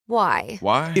Why?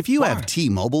 Why? If you have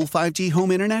T-Mobile 5G home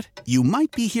internet, you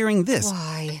might be hearing this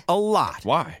Why? a lot.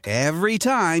 Why? Every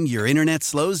time your internet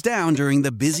slows down during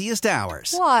the busiest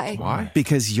hours. Why? Why?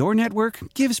 Because your network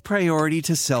gives priority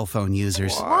to cell phone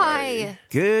users. Why?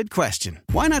 Good question.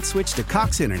 Why not switch to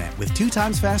Cox Internet with 2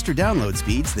 times faster download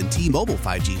speeds than T-Mobile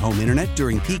 5G home internet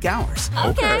during peak hours?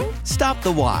 Okay. Stop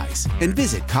the whys and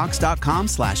visit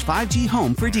cox.com/5G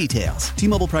home for details.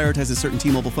 T-Mobile prioritizes certain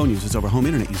T-Mobile phone users over home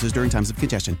internet users during times of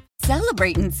congestion.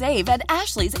 Celebrate and save at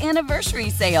Ashley's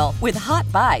Anniversary Sale. With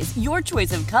Hot Buys, your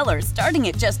choice of colors starting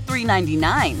at just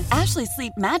 $3.99. Ashley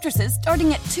Sleep mattresses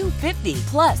starting at $2.50.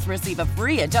 Plus, receive a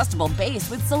free adjustable base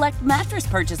with select mattress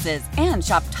purchases. And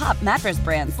shop top mattress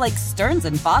brands like Stearns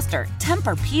 & Foster,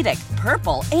 Tempur-Pedic,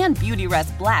 Purple, and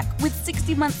Beautyrest Black with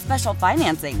 60-month special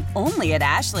financing. Only at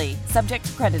Ashley. Subject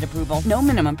to credit approval. No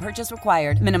minimum purchase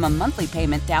required. Minimum monthly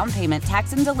payment, down payment,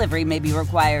 tax, and delivery may be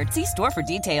required. See store for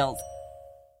details.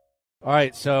 All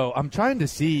right, so I'm trying to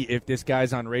see if this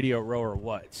guy's on Radio Row or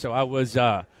what. So I was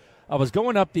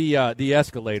going up the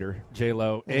escalator,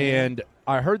 J-Lo, and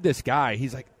I heard this guy.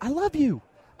 He's like, "I love you,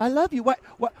 I love you." What?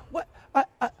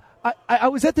 I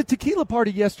was at the tequila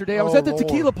party yesterday. I was at the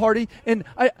tequila party, and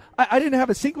I didn't have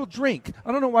a single drink.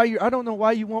 I don't know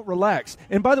why you won't relax.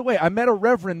 And by the way, I met a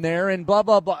reverend there, and blah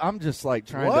blah blah. I'm just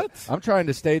like I'm trying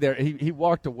to stay there. He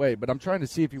walked away, but I'm trying to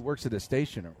see if he works at a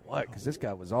station or what, because this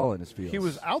guy was all in his feels. He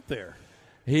was out there.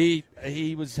 He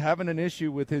was having an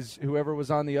issue with whoever was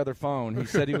on the other phone. He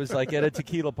said he was like at a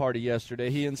tequila party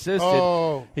yesterday. He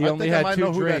insisted he only had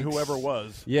 2 drinks. Whoever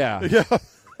was. Yeah. Yeah.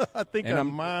 I think and I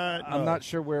I'm might. I'm not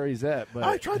sure where he's at, but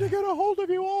I tried to get a hold of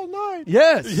you all night.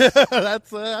 Yes. Yeah,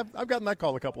 that's. I've gotten that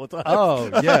call a couple of times. Oh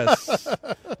yes,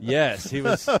 yes. He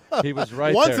was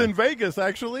right once there. in Vegas,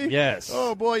 actually. Yes.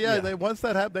 Oh boy, yeah. Once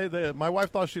that happened, my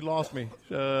wife thought she lost me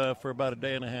for about a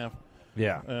day and a half.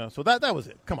 Yeah. So that was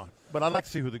it. Come on, but I'd like to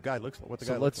see who the guy looks like. What the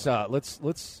guy looks like.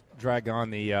 Let's drag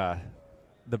on the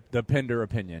Pender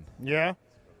opinion. Yeah.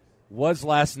 Was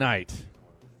last night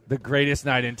the greatest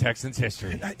night in Texans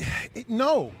history?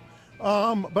 No,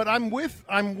 but I'm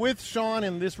with Sean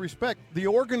in this respect. The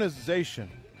organization.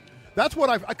 That's what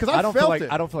I felt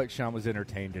it. I don't feel like Sean was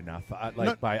entertained enough. I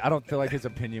don't feel like his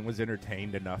opinion was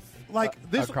entertained enough.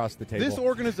 Across the table. This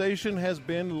organization has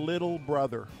been little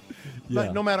brother. Yeah.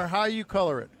 No matter how you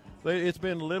color it, it's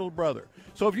been little brother.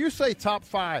 So if you say top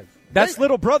 5, that's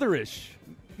little brother-ish.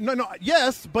 No,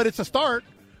 yes, but it's a start.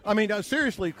 I mean,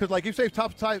 seriously, because like you say,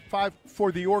 top 5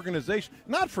 for the organization,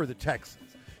 not for the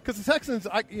Texans. Because the Texans,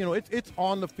 it's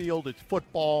on the field, it's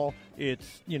football,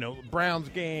 it's Browns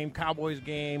game, Cowboys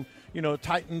game,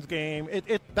 Titans game.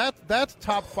 That's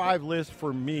top 5 list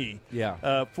for me.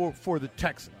 Yeah. For the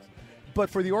Texans, but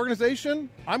for the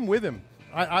organization, I'm with him.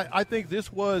 I think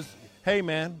this was, hey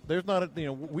man, there's not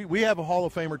we have a Hall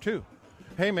of Famer too.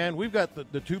 Hey man, we've got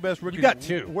the 2 best rookies. You got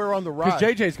 2. We're on the ride.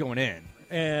 Because JJ's going in.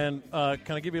 And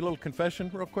can I give you a little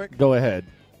confession real quick? Go ahead.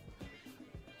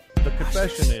 The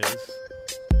confession is,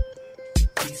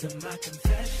 These are my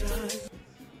confessions.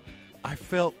 I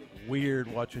felt weird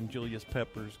watching Julius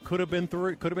Peppers. Could have been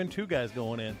 3. Could have been 2 guys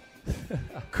going in.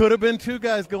 Could have been 2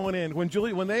 guys going in. When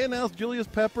they announced Julius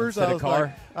Peppers, I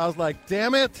was like,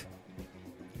 damn it.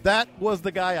 That was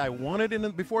the guy I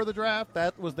wanted before the draft.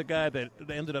 That was the guy that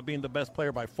ended up being the best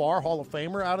player by far, Hall of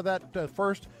Famer out of that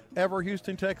first ever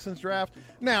Houston Texans draft.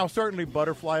 Now, certainly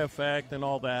butterfly effect and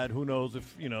all that. Who knows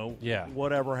if,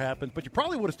 whatever happens. But you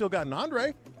probably would have still gotten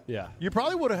Andre. Yeah. You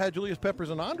probably would have had Julius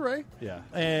Peppers and Andre. Yeah.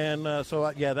 And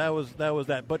that was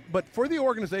that. But for the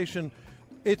organization,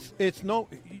 it's no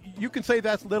 – you can say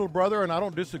that's little brother, and I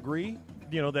don't disagree,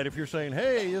 that if you're saying,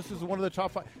 hey, this is one of the top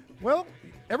 5 – well –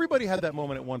 everybody had that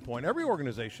moment at one point. Every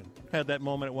organization had that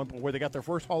moment at one point where they got their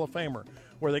first Hall of Famer,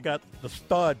 where they got the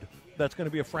stud that's going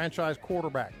to be a franchise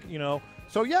quarterback,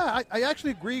 So, yeah, I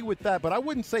actually agree with that, but I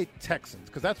wouldn't say Texans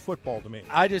because that's football to me.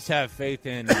 I just have faith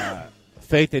in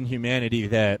humanity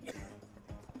that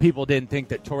people didn't think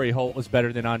that Torrey Holt was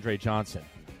better than Andre Johnson.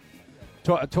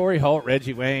 Torrey Holt,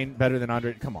 Reggie Wayne, better than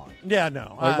Andre. Come on. Yeah,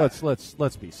 no.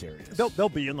 Let's be serious. They'll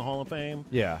be in the Hall of Fame.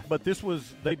 Yeah. But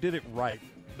they did it right.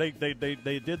 They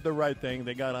did the right thing.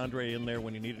 They got Andre in there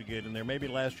when he needed to get in there. Maybe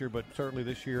last year, but certainly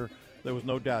this year, there was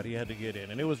no doubt he had to get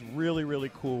in. And it was really, really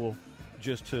cool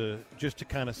just to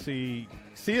kind of see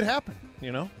it happen,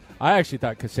 I actually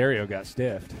thought Caserio got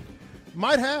stiffed.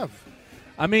 Might have.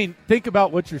 I mean, think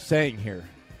about what you're saying here.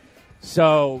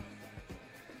 So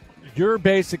you're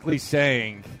basically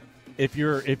saying, if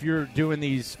you're doing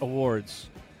these awards,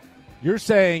 you're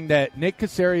saying that Nick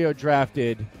Caserio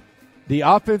drafted the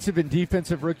offensive and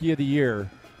defensive rookie of the year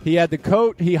He had the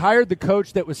coach. He hired the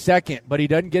coach that was second, but he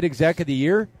doesn't get exec of the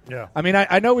year. Yeah. I mean,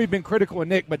 I know we've been critical of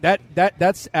Nick, but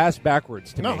that's ass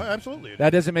backwards to me. No, absolutely.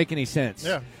 That doesn't make any sense.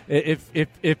 Yeah.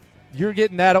 If you're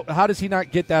getting that, how does he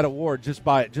not get that award just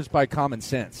by common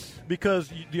sense?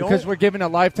 Because we're giving a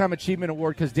lifetime achievement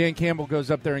award because Dan Campbell goes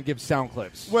up there and gives sound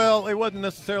clips. Well, it wasn't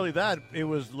necessarily that. It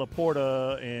was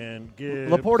Laporta and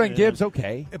Gibbs. Laporta and Gibbs,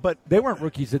 okay, but they weren't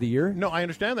rookies of the year. No, I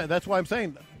understand that. That's why I'm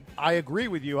saying I agree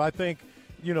with you. I think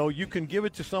you can give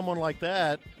it to someone like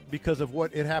that because of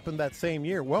what it happened that same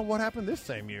year. Well, what happened this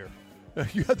same year?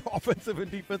 You had the offensive and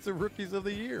defensive rookies of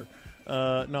the year.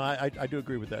 No, I do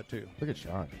agree with that too. Look at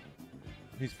Sean.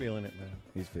 He's feeling it, man.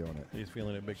 He's feeling it. He's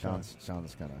feeling it big time.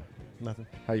 Sean's kind of nothing.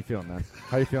 How you feeling, man?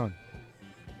 How you feeling?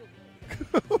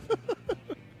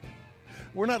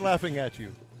 We're not laughing at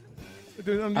you. You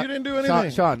didn't do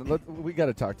anything. Sean, we got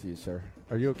to talk to you, sir.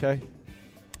 Are you okay?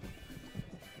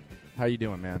 How you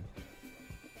doing, man?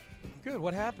 Good.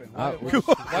 What happened? Why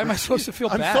am I supposed to feel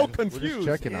bad? I'm so confused. We're just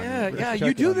checking on you. Yeah.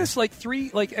 You do this like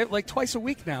twice a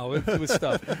week now with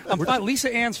stuff. I'm fine.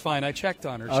 Lisa Ann's fine. I checked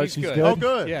on her. She's good. Oh,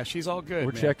 good. Yeah, she's all good.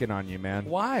 We're checking on you, man.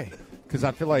 Why? Because I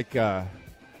feel like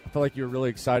you're really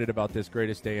excited about this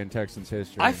greatest day in Texans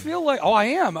history. I feel like I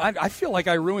am. I feel like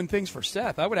I ruined things for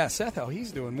Seth. I would ask Seth how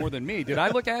he's doing more than me. Did I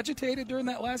look agitated during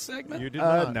that last segment? You did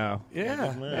not. No.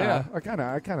 Yeah. I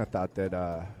kind of thought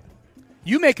that.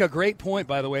 You make a great point,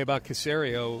 by the way, about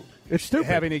Caserio. It's stupid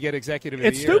having to get executive of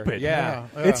the year. It's stupid. Yeah.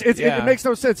 It makes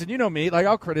no sense. And you know me, like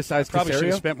I'll criticize Probably Caserio. should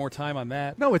have spent more time on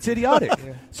that. No, it's idiotic.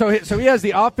 So he has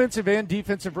the offensive and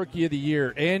defensive rookie of the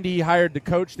year, and he hired the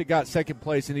coach that got second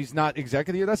place, and he's not executive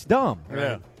of the year. That's dumb.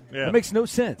 Yeah. That makes no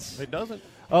sense. It doesn't.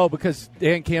 Oh, because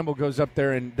Dan Campbell goes up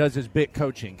there and does his bit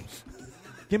coaching.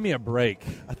 Give me a break.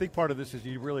 I think part of this is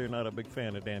you really are not a big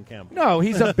fan of Dan Campbell. No,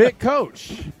 he's a bit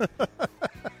coach.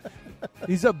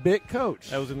 He's a bit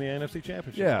coach. That was in the NFC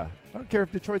Championship. Yeah. I don't care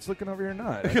if Detroit's looking over here or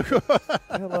not. Get the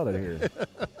hell out of here.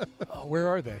 Where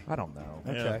are they? I don't know.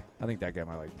 Okay. I think that guy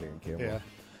might like Dan Campbell.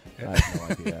 Yeah. I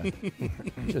have no idea.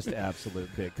 Just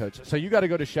absolute big coach. So you got to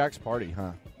go to Shaq's party,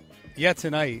 huh? Yeah,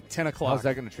 tonight, 10 o'clock. How's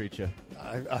that going to treat you?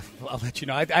 I'll let you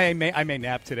know. I may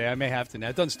nap today. I may have to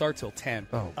nap. It doesn't start till 10.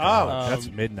 Oh, that's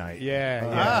midnight.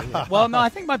 Yeah. Well, no, I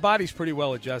think my body's pretty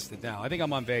well adjusted now. I think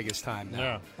I'm on Vegas time now.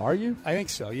 Yeah. Are you? I think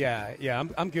so. Yeah.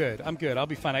 I'm good. I'll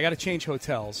be fine. I got to change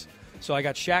hotels. So I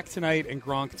got Shaq tonight and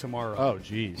Gronk tomorrow. Oh,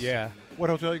 geez. Yeah. What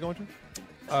hotel are you going to?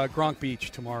 Gronk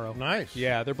Beach tomorrow. Nice.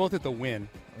 Yeah, they're both at the Wynn.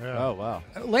 Yeah. Oh, wow.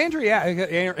 Landry,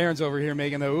 Aaron's over here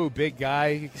making the big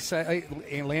guy.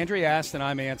 Landry asked, and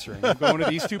I'm answering. I'm going to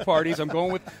these two parties. I'm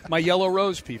going with my Yellow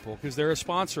Rose people because they're a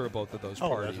sponsor of both of those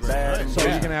parties. That's So are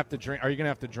you going to have to drink? Are you going to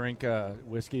have to drink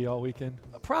whiskey all weekend?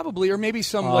 Probably, or maybe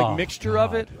some mixture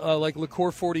of it, like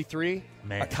Liqueur 43,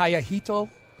 a Callejito.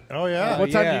 Oh, yeah.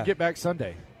 What time do you get back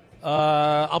Sunday?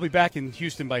 I'll be back in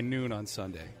Houston by noon on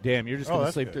Sunday. Damn, you're just going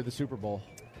to sleep good. through the Super Bowl.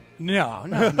 No.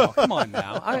 Come on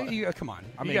now. Come on.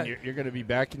 I mean, you're going to be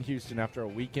back in Houston after a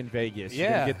week in Vegas. Yeah.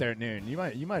 You're going to get there at noon.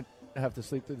 You might have to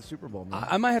sleep through the Super Bowl, man.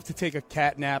 I might have to take a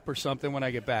cat nap or something when I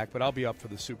get back, but I'll be up for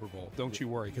the Super Bowl. Don't you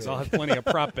worry, because I'll have plenty of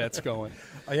prop bets going.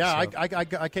 Yeah, so.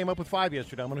 I came up with 5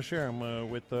 yesterday. I'm going to share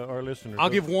them with our listeners. I'll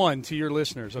give one to your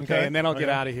listeners, okay? And then I'll get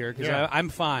out of here because I'm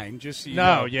fine. Just so you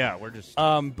know. Yeah, we're just.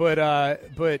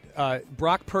 But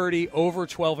Brock Purdy over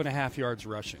 12.5 yards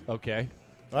rushing. Okay.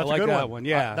 That's I like a good that one.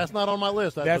 Yeah, that's not on my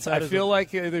list. I feel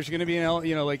like there's going to be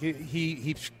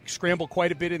he scrambled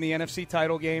quite a bit in the NFC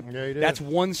title game. Yeah, he did. That's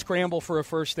one scramble for a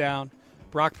first down.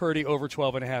 Brock Purdy over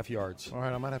 12.5 yards. All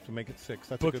right, I might have to make it 6.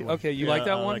 That's a good one. Okay, you like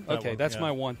that one? Like that okay, one. that's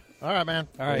my one. All right, man.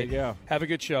 All right, there you go. Have a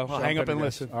good show. I'll hang up and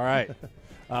listen. All right.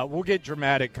 We'll get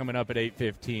dramatic coming up at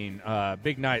 8:15.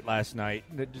 Big night last night.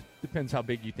 It just depends how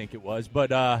big you think it was, but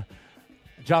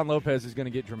John Lopez is going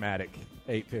to get dramatic.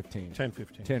 8:15.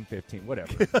 10:15. 10:15.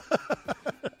 Whatever.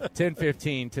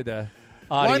 10:15 to the audience.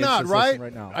 Why not?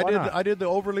 Right now. I did the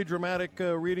overly dramatic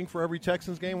reading for every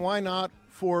Texans game. Why not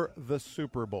for the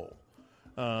Super Bowl?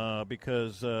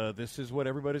 Because this is what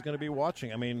everybody's going to be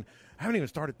watching. I mean, I haven't even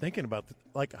started thinking about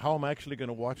how I'm actually going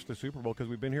to watch the Super Bowl because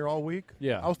we've been here all week.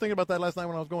 Yeah. I was thinking about that last night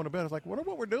when I was going to bed. I was like, wonder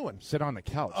what we're doing. Sit on the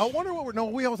couch. I wonder what we're. No,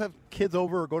 we always have kids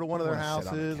over or go to one of their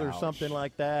houses or something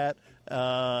like that.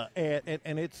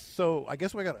 And it's so. I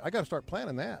guess I got to start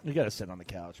planning that. You got to sit on the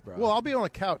couch, bro. Well, I'll be on a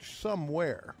couch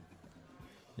somewhere.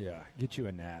 Yeah, get you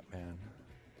a nap, man.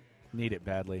 Need it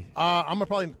badly. I'm gonna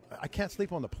probably. I can't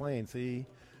sleep on the plane. See.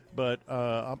 But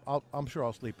I'm sure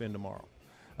I'll sleep in tomorrow.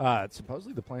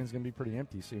 Supposedly the plane's going to be pretty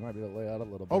empty, so you might be able to lay out a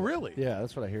little bit. Oh, really? Yeah,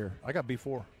 that's what I hear. I got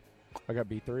B4. I got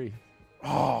B3.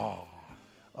 Oh,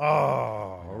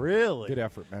 Oh, really? Good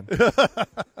effort, man. You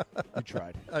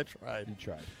tried. I tried. You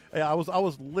tried. Yeah, I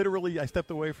was literally. I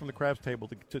stepped away from the craps table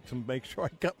to make sure I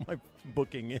got my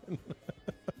booking in.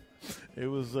 It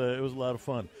was a lot of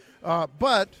fun.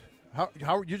 But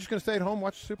how you just gonna stay at home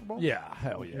watch the Super Bowl? Yeah,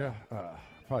 hell yeah.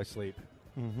 Probably sleep.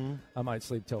 Mm-hmm. I might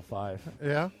sleep till 5.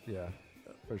 Yeah, yeah,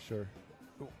 for sure.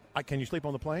 Can you sleep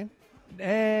on the plane?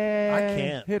 I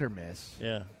can't. Hit or miss.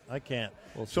 Yeah, I can't.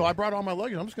 We'll so see. I brought all my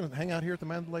luggage. I'm just gonna hang out here at the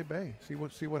Mandalay Bay. See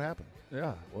what happens.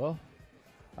 Yeah. Well,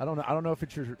 I don't know. I don't know if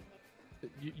it's your.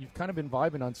 You've kind of been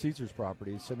vibing on Caesar's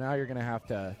property, so now you're gonna have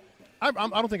to. I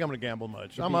don't think I'm going to gamble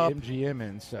much. I'm up. up. MGM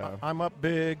in, so I'm up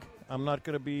big. I'm not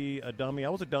going to be a dummy. I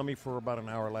was a dummy for about an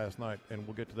hour last night, and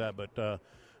we'll get to that. But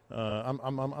I'm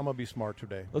going to be smart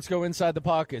today. Let's go inside the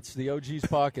pockets. The OG's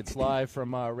Pockets, live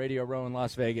from Radio Row in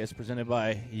Las Vegas, presented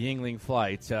by Yingling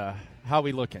Flight. How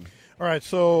we looking? All right,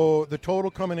 so the total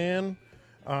coming in,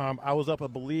 I was up, I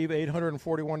believe,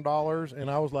 $841, and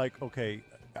I was like, okay,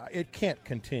 it can't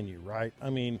continue, right?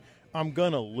 I mean, I'm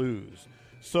going to lose.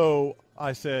 So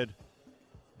I said,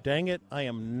 dang it, I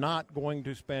am not going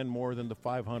to spend more than the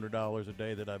 $500 a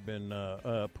day that I've been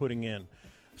putting in.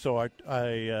 So I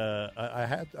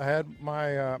had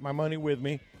my money with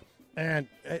me, and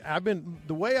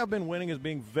the way I've been winning is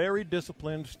being very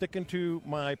disciplined, sticking to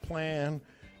my plan.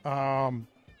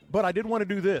 But I did want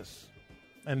to do this,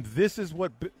 and this is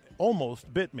what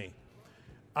almost bit me.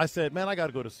 I said, man, I got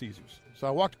to go to Caesar's. So I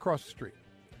walked across the street,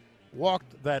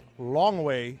 walked that long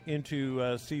way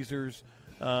into Caesar's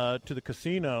to the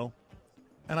casino,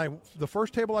 and the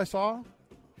first table I saw,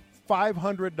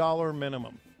 $500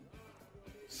 minimum.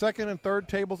 Second and third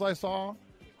tables I saw,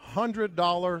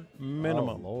 $100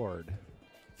 minimum. Oh, Lord.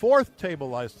 Fourth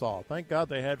table I saw, thank God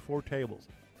they had 4 tables,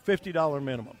 $50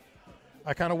 minimum.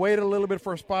 I kind of waited a little bit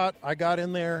for a spot. I got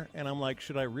in there, and I'm like,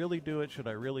 should I really do it? Should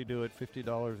I really do it?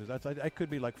 $50 that could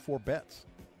be like 4 bets.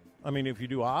 I mean, if you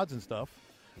do odds and stuff,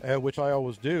 which I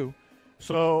always do.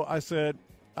 So I said,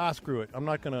 screw it. I'm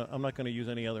not gonna use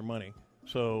any other money.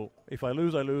 So if I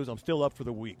lose, I lose. I'm still up for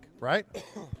the week, right?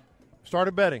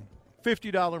 Started betting,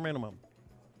 $50 minimum.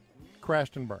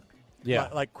 Crashed and burned. Yeah,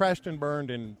 like crashed and burned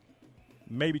in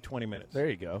maybe 20 minutes. There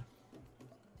you go.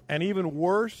 And even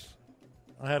worse,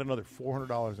 I had another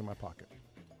 $400 in my pocket.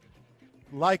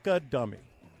 Like a dummy.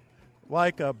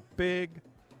 Like a big,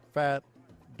 fat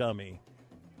dummy.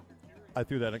 I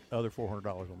threw that other $400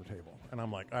 on the table. And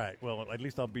I'm like, all right, well, at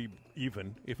least I'll be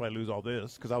even if I lose all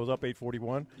this, because I was up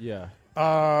 841. Yeah.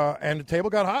 And the table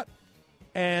got hot.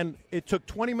 And it took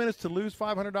 20 minutes to lose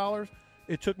 $500.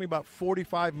 It took me about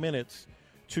 45 minutes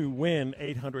to win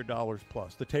 $800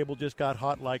 plus. The table just got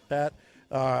hot like that.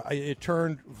 It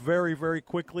turned very, very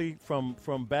quickly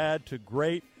from bad to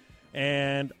great.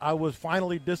 And I was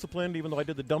finally disciplined, even though I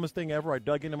did the dumbest thing ever. I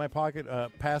dug into my pocket,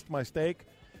 past my stake,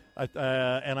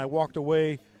 and I walked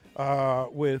away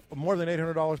with more than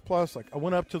 $800 plus. Like, I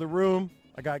went up to the room.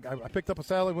 I picked up a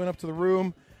salad, went up to the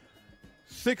room.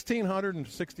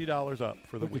 $1,660 up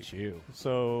for the week. Look at you.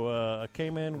 So I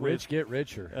came in with... Rich get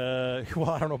richer. Well,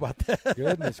 I don't know about that.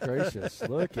 Goodness gracious.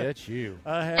 Look at you.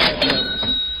 I had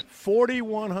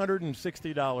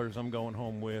 $4,160 I'm going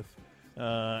home with,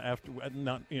 after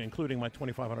not including my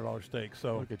 $2,500 stake.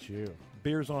 So look at you.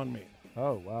 Beer's on me.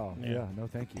 Oh, wow. Yeah, no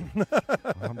thank you.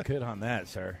 I'm good on that,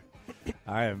 sir.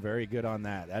 I am very good on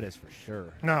that. That is for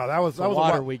sure. No, that was a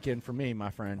water weekend for me,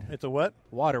 my friend. It's a what?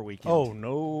 Water weekend. Oh,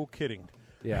 no kidding.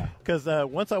 Yeah. Because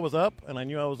once I was up and I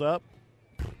knew I was up,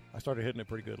 I started hitting it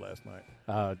pretty good last night.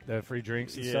 The free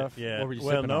drinks and stuff? Yeah. What were you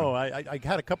well, sipping no, on? I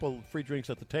had a couple of free drinks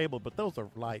at the table, but those are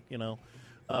light, you know.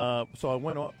 So I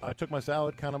went up, I took my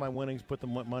salad, counted my winnings, put the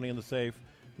money in the safe,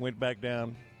 went back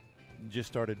down, just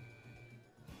started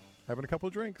having a couple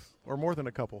of drinks, or more than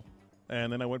a couple.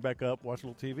 And then I went back up, watched a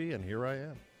little TV, and here I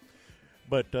am.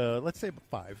 But let's say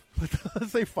 5.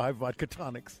 Let's say 5 vodka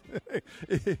tonics.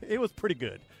 It was pretty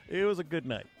good. It was a good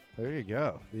night. There you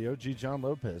go. The OG John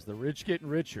Lopez, the rich getting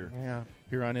richer. Yeah.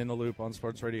 Here on In the Loop on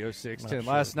Sports Radio 610.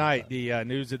 Sure Last night, the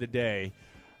news of the day,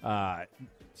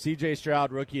 C.J.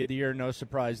 Stroud, Rookie of the Year, no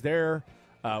surprise there.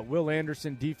 Will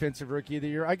Anderson, Defensive Rookie of the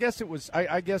Year. I guess it was.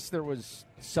 I guess there was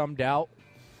some doubt.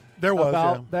 There was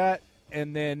about that,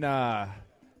 and then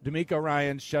D'Amico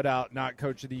Ryan shutout, not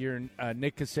Coach of the Year.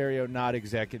 Nick Caserio, not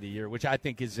Exec of the Year, which I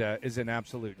think is an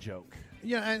absolute joke.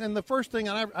 Yeah, and the first thing,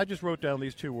 and I just wrote down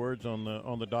these 2 words on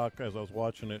the doc as I was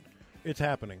watching it. It's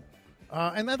happening,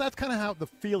 and that's kind of how the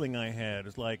feeling I had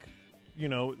is like, you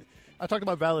know, I talked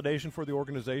about validation for the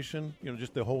organization, you know,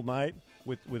 just the whole night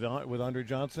with Andre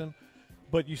Johnson,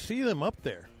 but you see them up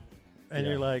there, and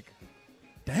you're like,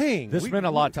 dang, this meant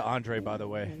a lot to Andre, by the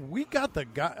way. We got the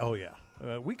guy. Oh yeah,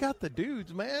 We got the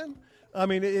dudes, man. I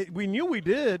mean, we knew we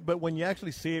did, but when you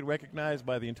actually see it recognized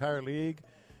by the entire league,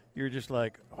 you're just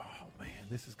like, oh, man,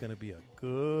 this is going to be a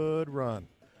good run.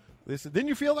 Didn't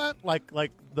you feel that?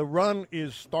 Like the run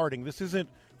is starting. This isn't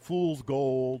fool's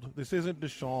gold. This isn't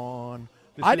Deshaun.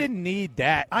 I didn't need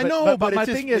that. I know, but my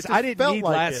thing is, I didn't need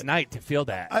last night to feel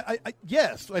that.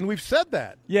 Yes, and we've said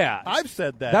that. Yeah, I've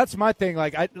said that. That's my thing.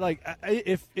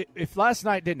 If last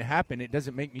night didn't happen, it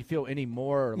doesn't make me feel any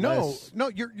more or less. No,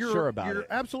 you're sure about it. You're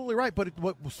absolutely right. But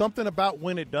something about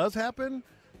when it does happen,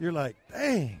 you're like,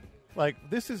 dang, like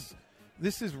this is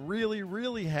really,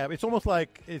 really happy. It's almost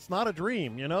like it's not a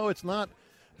dream. It's not.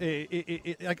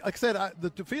 Like I said,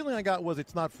 the feeling I got was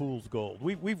it's not fool's gold.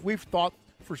 We've thought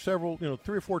for several,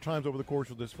 3 or 4 times over the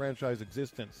course of this franchise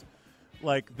existence,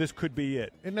 like this could be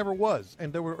it. It never was,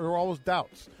 and there were always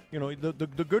doubts.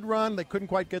 The good run, they couldn't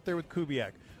quite get there with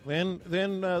Kubiak. Then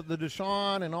the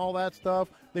Deshaun and all that stuff.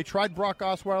 They tried Brock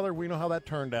Osweiler. We know how that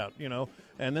turned out.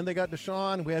 And then they got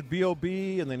Deshaun. We had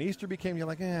B.O.B. and then Easter became. You're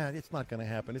like, it's not going to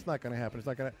happen. It's not going to happen. It's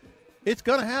not going to. It's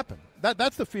going to happen.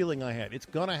 That's the feeling I had. It's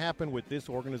going to happen with this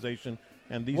organization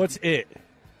and these. What's it?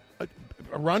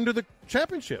 A run to the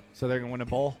championship. So they're going to win a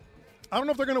bowl? I don't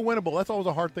know if they're going to win a bowl. That's always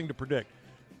a hard thing to predict.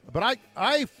 But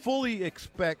I fully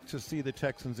expect to see the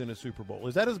Texans in a Super Bowl.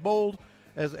 Is that as bold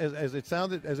as it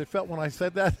sounded, as it felt when I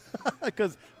said that?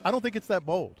 Because I don't think it's that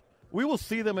bold. We will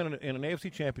see them in an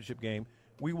AFC championship game.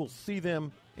 We will see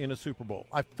them in a Super Bowl.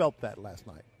 I felt that last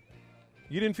night.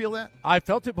 You didn't feel that? I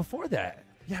felt it before that.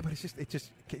 Yeah, but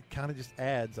it kind of just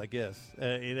adds, I guess.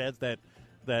 It adds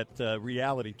that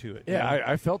reality to it. Yeah,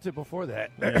 I felt it before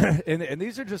that. Yeah. and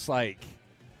these are just like,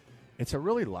 it's a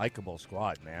really likable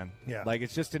squad, man. Yeah. Like,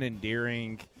 it's just an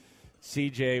endearing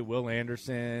CJ, Will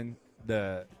Anderson,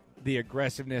 the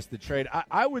aggressiveness, the trade.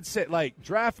 I would say, like,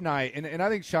 draft night, and I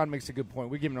think Sean makes a good point.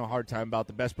 We give him a hard time about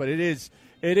the best, but it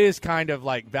is kind of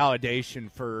like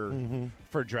validation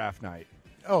for draft night.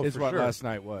 Oh, is for what sure. Last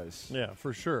night was. Yeah,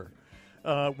 for sure.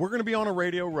 We're going to be on a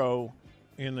Radio Row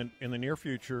in the near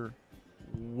future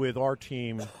with our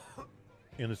team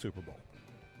in the Super Bowl.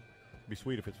 It'd be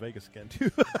sweet if it's Vegas again,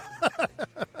 too.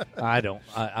 I don't.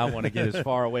 I want to get as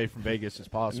far away from Vegas as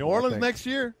possible. New Orleans next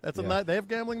year. That's a night. They have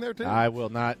gambling there, too? I will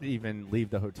not even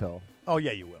leave the hotel. Oh,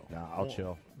 yeah, you will. No, I'll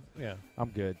chill. Yeah. I'm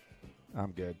good.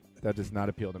 That does not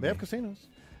appeal to me. They have casinos.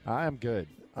 I am good.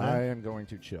 I am going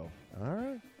to chill. All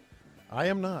right. I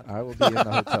am not. I will be in the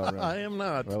hotel room. I am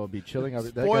not. I will be chilling.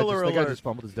 Spoiler alert. That guy just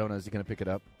fumbled his donut. Is he going to pick it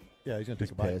up? Yeah, he's going to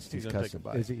take a bite. Pissed. He's going to take a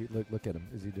bite. Is he? Look at him.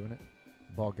 Is he doing it?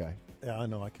 Bald guy. Yeah, I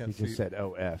know. I can't see. He just said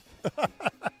OF.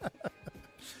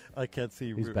 I can't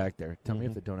see. He's back there. Tell me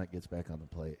if the donut gets back on the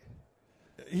plate.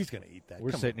 He's going to eat that.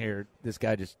 We're sitting here. This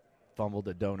guy just fumbled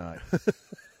a donut.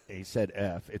 He said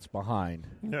F. It's behind.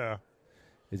 Yeah.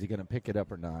 Is he going to pick it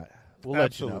up or not? We'll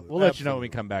let you know. We'll let you know when we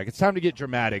come back. It's time to get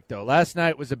dramatic, though. Last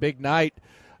night was a big night,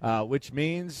 which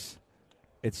means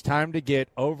it's time to get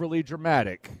overly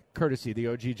dramatic. Courtesy, the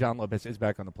OG John Lopez is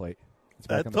back on the plate. It's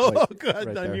back on the plate. Oh, good. Right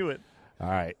I there. knew it. All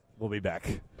right. We'll be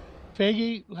back.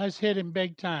 Figgy, let's hit him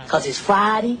big time. Because it's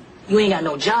Friday, you ain't got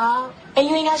no job, and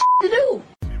you ain't got to do.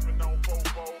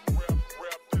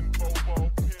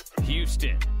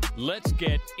 Houston, let's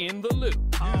get in the loop.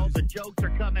 Oh, the jokes are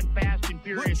coming fast and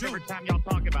furious every time y'all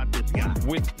talk about this guy.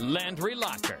 With Landry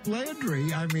Locker.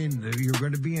 Landry, I mean, you're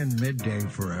going to be in midday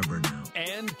forever now.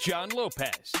 And John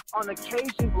Lopez. On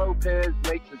occasion, Lopez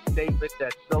makes a statement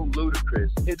that's so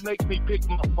ludicrous, it makes me pick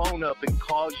my phone up and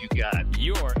call you guys.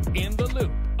 You're in the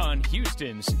loop on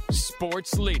Houston's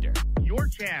sports leader. Your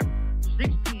champ,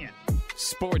 610.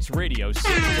 Sports Radio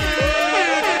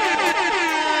 610.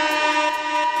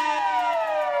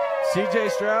 C.J.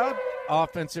 Stroud,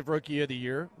 Offensive Rookie of the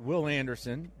Year. Will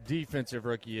Anderson, Defensive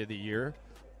Rookie of the Year.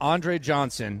 Andre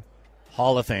Johnson,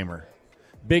 Hall of Famer.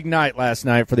 Big night last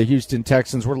night for the Houston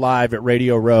Texans. We're live at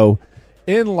Radio Row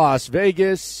in Las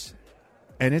Vegas,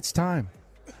 and it's time.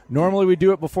 Normally we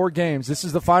do it before games. This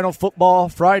is the final football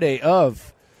Friday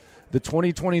of the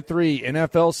 2023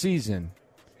 NFL season.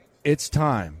 It's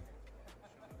time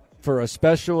for a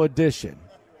special edition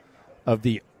of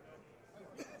the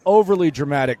overly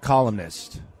dramatic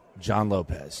columnist, John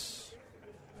Lopez.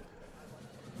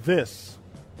 This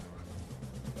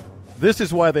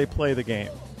is why they play the game.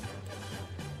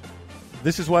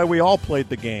 This is why we all played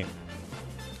the game.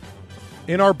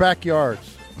 In our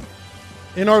backyards,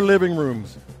 in our living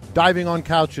rooms, diving on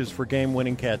couches for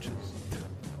game-winning catches,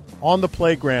 on the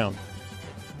playground,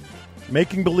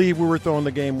 making believe we were throwing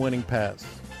the game-winning pass,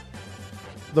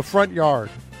 the front yard,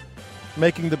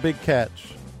 making the big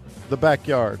catch, the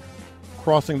backyard,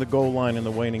 crossing the goal line in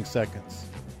the waning seconds.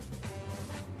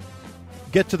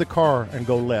 Get to the car and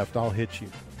go left. I'll hit you.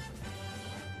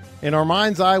 In our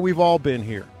mind's eye, we've all been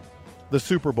here. The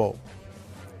Super Bowl,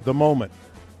 the moment,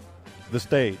 the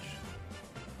stage.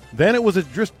 Then it was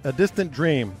a distant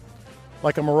dream,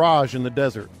 like a mirage in the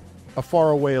desert, a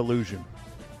faraway illusion.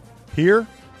 Here,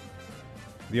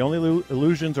 the only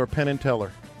illusions are Penn and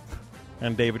Teller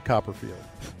and David Copperfield.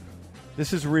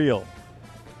 This is real.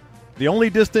 The only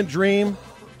distant dream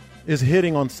is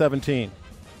hitting on 17.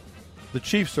 The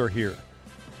Chiefs are here.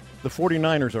 The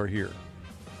 49ers are here.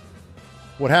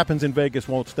 What happens in Vegas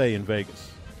won't stay in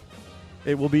Vegas.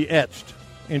 It will be etched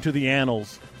into the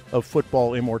annals of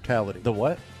football immortality. The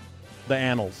what? The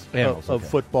annals of okay.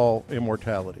 Football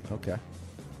immortality. Okay.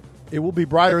 It will be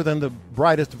brighter than the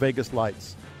brightest Vegas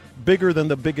lights, bigger than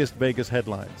the biggest Vegas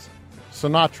headlines.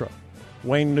 Sinatra,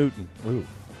 Wayne Newton, ooh,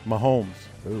 Mahomes,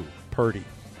 ooh, Purdy.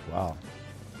 Wow.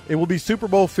 It will be Super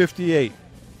Bowl 58,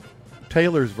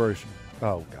 Taylor's version.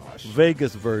 Oh, gosh.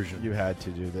 Vegas version. You had to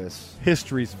do this.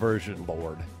 History's version.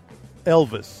 Lord.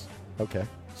 Elvis. Okay.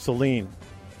 Celine.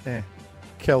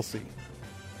 Kelsey.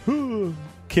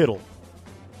 Kittle.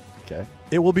 Okay.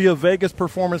 It will be a Vegas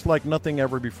performance like nothing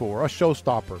ever before. A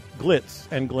showstopper. Glitz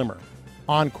and glimmer.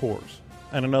 Encores.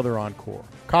 And another encore.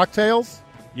 Cocktails?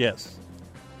 Yes.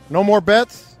 No more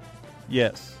bets?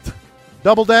 Yes.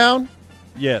 Double down?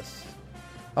 Yes.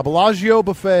 A Bellagio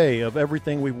buffet of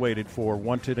everything we've waited for,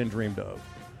 wanted, and dreamed of.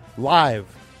 Live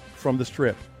from the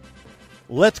Strip.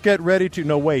 Let's get ready to...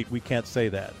 No, wait, we can't say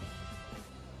that.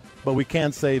 But we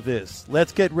can say this.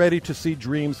 Let's get ready to see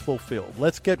dreams fulfilled.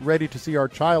 Let's get ready to see our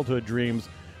childhood dreams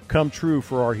come true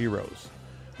for our heroes.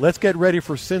 Let's get ready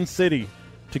for Sin City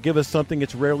to give us something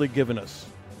it's rarely given us.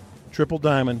 Triple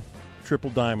diamond,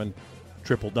 triple diamond,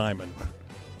 triple diamond.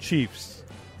 Chiefs,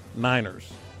 Niners,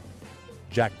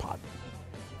 jackpot.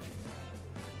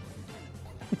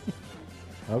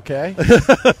 Okay.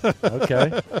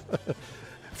 Okay.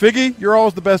 Figgy, you're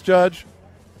always the best judge.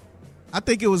 I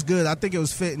think it was good. I think it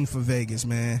was fitting for Vegas,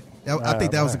 man. I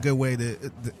think that was a good way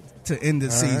to end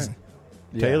the season.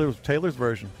 Right. Yeah. Taylor's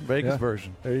version, Vegas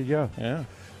version. There you go. Yeah.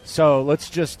 So let's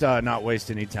just not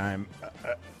waste any time.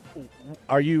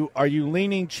 Are you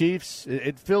leaning Chiefs?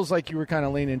 It feels like you were kind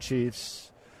of leaning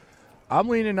Chiefs. I'm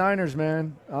leaning Niners,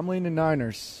 man. I'm leaning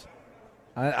Niners.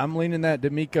 I'm leaning that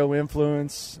D'Amico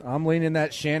influence. I'm leaning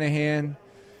that Shanahan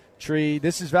tree.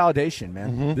 This is validation,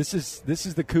 man. Mm-hmm. This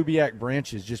is the Kubiak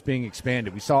branches just being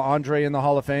expanded. We saw Andre in the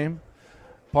Hall of Fame.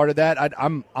 Part of that,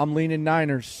 I'm leaning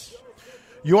Niners.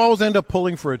 You always end up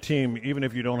pulling for a team, even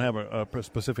if you don't have a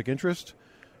specific interest.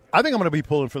 I think I'm going to be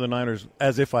pulling for the Niners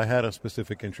as if I had a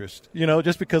specific interest. You know,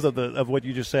 just because of what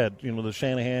you just said. You know, the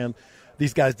Shanahan,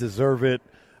 these guys deserve it.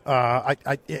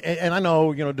 And I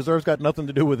know, you know, deserve's got nothing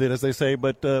to do with it, as they say,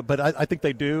 but I think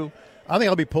they do. I think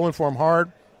I'll be pulling for them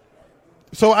hard.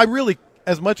 So I really,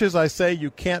 as much as I say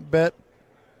you can't bet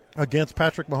against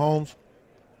Patrick Mahomes,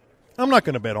 I'm not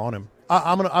going to bet on him.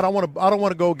 I don't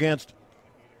want to go against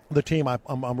the team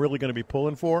I'm really going to be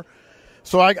pulling for.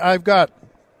 So I've got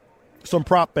some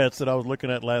prop bets that I was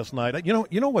looking at last night. You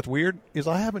know what's weird is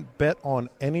I haven't bet on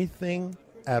anything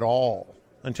at all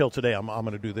until today. I'm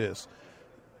going to do this.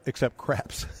 Except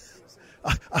craps.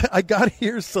 I got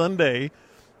here Sunday,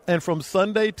 and from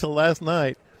Sunday to last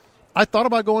night, I thought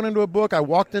about going into a book. I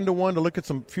walked into one to look at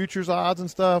some futures odds and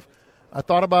stuff. I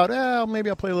thought about, maybe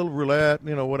I'll play a little roulette,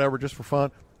 you know, whatever, just for fun.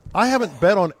 I haven't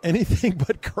bet on anything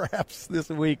but craps this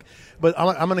week, but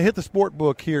I'm going to hit the sport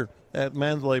book here at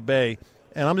Mandalay Bay,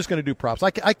 and I'm just going to do props.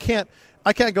 I can't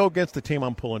go against the team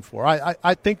I'm pulling for.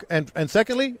 I think, and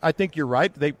secondly, I think you're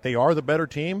right. They are the better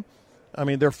team. I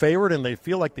mean, they're favored and they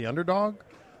feel like the underdog,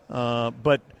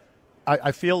 but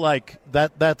I feel like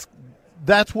that's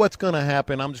what's going to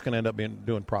happen. I'm just going to end up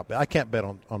doing prop bet. I can't bet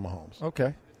on Mahomes.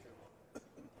 Okay.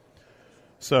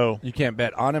 So you can't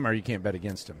bet on him, or you can't bet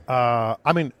against him.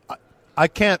 I mean, I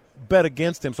can't bet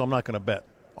against him, so I'm not going to bet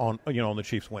on the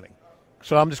Chiefs winning.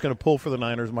 So I'm just going to pull for the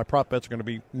Niners. My prop bets are going to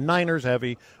be Niners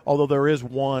heavy. Although there is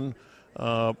one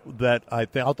that I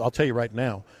think I'll tell you right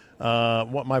now.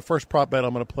 What my first prop bet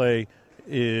I'm going to play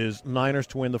is Niners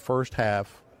to win the first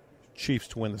half, Chiefs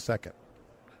to win the second.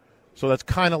 So that's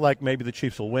kind of like maybe the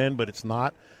Chiefs will win, but it's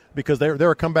not because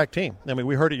they're a comeback team. I mean,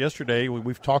 we heard it yesterday.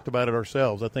 We've talked about it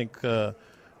ourselves. I think they're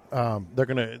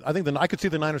going to. I could see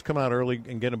the Niners coming out early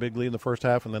and getting a big lead in the first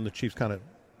half, and then the Chiefs kind of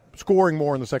scoring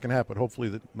more in the second half. But hopefully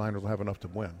the Niners will have enough to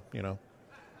win. You know.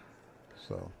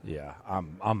 So yeah,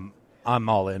 I'm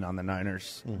all in on the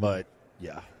Niners, but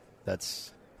yeah,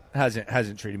 that's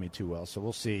hasn't treated me too well. So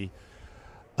we'll see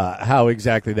how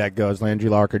exactly that goes. Landry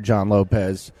Larker, John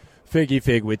Lopez, Figgy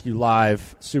Fig with you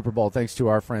live. Super Bowl. Thanks to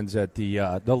our friends at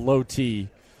the Low T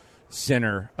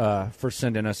center for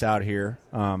sending us out here.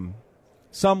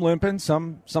 Some limping,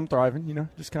 some thriving.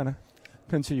 Just kind of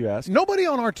depends who you ask. Nobody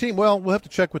on our team. Well, we'll have to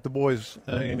check with the boys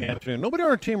in the afternoon. Nobody on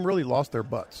our team really lost their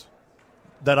butts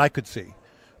that I could see.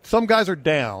 Some guys are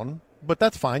down, but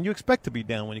that's fine. You expect to be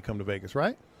down when you come to Vegas,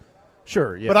 right?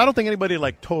 Sure, yeah. But I don't think anybody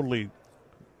totally,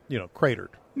 cratered.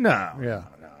 No. Yeah.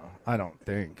 No. I don't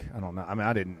think. I don't know. I mean,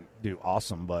 I didn't do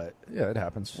awesome, but yeah, it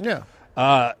happens. Yeah.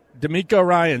 D'Amico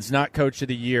Ryan's not coach of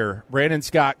the year. Brandon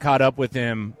Scott caught up with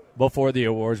him before the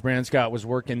awards. Brandon Scott was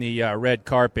working the red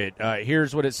carpet.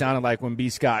 Here's what it sounded like when B.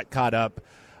 Scott caught up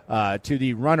to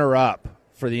the runner-up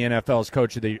for the NFL's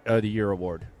Coach of the Year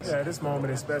award. Yeah, this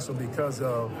moment is special because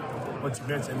of what you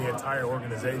mentioned, the entire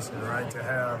organization, right? To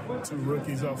have 2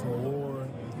 rookies up for award,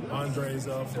 Andre's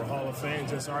up for Hall of Fame,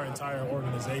 just our entire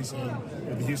organization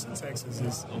with the Houston Texans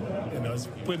is, is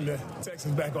putting the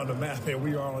Texans back on the map, and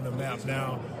we are on the map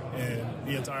now, and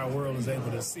the entire world is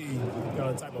able to see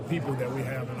the type of people that we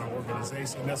have in our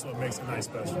organization. That's what makes it nice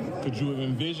special. Could you have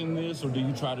envisioned this, or do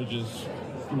you try to just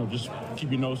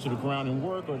keep your nose to the ground and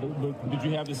work, or did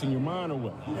you have this in your mind, or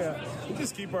what? Yeah,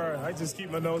 I just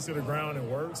keep my nose to the ground and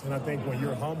works, and I think when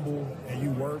you're humble and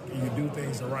you work and you do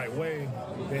things the right way,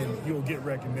 then you'll get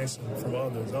recognition from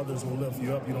others. Others will lift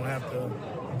you up. You don't have to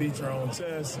beat your own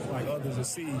chest, like others will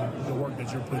see the work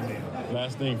that you're putting in.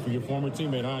 Last thing, for your former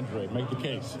teammate, Andre, make the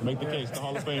case, the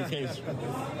Hall of Fame case.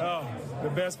 Oh, the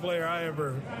best player I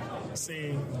ever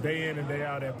seen day in and day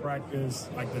out at practice,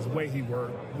 like the way he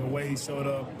worked, the way he showed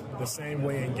up, the same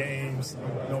way in games,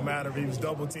 no matter if he was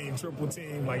double team, triple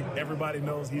team, like everybody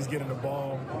knows he's getting the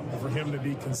ball. For him to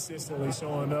be consistently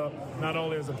showing up, not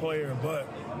only as a player, but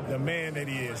the man that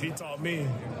he is. He taught me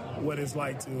what it's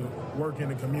like to work in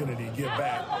the community, give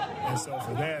back. And so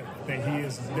for that, I think he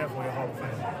is definitely a Hall of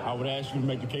Famer. I would ask you to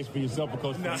make the case for yourself for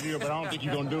Coach of the Year, but I don't think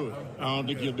you're going to do it. I don't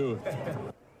think you'll do it.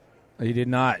 He did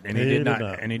not, and he did not,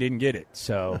 and he didn't get it.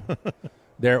 So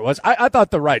there it was. I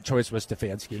thought the right choice was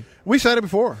Stefanski. We said it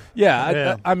before.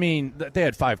 Yeah. I mean, they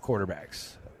had 5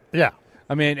 quarterbacks. Yeah.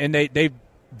 I mean, and they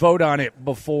vote on it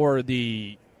before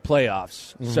the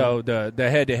playoffs, so the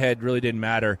head-to-head really didn't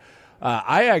matter.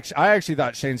 I actually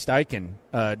thought Shane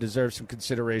Steichen deserved some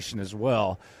consideration as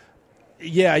well.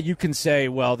 Yeah, you can say,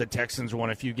 well, the Texans won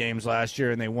a few games last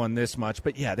year and they won this much,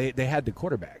 but yeah, they had the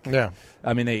quarterback. Yeah,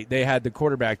 I mean they had the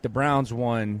quarterback. The Browns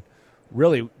won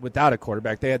really without a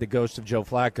quarterback. They had the ghost of Joe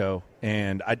Flacco,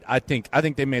 and I think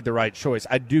they made the right choice.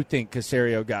 I do think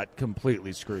Caserio got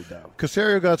completely screwed though.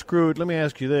 Caserio got screwed. Let me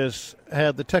ask you this: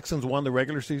 had the Texans won the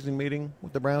regular season meeting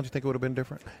with the Browns, you think it would have been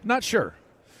different? Not sure,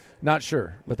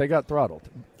 but they got throttled.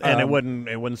 And it wasn't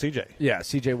CJ. Yeah,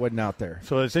 CJ wasn't out there.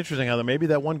 So it's interesting how maybe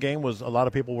that one game was a lot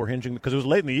of people were hinging because it was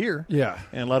late in the year. Yeah.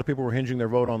 And a lot of people were hinging their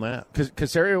vote on that.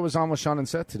 Caserio was on with Sean and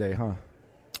Seth today, huh?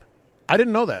 I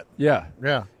didn't know that. Yeah.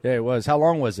 Yeah, it was. How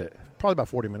long was it? Probably about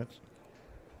 40 minutes.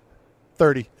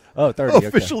 30. Oh, 30.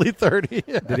 Officially okay. 30.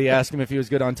 Yeah. Did he ask him if he was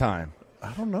good on time?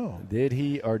 I don't know. Did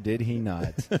he or did he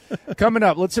not? Coming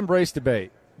up, let's embrace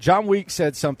debate. John Weeks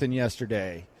said something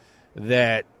yesterday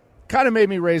that kind of made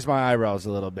me raise my eyebrows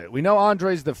a little bit. We know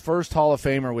Andre's the first Hall of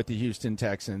Famer with the Houston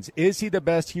Texans. Is he the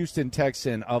best Houston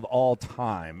Texan of all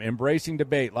time? Embracing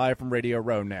debate live from Radio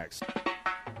Row next.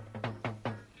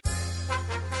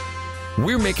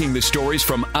 We're making the stories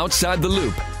from outside the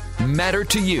loop matter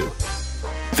to you.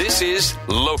 This is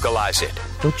Localize It.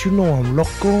 Don't you know I'm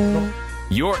local?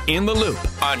 You're in the loop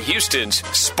on Houston's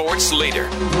sports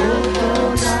leader.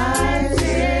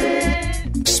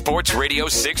 Sports Radio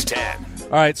 610.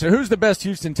 All right, so who's the best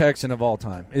Houston Texan of all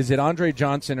time? Is it Andre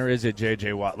Johnson or is it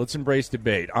JJ Watt? Let's embrace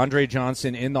debate. Andre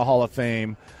Johnson in the Hall of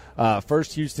Fame,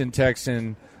 first Houston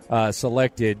Texan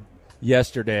selected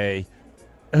yesterday.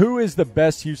 Who is the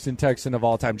best Houston Texan of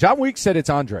all time? John Weeks said it's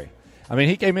Andre. I mean,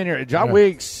 he came in here. John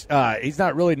Weeks, he's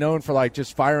not really known for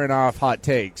just firing off hot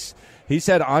takes. He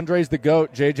said Andre's the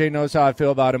GOAT. JJ knows how I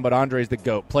feel about him, but Andre's the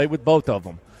GOAT. Played with both of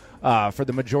them for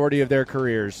the majority of their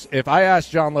careers. If I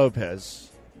asked John Lopez,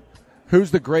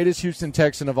 who's the greatest Houston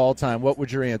Texan of all time, what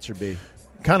would your answer be?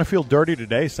 Kind of feel dirty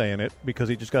today saying it because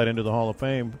he just got into the Hall of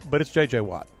Fame, but it's JJ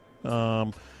Watt.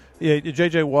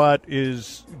 JJ Watt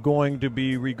is going to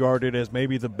be regarded as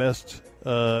maybe the best,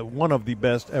 one of the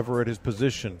best ever at his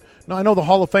position. Now, I know the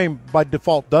Hall of Fame by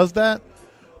default does that,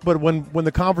 but when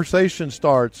the conversation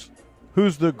starts,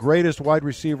 who's the greatest wide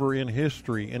receiver in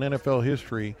history, in NFL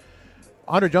history,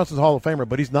 Andre Johnson's a Hall of Famer,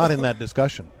 but he's not in that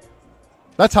discussion.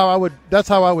 That's how I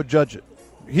would judge it.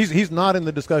 He's not in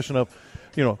the discussion of,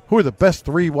 who are the best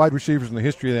 3 wide receivers in the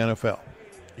history of the NFL.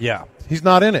 Yeah. He's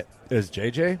not in it. Is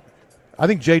JJ? I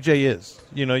think JJ is.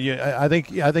 I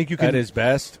think you can at his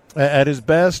best. At his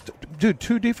best, dude.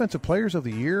 2 defensive players of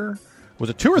the year. Was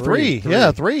it 2 or 3?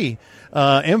 Yeah, 3.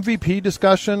 MVP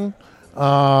discussion.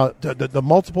 The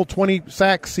multiple 20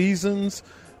 sack seasons.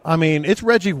 I mean, it's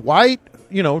Reggie White.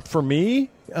 For me,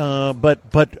 but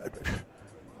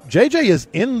JJ is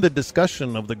in the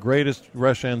discussion of the greatest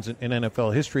rush ends in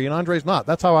NFL history, and Andre's not.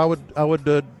 That's how I would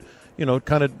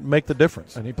kind of make the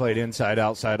difference. And he played inside,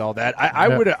 outside, all that.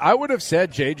 I would have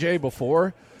said JJ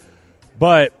before,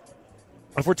 but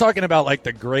if we're talking about like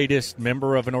the greatest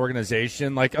member of an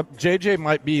organization, like JJ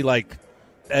might be like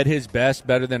at his best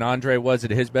better than Andre was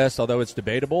at his best, although it's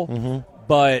debatable. Mm-hmm.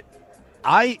 But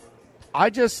I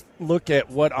just look at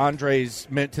what Andre's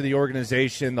meant to the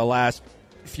organization the last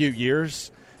few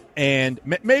years, and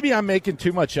maybe I'm making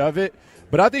too much of it,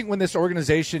 but I think when this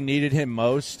organization needed him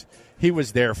most, he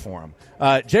was there for him.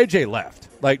 JJ left.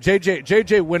 Like,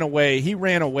 JJ went away. He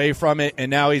ran away from it, and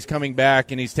now he's coming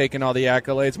back, and he's taking all the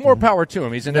accolades. More power to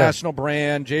him. He's a national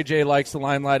brand. JJ likes the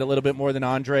limelight a little bit more than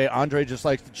Andre. Andre just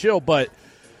likes to chill. But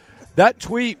that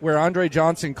tweet where Andre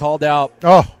Johnson called out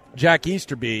Jack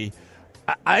Easterby,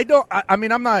 I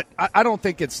don't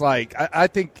think it's like – I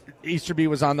think Easterby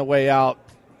was on the way out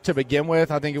to begin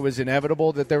with. I think it was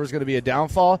inevitable that there was going to be a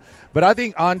downfall. But I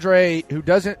think Andre, who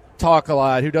doesn't talk a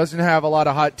lot, who doesn't have a lot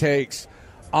of hot takes,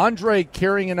 Andre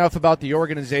caring enough about the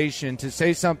organization to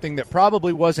say something that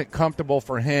probably wasn't comfortable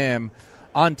for him,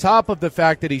 on top of the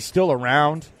fact that he's still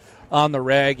around on the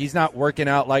reg. He's not working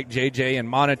out like JJ and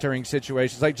monitoring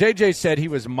situations. Like JJ said, he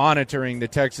was monitoring the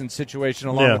Texans situation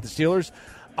along with the Steelers.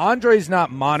 Andre's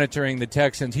not monitoring the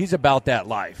Texans. He's about that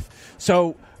life.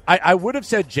 So I would have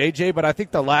said JJ, but I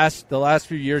think the last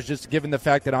few years, just given the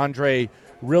fact that Andre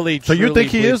really, so you think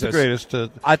he is the greatest?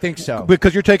 I think so,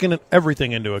 because you're taking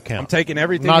everything into account. I'm taking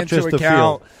everything into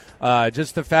account.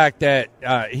 Just the fact that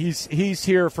he's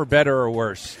here for better or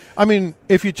worse. I mean,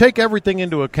 if you take everything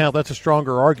into account, that's a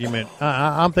stronger argument.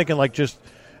 I'm thinking like just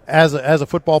as a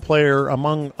football player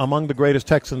among the greatest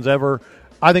Texans ever.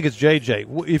 I think it's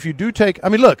JJ. If you do take, I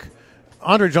mean, look,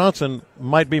 Andre Johnson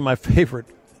might be my favorite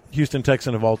Houston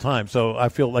Texan of all time. So I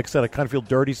feel, like I said, I kind of feel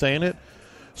dirty saying it.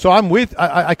 So I'm with.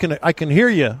 I can hear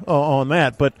you on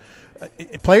that. But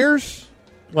players,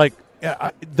 like,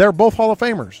 they're both Hall of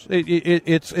Famers.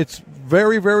 It's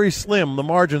very, very slim, the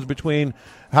margins between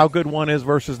how good one is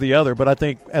versus the other. But I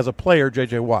think as a player,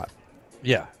 JJ Watt.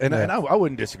 Yeah, and I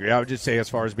wouldn't disagree. I would just say as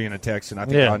far as being a Texan, I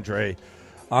think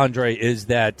Andre is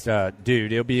that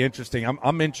dude. It'll be interesting.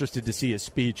 I'm interested to see his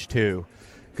speech too,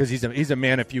 because he's a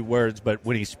man of few words, but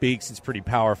when he speaks, it's pretty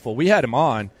powerful. We had him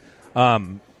on,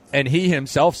 and he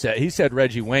himself said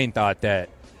Reggie Wayne thought that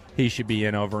he should be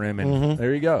in over him, and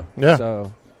there you go. Yeah.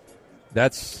 So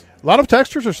that's a lot of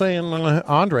texters are saying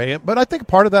Andre, but I think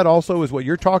part of that also is what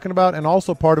you're talking about, and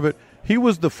also part of it, he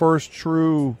was the first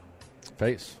true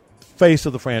face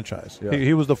of the franchise. Yeah.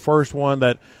 He was the first one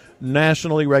that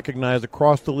nationally recognized,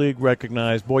 across the league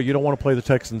recognized, boy, you don't want to play the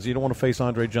Texans, you don't want to face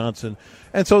Andre Johnson.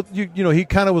 And so he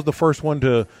kind of was the first one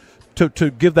to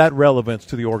give that relevance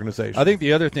to the organization. I think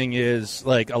the other thing is,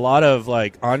 like, a lot of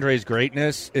like Andre's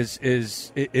greatness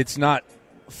is it's not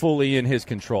fully in his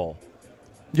control.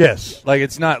 Yes. Like,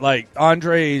 it's not like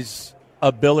Andre's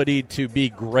ability to be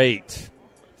great,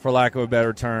 for lack of a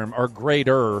better term, or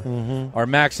greater, or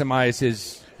maximize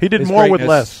his He did his more greatness. with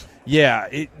less. Yeah,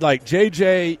 like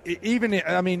JJ, even,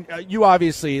 I mean, you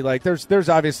obviously, like, there's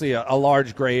obviously a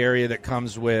large gray area that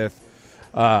comes with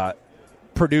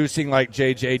producing like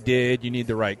JJ did. You need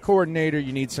the right coordinator.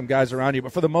 You need some guys around you.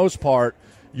 But for the most part,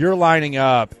 you're lining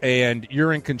up and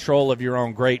you're in control of your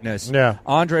own greatness. Yeah.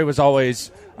 Andre was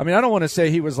always, I mean, I don't want to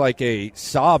say he was like a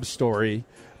sob story,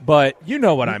 but you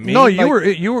know what I mean. No,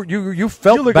 like, you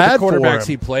felt you look bad at the quarterbacks for him.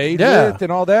 he played with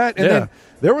and all that. And then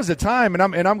there was a time,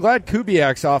 and I'm glad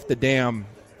Kubiak's off the damn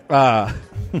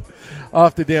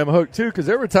hook too, because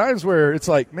there were times where it's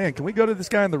like, man, can we go to this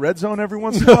guy in the red zone every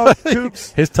once in a while,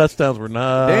 Coops? His touchdowns were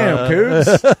not. Damn,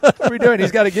 Coops. What are we doing?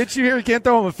 He's got to get you here. He can't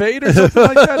throw him a fade or something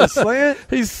like that, a slant.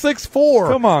 He's 6'4".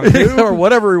 Come on, Coop. Or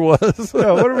whatever he was.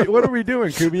 Yeah, what are we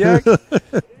doing,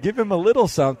 Kubiak? Give him a little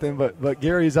something, but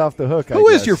Gary's off the hook. Who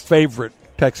is your favorite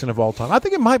Texan of all time? I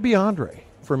think it might be Andre.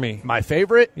 For me, my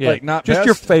favorite, like not just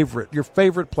best? Your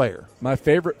favorite player. My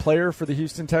favorite player for the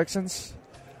Houston Texans.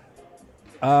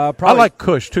 Probably I like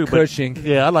Cush too. Cushing,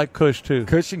 I like Cush too.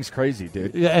 Cushing's crazy,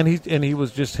 dude. Yeah, and he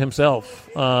was just himself.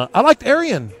 I liked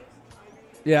Arian.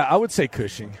 Yeah, I would say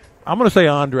Cushing. I'm going to say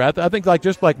Andre. I think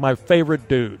just like my favorite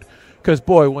dude Because,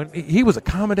 boy, when he was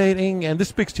accommodating, and this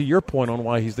speaks to your point on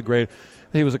why he's the great.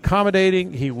 He was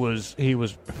accommodating. He was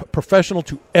professional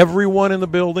to everyone in the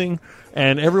building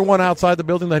and everyone outside the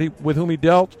building with whom he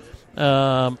dealt.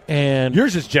 And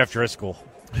yours is Jeff Driscoll.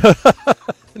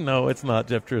 No, it's not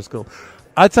Jeff Driscoll.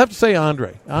 I'd have to say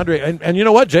Andre, and you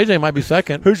know what? JJ might be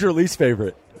second. Who's your least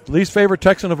favorite? Least favorite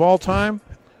Texan of all time?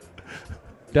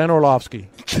 Dan Orlovsky.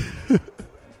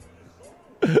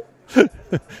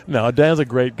 No, Dan's a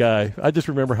great guy. I just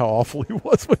remember how awful he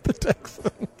was with the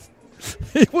Texans.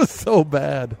 He was so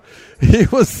bad. He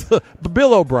was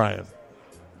Bill O'Brien.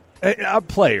 A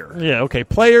player. Yeah, okay.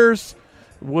 Players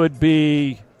would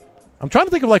be – I'm trying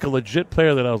to think of like a legit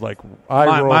player that I was like –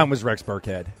 Mine was Rex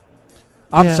Burkhead.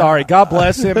 I'm sorry. God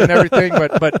bless him and everything,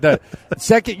 but the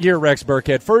second-year Rex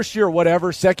Burkhead, first year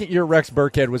whatever, second-year Rex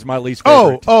Burkhead was my least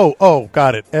favorite. Oh,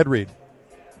 got it. Ed Reed.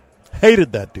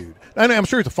 Hated that dude. And I'm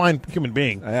sure he's a fine human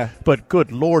being, but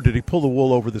good Lord, did he pull the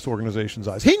wool over this organization's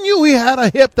eyes. He knew he had a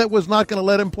hip that was not going to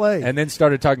let him play. And then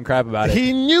started talking crap about it.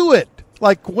 He knew it.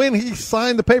 Like when he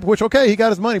signed the paper, which, okay, he got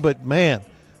his money, but, man,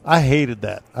 I hated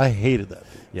that.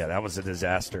 Yeah, that was a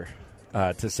disaster,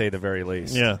 to say the very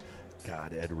least. Yeah.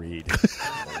 God, Ed Reed.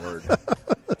 Lord.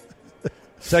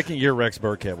 Second-year Rex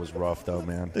Burkhead was rough, though,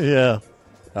 man. Yeah.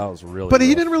 That was really But rough.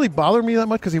 he didn't really bother me that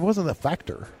much because he wasn't a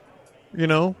factor, you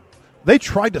know? They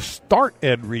tried to start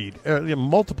Ed Reed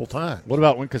multiple times. What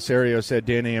about when Casario said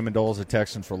Danny Amendola's a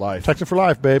Texan for life? Texan for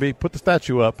life, baby. Put the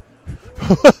statue up.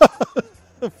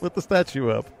 Put the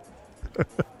statue up.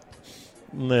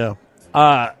 Yeah.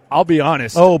 I'll be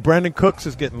honest. Oh, Brandon Cooks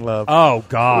is getting love. Oh,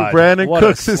 God. Brandon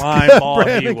Cooks is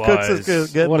getting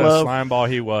love. What a slime ball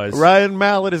he was. Ryan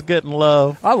Mallett is getting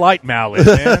love. I like Mallett,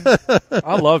 man.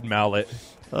 I loved Mallett.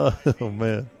 Oh,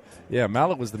 man. Yeah,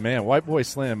 Mallett was the man. White Boy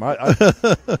Slim. I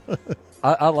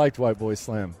liked White Boy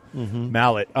Slim. Mm-hmm.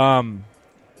 Mallett.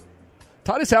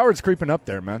 Titus Howard's creeping up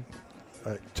there, man.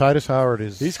 Titus Howard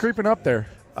is. He's creeping up there.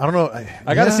 I don't know.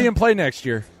 I got to see him play next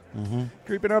year. Mm-hmm.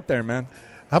 Creeping up there, man.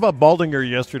 How about Baldinger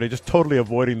yesterday, just totally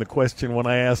avoiding the question when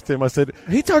I asked him? I said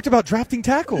he talked about drafting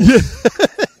tackles.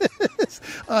 Yes.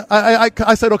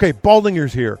 I said, okay,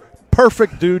 Baldinger's here.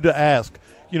 Perfect dude to ask.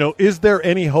 You know, is there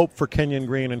any hope for Kenyon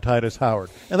Green and Titus Howard?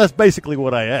 And that's basically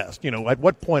what I asked. You know, at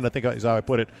what point, I think is how I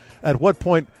put it, at what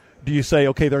point do you say,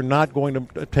 okay, they're not going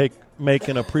to make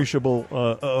an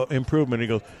appreciable improvement? He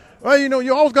goes, well, you know,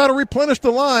 you always got to replenish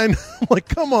the line. I'm like,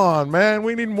 come on, man.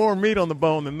 We need more meat on the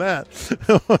bone than that.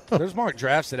 There's mock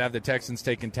drafts that have the Texans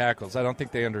taking tackles. I don't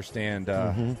think they understand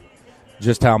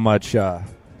just how much the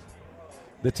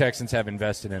Texans have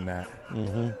invested in that.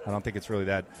 Mm-hmm. I don't think it's really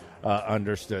that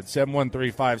understood.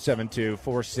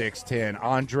 713-572-4610.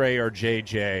 Andre or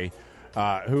JJ,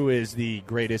 who is the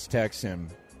greatest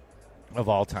Texan of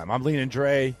all time? I'm leaning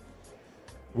Dre.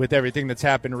 With everything that's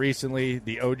happened recently,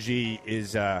 the OG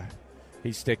is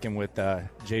he's sticking with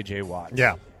JJ Watt.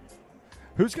 Yeah.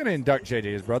 Who's going to induct JJ?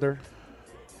 His brother,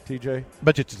 TJ?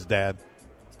 Bet you it's his dad.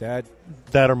 His dad?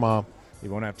 Dad or mom. You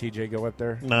won't have TJ go up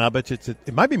there? Nah, I bet you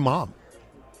it might be mom.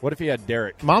 What if he had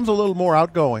Derek? Mom's a little more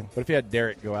outgoing. What if he had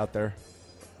Derek go out there?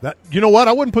 You know what?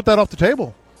 I wouldn't put that off the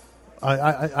table.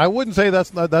 I wouldn't say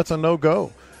that's a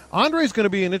no-go. Andre's going to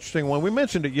be an interesting one. We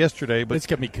mentioned it yesterday, but it's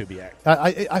going to be Kubiak.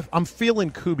 I'm feeling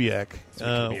Kubiak,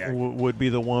 would be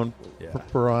the one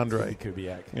for Andre.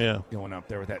 Kubiak, yeah, going up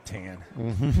there with that tan.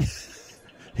 Mm-hmm.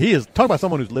 He is talk about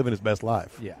someone who's living his best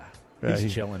life. Yeah,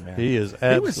 he's chilling, man. He is.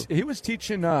 He was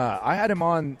teaching. I had him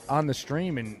on the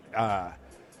stream, and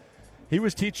he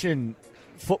was teaching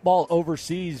football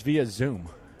overseas via Zoom.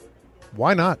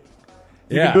 Why not?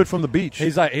 You can do it from the beach.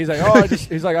 He's like, oh, I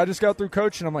just got through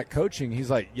coaching. I'm like, coaching? He's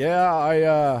like,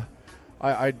 yeah,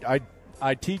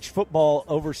 I teach football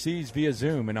overseas via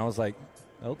Zoom. And I was like,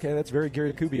 okay, that's very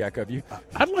Gary Kubiak of you.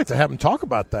 I'd like to have him talk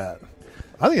about that.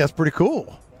 I think that's pretty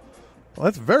cool. Well,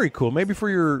 that's very cool. Maybe for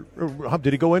your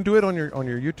did he go into it on your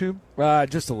YouTube?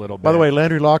 Just a little bit. By the way,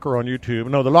 Landry Locker on YouTube.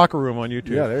 No, the Locker Room on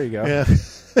YouTube. Yeah, there you go. Yeah.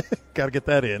 Got to get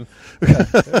that in. Yeah,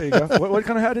 there you go. What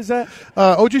kind of hat is that?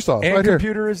 OG Sauce. And right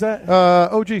computer here. Is that?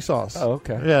 OG Sauce. Oh,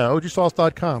 okay. Yeah,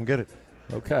 OGSauce.com. Get it.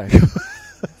 Okay.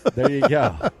 There you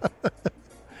go.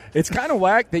 It's kind of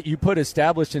whack that you put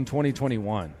established in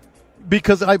 2021.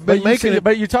 Because I've been making it.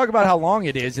 But you talk about how long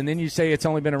it is, and then you say it's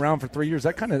only been around for 3 years.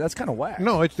 That's kind of whack.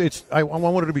 No, I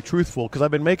wanted to be truthful because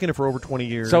I've been making it for over 20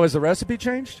 years. So has the recipe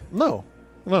changed? No,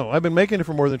 I've been making it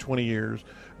for more than 20 years,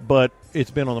 but it's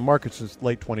been on the market since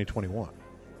late 2021.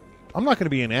 I'm not going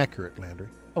to be inaccurate, Landry.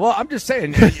 Well, I'm just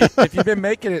saying, if you've been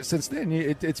making it since then,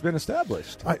 it's been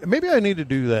established. Maybe I need to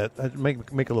do that.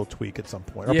 Make a little tweak at some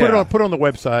point. Or put it on the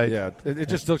website. Yeah, it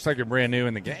just looks like you're brand new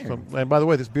in the game. So, and by the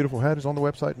way, this beautiful hat is on the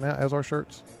website now, as our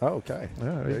shirts. Oh, okay.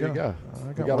 Yeah, there you go.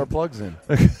 We got our plugs in.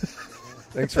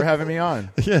 Thanks for having me on.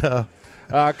 Yeah.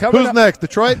 Who's next?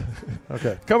 Detroit?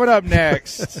 Okay. Coming up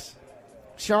next,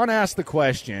 Sean asked the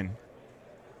question,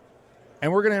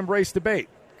 and we're going to embrace debate.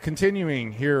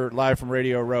 Continuing here live from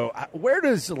Radio Row, where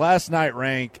does last night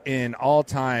rank in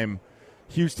all-time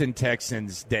Houston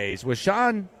Texans days? Was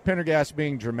Sean Pendergast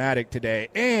being dramatic today?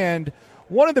 And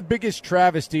one of the biggest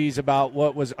travesties about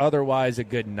what was otherwise a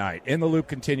good night. In the Loop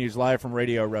continues live from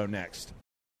Radio Row next.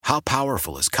 How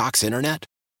powerful is Cox Internet?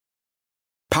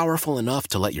 Powerful enough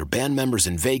to let your band members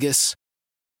in Vegas,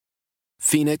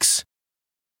 Phoenix,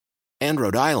 and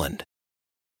Rhode Island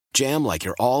jam like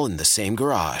you're all in the same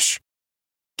garage.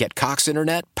 Get Cox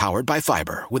Internet powered by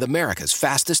fiber with America's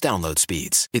fastest download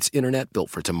speeds. It's internet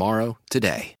built for tomorrow,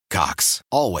 today. Cox,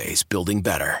 always building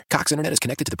better. Cox Internet is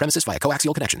connected to the premises via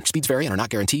coaxial connection. Speeds vary and are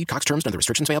not guaranteed. Cox terms and other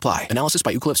restrictions may apply. Analysis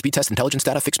by Ookla Speed Test Intelligence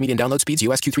Data. Fixed median download speeds.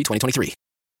 US Q3 2023.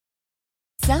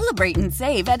 Celebrate and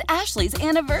save at Ashley's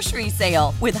Anniversary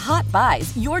Sale. With Hot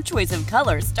Buys, your choice of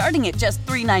colors starting at just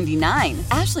 $3.99.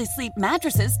 Ashley Sleep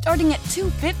mattresses starting at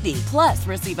 $2.50. Plus,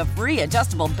 receive a free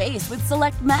adjustable base with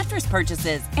select mattress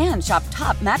purchases. And shop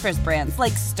top mattress brands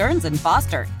like Stearns &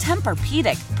 Foster,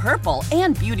 Tempur-Pedic, Purple,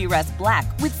 and Beautyrest Black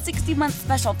with 60-month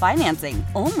special financing.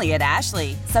 Only at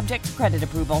Ashley. Subject to credit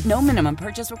approval. No minimum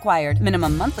purchase required.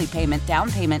 Minimum monthly payment,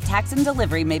 down payment, tax, and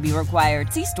delivery may be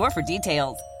required. See store for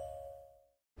details.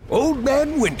 Old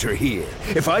Man Winter here.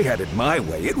 If I had it my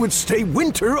way, it would stay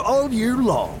winter all year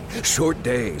long. Short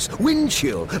days, wind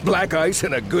chill, black ice,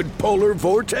 and a good polar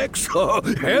vortex. Oh,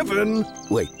 heaven.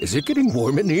 Wait, is it getting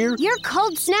warm in here? Your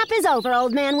cold snap is over,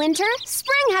 Old Man Winter.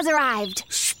 Spring has arrived.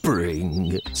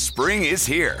 Spring. Spring is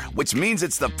here, which means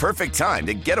it's the perfect time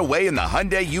to get away in the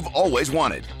Hyundai you've always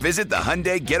wanted. Visit the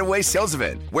Hyundai Getaway Sales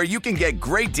Event, where you can get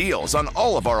great deals on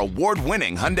all of our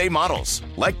award-winning Hyundai models,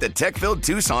 like the tech-filled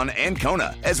Tucson and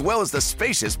Kona, as well as the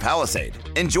spacious Palisade.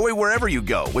 Enjoy wherever you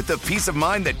go with the peace of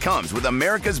mind that comes with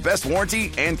America's best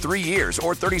warranty and 3 years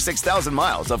or 36,000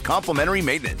 miles of complimentary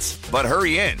maintenance. But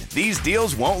hurry in, these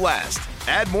deals won't last.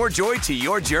 Add more joy to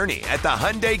your journey at the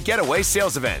Hyundai Getaway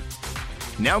Sales Event.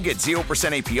 Now get 0%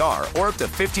 APR or up to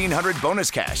 $1,500 bonus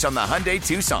cash on the Hyundai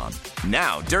Tucson.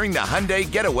 Now during the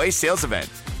Hyundai Getaway Sales Event.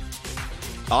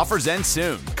 Offers end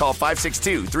soon. Call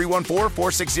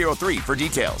 562-314-4603 for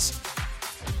details.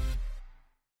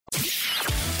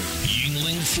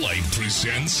 Flight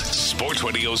presents Sports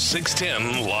Radio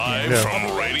 610 live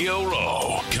from Radio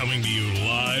Row. Coming to you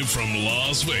live from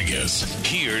Las Vegas.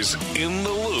 Here's In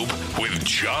the Loop with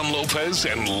John Lopez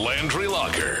and Landry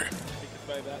Locker.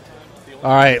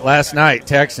 All right, last night,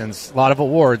 Texans, a lot of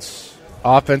awards.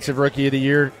 Offensive Rookie of the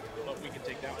Year,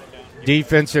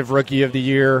 Defensive Rookie of the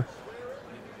Year.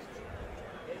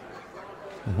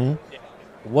 Mm-hmm.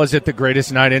 Was it the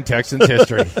greatest night in Texans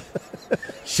history?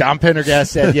 Sean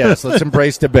Pendergast said yes. Let's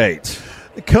embrace debate.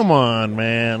 Come on,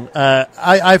 man.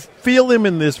 I feel him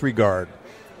in this regard.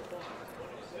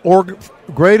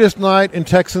 Greatest night in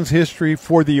Texans history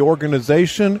for the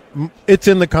organization, it's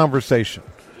in the conversation.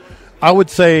 I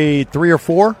would say 3 or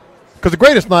 4, because the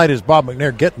greatest night is Bob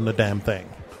McNair getting the damn thing.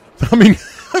 I mean,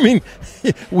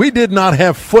 we did not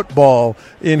have football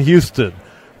in Houston.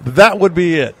 That would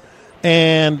be it.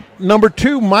 And number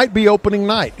 2 might be opening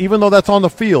night, even though that's on the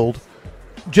field,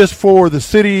 just for the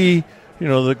city,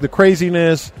 the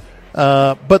craziness.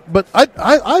 But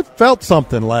I felt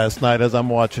something last night as I'm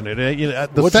watching it.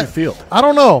 What did you feel? I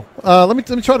don't know. Let me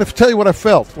try to tell you what I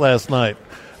felt last night.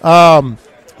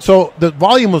 So the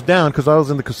volume was down because I was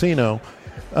in the casino,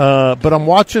 but I'm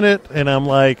watching it and I'm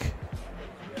like,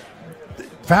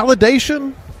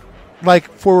 validation, like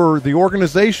for the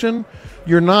organization.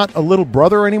 You're not a little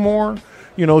brother anymore,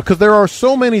 because there are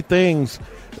so many things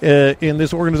in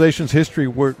this organization's history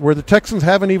where the Texans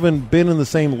haven't even been in the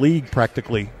same league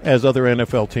practically as other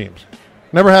NFL teams.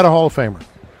 Never had a Hall of Famer.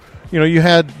 You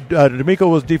had D'Amico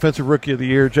was Defensive Rookie of the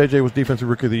Year, JJ was Defensive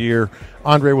Rookie of the Year,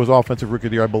 Andre was Offensive Rookie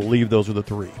of the Year. I believe those are the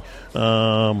 3.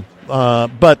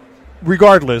 But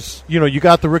regardless, you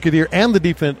got the Rookie of the Year and the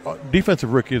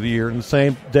Defensive Rookie of the Year in the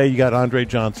same day. You got Andre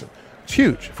Johnson. It's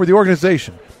huge for the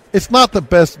organization. It's not the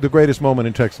greatest moment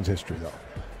in Texans history, though.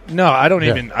 No, I don't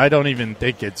even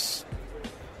think it's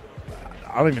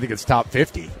top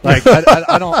 50. Like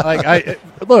I don't like.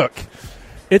 Look,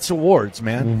 it's awards,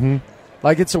 man. Mm-hmm.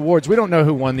 Like, it's awards. We don't know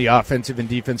who won the Offensive and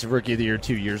Defensive Rookie of the Year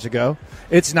 2 years ago.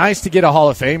 It's nice to get a Hall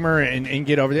of Famer and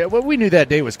get over there. Well, we knew that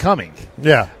day was coming.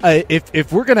 Yeah.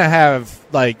 If we're going to have,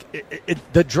 like,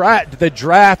 the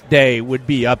draft day would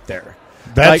be up there.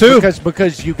 That too.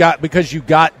 Because you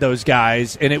got those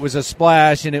guys, and it was a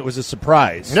splash, and it was a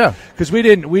surprise. Yeah. Because we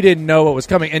didn't know what was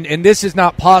coming. And this is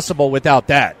not possible without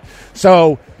that.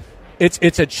 So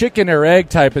it's a chicken or egg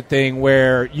type of thing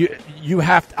where you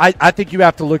have to, I think you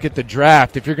have to look at the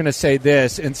draft if you're going to say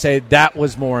this and say that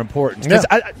was more important. Because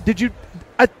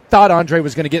I thought Andre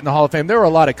was going to get in the Hall of Fame. There were a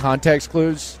lot of context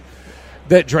clues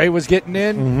that Dre was getting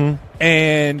in,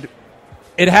 and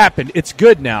it happened. It's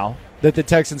good now that the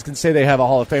Texans can say they have a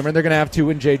Hall of Famer, and they're going to have two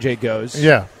when JJ goes.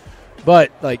 Yeah.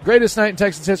 But, like, greatest night in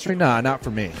Texans history? Nah, not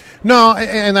for me. No,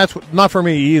 and that's not for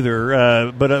me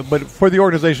either. But for the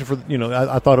organization,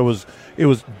 I thought it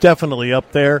was definitely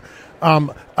up there.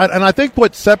 And I think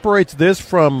what separates this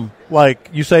from, like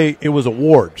you say, it was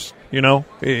awards,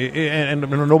 and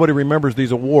nobody remembers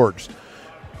these awards.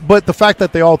 But the fact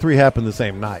that they all three happened the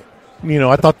same night.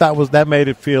 I thought that made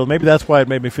it feel, maybe that's why it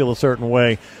made me feel a certain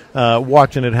way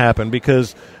watching it happen,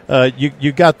 because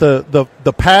you got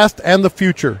the past and the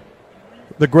future,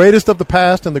 the greatest of the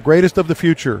past and the greatest of the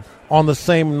future on the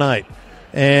same night,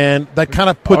 and that kind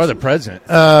of puts or the present,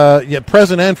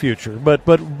 present and future. But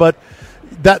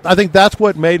that, I think that's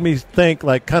what made me think,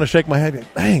 like, kind of shake my head.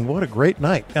 Dang, what a great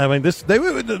night! I mean,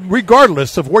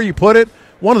 regardless of where you put it,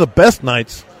 one of the best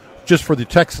nights just for the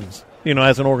Texans.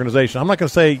 As an organization. I'm not going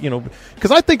to say,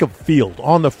 because I think of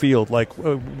on the field, like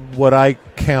what I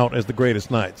count as the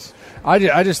greatest nights.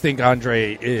 I just think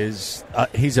Andre is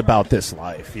he's about this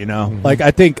life, Like I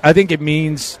think it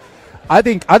means I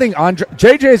think Andre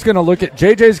JJ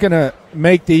is going to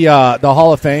make the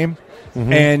Hall of Fame,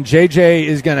 and JJ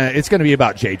is it's going to be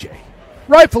about JJ.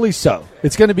 Rightfully so.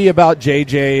 It's going to be about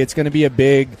JJ. It's going to be a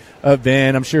big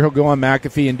event. I'm sure he'll go on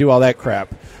McAfee and do all that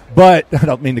crap. But I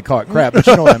don't mean to call it crap, but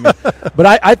you know what I mean. But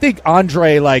I think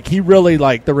Andre, like, he really,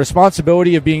 like, the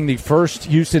responsibility of being the first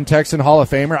Houston Texan Hall of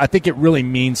Famer, I think it really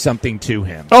means something to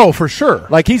him. Oh, for sure.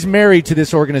 Like, he's married to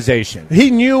this organization.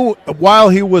 He knew while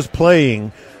he was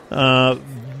playing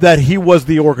that he was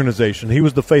the organization. He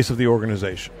was the face of the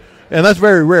organization. And that's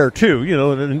very rare, too,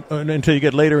 until you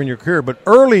get later in your career. But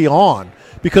early on,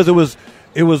 because it was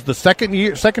the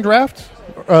second draft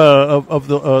of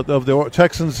the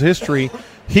Texans' history.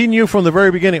 He knew from the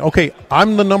very beginning, okay,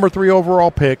 I'm the number 3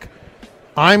 overall pick.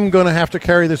 I'm going to have to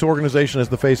carry this organization as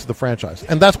the face of the franchise.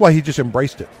 And that's why he just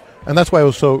embraced it. And that's why it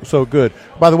was so good.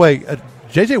 By the way,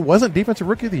 JJ wasn't Defensive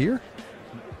Rookie of the Year?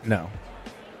 No.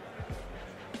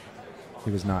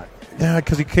 He was not. Yeah,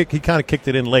 because he kind of kicked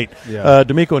it in late. Yeah.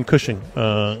 D'Amico and Cushing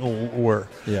were.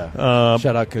 Yeah.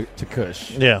 Shout out to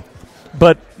Cush. Yeah.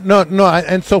 But no,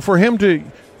 and so for him to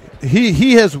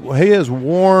he has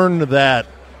worn that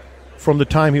from the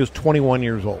time he was 21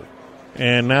 years old,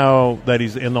 and now that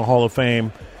he's in the Hall of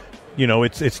Fame,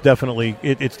 it's definitely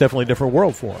a different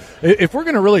world for him. If we're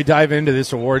going to really dive into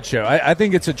this award show, I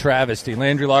think it's a travesty.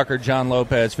 Landry Locker, John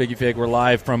Lopez, Figgy Fig. We're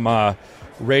live from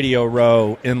Radio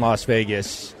Row in Las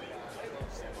Vegas.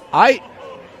 I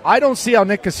don't see how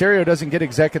Nick Caserio doesn't get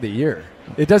Exec of the Year.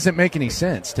 It doesn't make any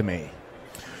sense to me.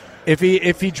 If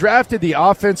he drafted the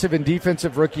Offensive and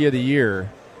Defensive Rookie of the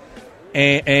Year,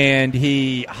 and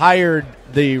he hired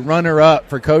the runner-up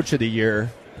for Coach of the Year,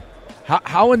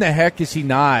 how in the heck is he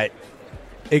not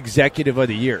Executive of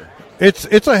the Year?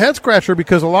 It's a head-scratcher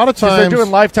because a lot of times... they're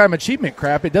doing lifetime achievement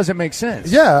crap. It doesn't make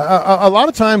sense. Yeah, a lot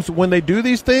of times when they do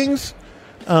these things,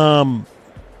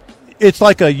 it's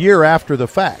like a year after the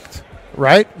fact,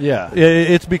 right? Yeah.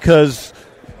 It's because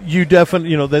you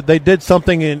definitely, that they did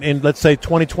something in, let's say,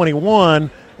 2021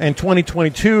 and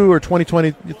 2022 or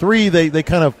 2023, they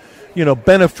kind of,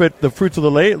 benefit the fruits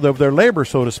of their labor,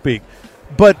 so to speak.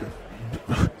 But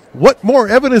what more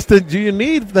evidence do you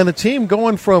need than a team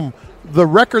going from the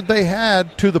record they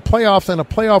had to the playoffs and a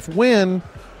playoff win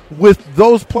with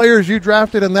those players you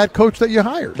drafted and that coach that you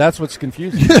hired? That's what's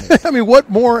confusing to me. I mean, what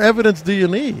more evidence do you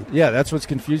need? Yeah, that's what's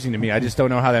confusing to me. I just don't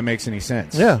know how that makes any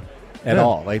sense. Yeah. At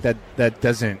all. Like, that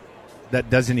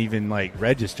doesn't even, like,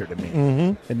 register to me.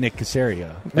 Mm-hmm. And Nick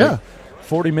Caserio. Yeah.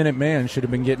 40-minute man should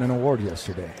have been getting an award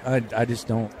yesterday. I just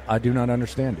don't. I do not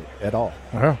understand it at all.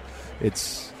 Uh-huh.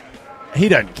 He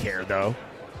doesn't care, though.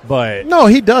 But no,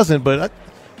 he doesn't. But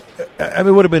I mean,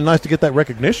 it would have been nice to get that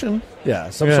recognition. Yeah,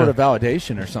 some sort of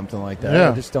validation or something like that.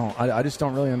 Yeah. I just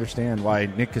don't really understand why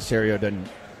Nick Caserio doesn't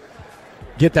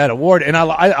get that award. And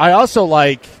I also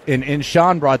like, and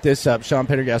Sean brought this up. Sean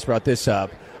Pendergast brought this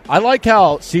up. I like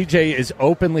how CJ is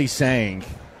openly saying,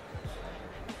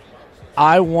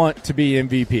 I want to be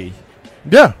MVP.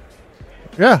 Yeah.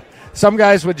 Yeah. Some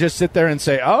guys would just sit there and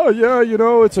say, oh, yeah,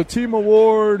 it's a team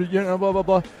award, blah, blah,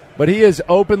 blah. But he is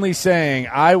openly saying,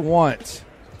 I want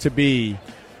to be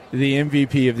the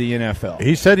MVP of the NFL.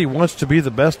 He said he wants to be the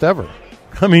best ever.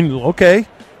 I mean, okay,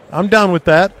 I'm down with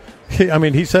that. I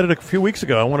mean, he said it a few weeks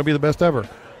ago. I want to be the best ever.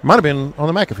 Might have been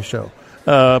on the McAfee show.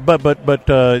 That's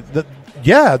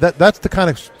the kind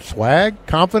of swag,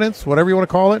 confidence, whatever you want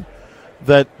to call it,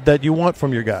 that you want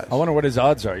from your guys. I wonder what his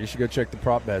odds are. You should go check the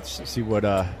prop bets, see what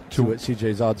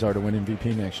CJ's odds are to win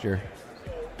MVP next year.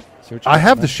 I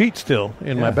have the sheet still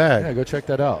in my bag. Yeah, go check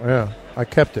that out. Yeah, I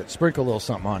kept it. Sprinkle a little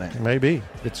something on it. Maybe.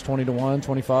 It's 20-1,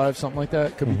 25, something like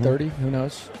that. Could be 30. Who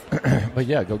knows? But,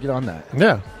 yeah, go get on that.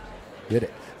 Yeah. Get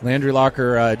it. Landry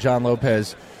Locker, John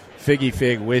Lopez, Figgy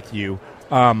Fig with you.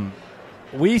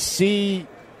 We see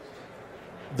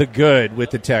the good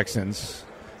with the Texans,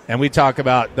 and we talk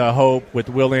about the hope with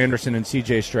Will Anderson and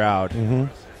C.J. Stroud.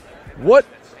 Mm-hmm. What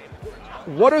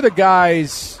are the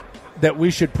guys that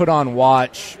we should put on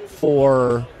watch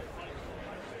for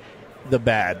the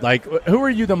bad? Like, who are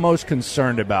you the most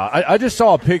concerned about? I just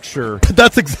saw a picture.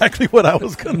 That's exactly what I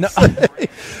was going to say.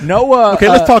 Noah. Okay,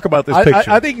 let's talk about this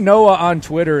picture. I think Noah on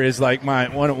Twitter is like my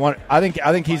one. I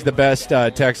think he's the best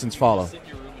Texans follow.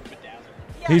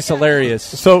 He's hilarious.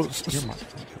 So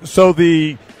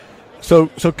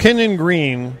Kenyon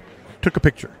Green took a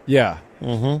picture. Yeah.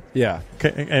 Mm-hmm. Yeah.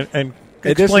 Okay, and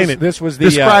explain it. This was the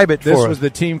describe it. This was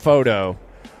the team photo.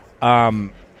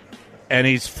 And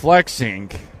he's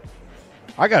flexing.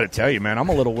 I got to tell you, man, I'm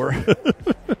a little worried.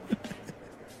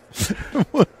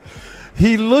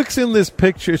 He looks in this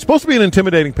picture. It's supposed to be an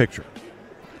intimidating picture.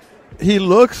 He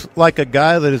looks like a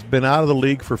guy that has been out of the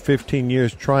league for 15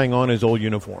 years trying on his old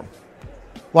uniform.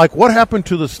 Like, what happened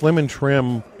to the slim and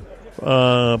trim,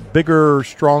 bigger,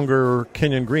 stronger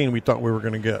Kenyon Green we thought we were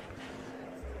going to get?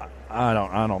 I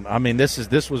don't. I mean,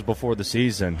 this was before the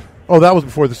season. Oh, that was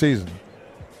before the season.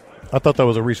 I thought that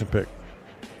was a recent pick.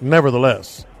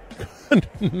 Nevertheless.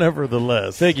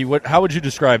 Figgy, how would you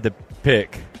describe the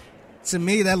pick? To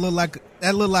me, that looked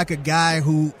like a guy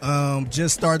who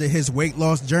just started his weight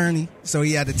loss journey, so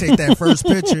he had to take that first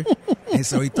picture, and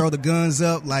so he throw the guns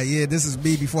up like, yeah, this is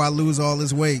me before I lose all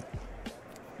this weight.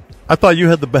 I thought you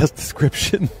had the best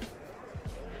description.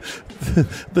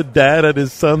 The dad at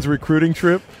his son's recruiting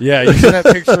trip. Yeah, you see that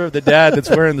picture of the dad that's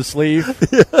wearing the sleeve?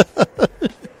 Yeah.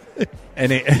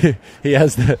 And he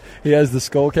has the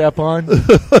skull cap on.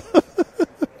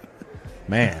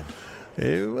 Man.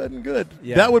 It wasn't good.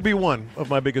 Yeah. That would be one of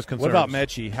my biggest concerns. What about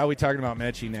Mechie? How are we talking about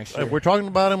Mechie next year? We're talking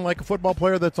about him like a football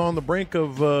player that's on the brink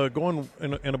of going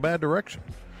in a bad direction.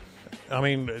 I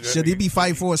mean, should he be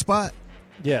fighting for a spot?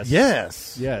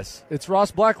 Yes. It's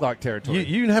Ross Blacklock territory.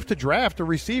 You have to draft a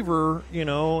receiver,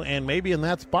 and maybe in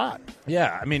that spot.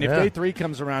 Yeah, I mean, if day 3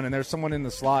 comes around and there's someone in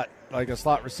the slot, like a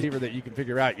slot receiver that you can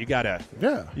figure out, you gotta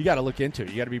look into it.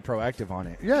 You gotta be proactive on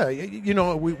it. Yeah,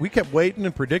 we kept waiting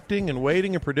and predicting, and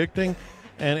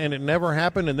it never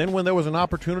happened. And then when there was an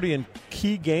opportunity in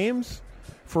key games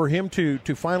for him to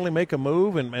finally make a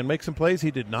move and make some plays, he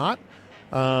did not.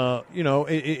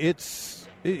 It's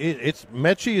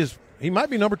Mechie is. He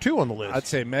might be number 2 on the list. I'd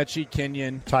say Mechie,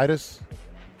 Kenyon, Titus,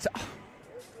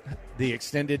 the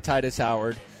extended Titus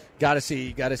Howard. Got to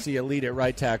see a lead at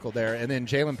right tackle there, and then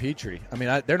Jalen Petrie. I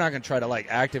mean, they're not going to try to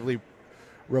actively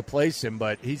replace him,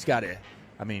 but he's got to.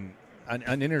 I mean,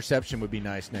 an interception would be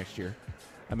nice next year.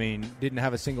 I mean, didn't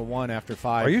have a single one after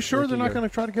 5. Are you sure they're not going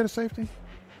to try to get a safety?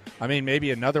 I mean,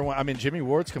 maybe another one. I mean, Jimmy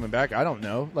Ward's coming back. I don't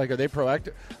know. Are they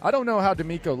proactive? I don't know how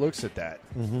D'Amico looks at that.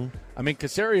 Mm-hmm. I mean,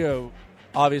 Caserio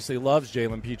obviously loves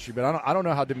Jalen Petrie, but I don't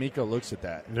know how D'Amico looks at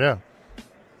that. Yeah,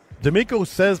 D'Amico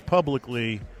says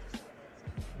publicly,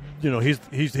 he's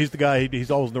the guy. He's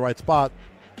always in the right spot,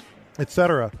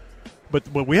 etc. But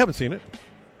we haven't seen it.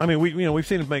 I mean, we've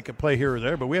seen him make a play here or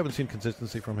there, but we haven't seen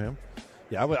consistency from him.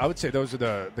 Yeah, I would say those are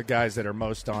the guys that are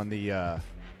most on the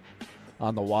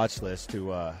watch list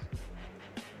to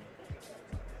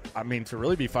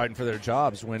really be fighting for their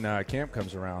jobs when camp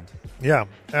comes around. Yeah,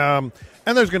 and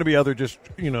there's going to be other just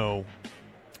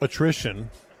attrition.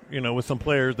 With some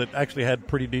players that actually had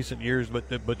pretty decent years,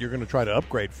 but you're going to try to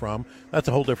upgrade from. That's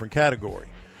a whole different category,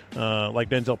 like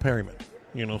Denzel Perryman,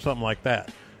 something like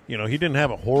that. He didn't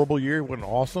have a horrible year. He wasn't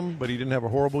awesome, but he didn't have a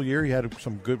horrible year. He had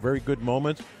some very good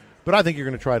moments. But I think you're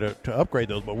going to try to upgrade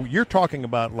those. But you're talking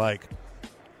about,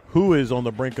 who is on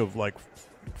the brink of,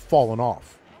 falling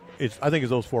off. I think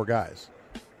it's those 4 guys.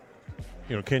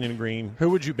 Kenyon Green. Who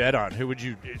would you bet on?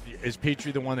 Is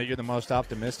Petrie the one that you're the most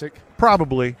optimistic?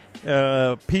 Probably.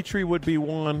 Petrie would be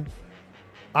one.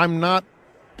 I'm not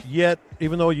yet,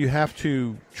 even though you have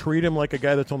to treat him like a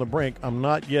guy that's on the brink, I'm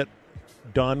not yet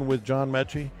done with John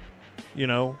Mechie,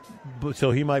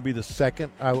 so he might be the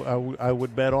second I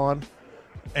would bet on.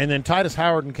 And then Titus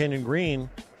Howard and Kenyon Green,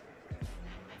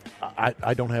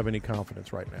 I don't have any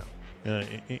confidence right now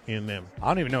in them. I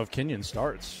don't even know if Kenyon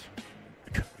starts.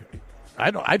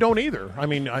 I don't either. I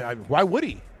mean, why would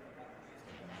he?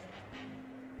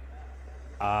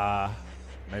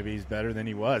 Maybe he's better than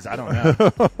he was. I don't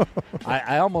know.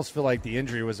 I almost feel like the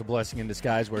injury was a blessing in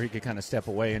disguise where he could kind of step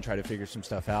away and try to figure some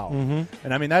stuff out. Mm-hmm.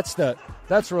 And I mean, that's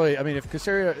really, I mean, if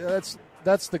Caserio,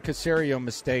 that's the Caserio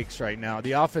mistakes right now,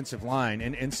 the offensive line.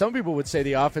 And some people would say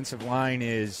the offensive line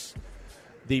is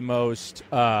the most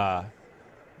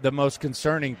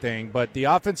concerning thing. But the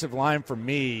offensive line for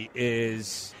me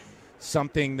is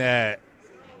something that,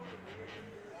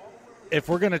 if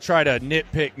we're going to try to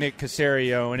nitpick Nick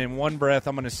Caserio, and in one breath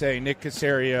I'm going to say Nick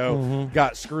Caserio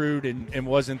got screwed and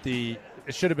it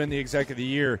should have been the exec of the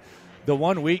year, the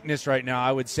one weakness right now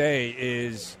I would say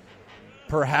is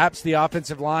perhaps the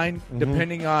offensive line,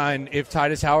 depending on if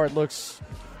Titus Howard looks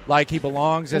like he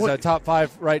belongs as a top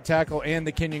 5 right tackle, and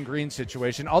the Kenyon Green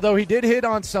situation. Although he did hit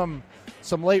on some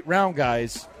late round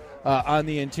guys on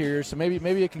the interior, so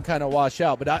maybe it can kind of wash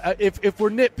out. But if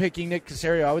we're nitpicking Nick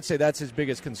Caserio, I would say that's his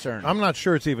biggest concern. I'm not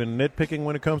sure it's even nitpicking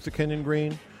when it comes to Kenyon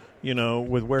Green.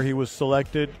 With where he was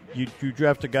selected, you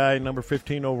draft a guy number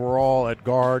 15 overall at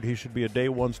guard. He should be a day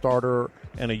 1 starter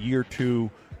and a year 2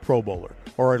 Pro Bowler,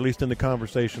 or at least in the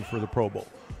conversation for the Pro Bowl.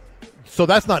 So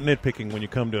that's not nitpicking when you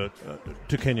come to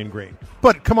Kenyon Green.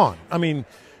 But come on, I mean,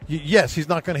 yes, he's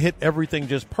not going to hit everything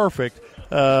just perfect.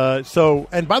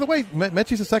 And by the way,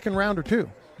 Mechie's a second rounder too.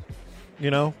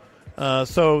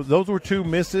 So those were 2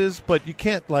 misses, but you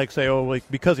can't say,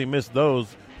 because he missed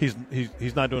those,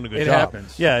 he's not doing a good job. It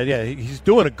happens. Yeah, he's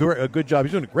doing a good job.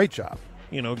 He's doing a great job.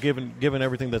 Given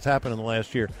everything that's happened in the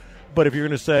last year. But if you're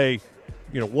going to say,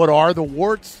 what are the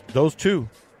warts? Those 2.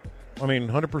 I mean,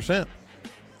 100%.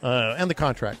 And the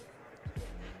contract.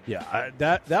 Yeah,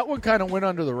 that one kind of went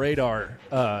under the radar,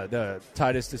 the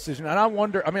Titus decision. And I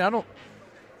wonder,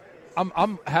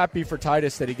 I'm happy for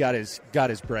Titus that he got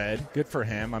his bread. Good for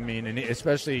him. I mean, and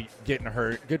especially getting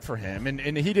hurt. Good for him. And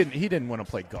he didn't want to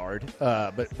play guard,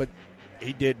 but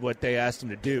he did what they asked him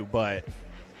to do. But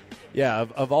yeah,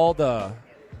 of all the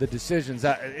decisions,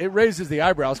 it raises the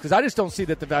eyebrows, because I just don't see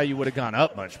that the value would have gone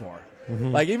up much more.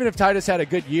 Mm-hmm. Even if Titus had a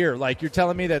good year, you're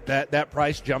telling me that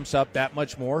price jumps up that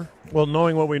much more? Well,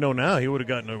 knowing what we know now, he would have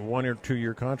gotten a 1 or 2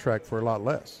 year contract for a lot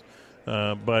less.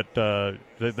 But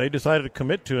they decided to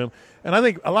commit to him. And I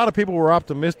think a lot of people were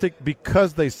optimistic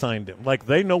because they signed him.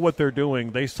 They know what they're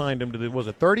doing. They signed him to, was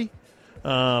it 30?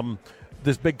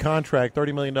 This big contract,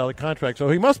 $30 million contract. So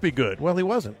he must be good. Well, he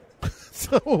wasn't.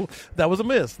 So that was a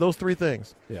miss, those 3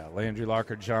 things. Yeah, Landry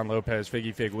Locker, John Lopez,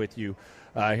 Figgy Fig with you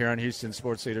here on Houston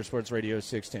Sports Leader, Sports Radio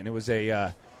 610.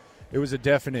 It was a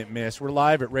definite miss. We're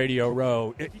live at Radio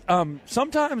Row.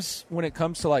 Sometimes when it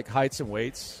comes to heights and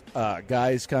weights,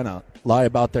 guys kind of lie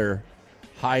about their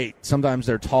height. Sometimes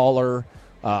they're taller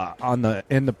in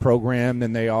the program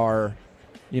than they are,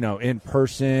 in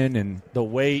person. And the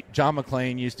weight, John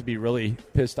McClain used to be really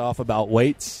pissed off about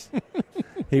weights.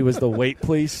 He was the weight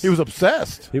police. He was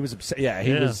obsessed. He was obsessed. Yeah,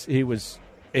 he was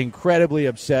incredibly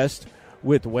obsessed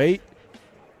with weight.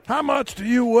 How much do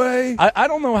you weigh? I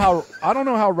don't know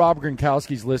how Rob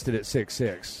Gronkowski's listed at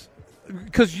 6'6".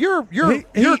 Because you're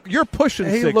pushing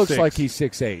 6'6". He looks like he's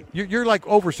 6'8". You're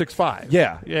over 6'5".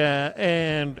 Yeah, yeah,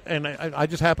 and I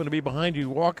just happen to be behind you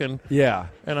walking. Yeah,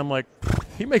 and I'm like,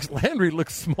 he makes Landry look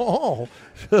small,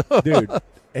 dude.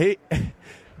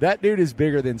 That dude is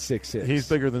bigger than 6'6". He's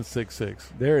bigger than 6'6".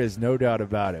 There is no doubt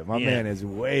about it. My man is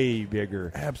way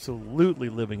bigger. Absolutely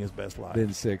living his best life. Than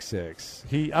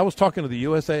 6'6". I was talking to the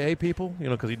USAA people,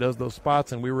 because he does those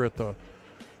spots, and we were at the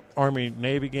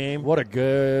Army-Navy game. What a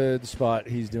good spot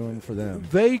he's doing for them.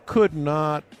 They could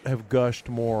not have gushed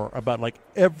more about,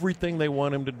 everything they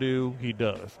want him to do, he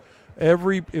does.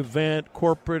 Every event,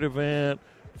 corporate event,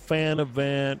 fan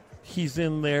event, he's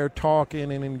in there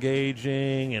talking and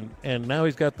engaging, and now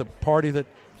he's got the party that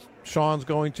Sean's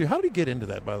going to. How did he get into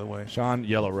that, by the way? Sean,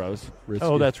 Yellow Rose. Risky.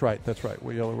 Oh, that's right.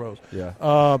 We're Yellow Rose. Yeah.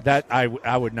 That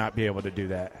I would not be able to do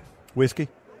that. Whiskey?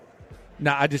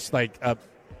 No, I just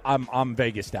I'm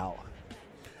Vegas out.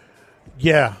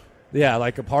 Yeah. Yeah,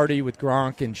 a party with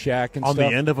Gronk and Shaq and on stuff.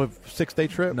 The end of a 6-day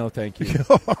trip? No, thank you.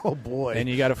 Oh, boy. And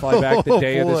you got to fly back the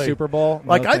day of the Super Bowl?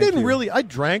 No, I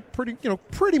drank pretty, I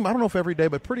don't know if every day,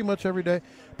 but pretty much every day.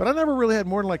 But I never really had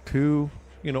more than 2,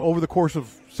 over the course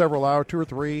of several hours, 2 or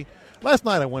 3. Last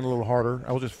night I went a little harder.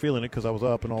 I was just feeling it because I was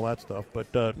up and all that stuff.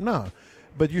 But, no.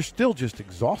 But you're still just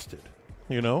exhausted,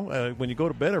 when you go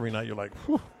to bed every night, you're like,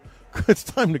 whew. It's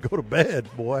time to go to bed,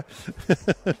 boy.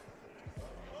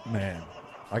 Man,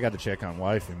 I got to check on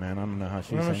wifey, man. I don't know how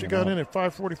she's hanging she got out. in at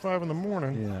 5:45 in the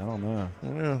morning. Yeah, I don't know.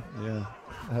 Yeah.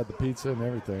 I had the pizza and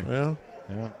everything. Yeah.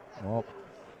 Well,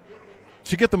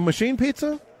 did you get the machine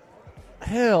pizza?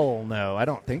 Hell no, I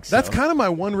don't think so. That's kind of my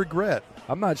one regret.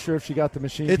 I'm not sure if she got the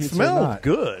machine It pizza or smelled not.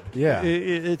 good. Yeah.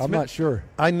 I'm not sure.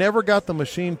 I never got the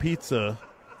machine pizza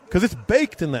because it's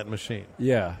baked in that machine.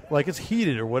 Yeah. Like it's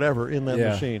heated or whatever in that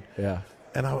machine. Yeah.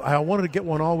 And I wanted to get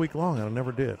one all week long, and I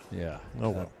never did. Yeah.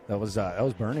 Oh, well. That was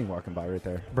Bernie walking by right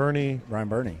there. Bernie. Ryan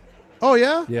Bernie. Oh,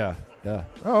 yeah? Yeah.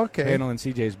 Oh, okay. Handling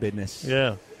CJ's business.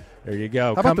 Yeah. There you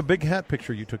go. How about the big hat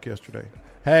picture you took yesterday?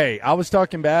 Hey, I was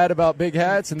talking bad about big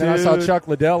hats, and then I saw Chuck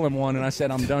Liddell in one, and I said,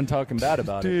 I'm done talking bad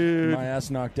about it. My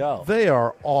ass knocked out. They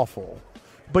are awful.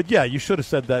 But, yeah, you should have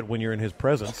said that when you're in his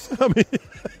presence. I mean,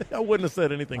 I wouldn't have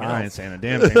said anything else. I ain't saying a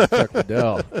damn thing to Chuck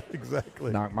Liddell.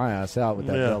 Exactly. Knocked my ass out with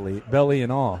that belly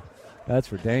and all. That's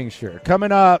for dang sure.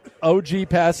 Coming up, OG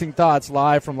Passing Thoughts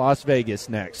live from Las Vegas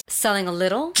next. Selling a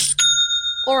little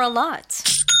or a lot?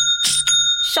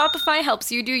 Shopify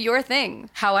helps you do your thing,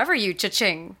 however you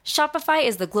cha-ching. Shopify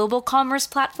is the global commerce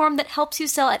platform that helps you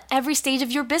sell at every stage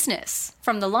of your business.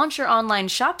 From the launch your online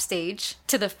shop stage,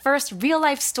 to the first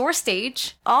real-life store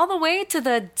stage, all the way to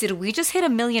the did we just hit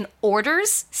 1 million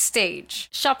orders stage.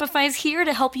 Shopify's here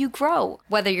to help you grow.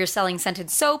 Whether you're selling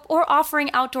scented soap or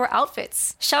offering outdoor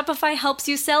outfits, Shopify helps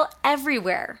you sell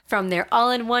everywhere. From their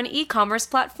all-in-one e-commerce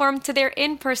platform to their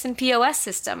in-person POS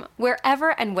system. Wherever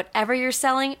and whatever you're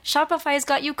selling, Shopify's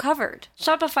got you covered.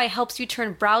 Shopify helps you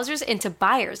turn browsers into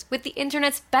buyers with the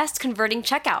internet's best converting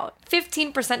checkout.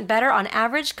 15% better on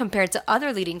average compared to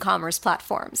other leading commerce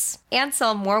platforms. And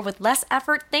sell more with less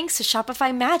effort thanks to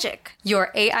Shopify Magic, your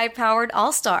AI-powered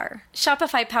all-star.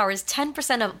 Shopify powers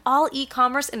 10% of all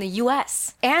e-commerce in the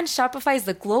U.S. And Shopify is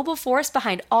the global force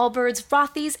behind Allbirds,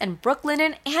 Rothy's, and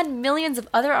Brooklinen, and millions of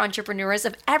other entrepreneurs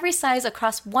of every size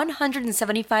across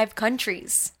 175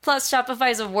 countries. Plus,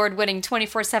 Shopify's award-winning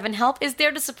 24/7 help is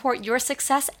there to support your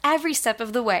success every step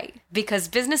of the way. Because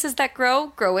businesses that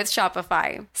grow with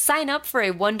Shopify. Sign up for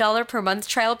a $1 per month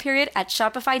trial period at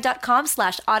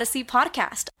shopify.com/Odyssey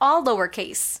Podcast, all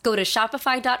lowercase. Go to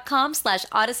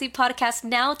shopify.com/Odyssey Podcast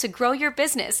now to grow your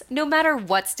business, no matter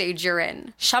what stage you're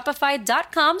in.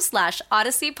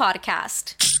 Shopify.com/Odyssey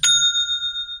Podcast.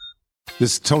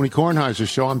 This is Tony Kornheiser's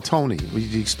show. I'm Tony.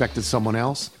 You expected someone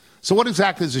else? So what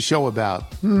exactly is the show about?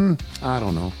 I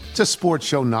don't know. It's a sports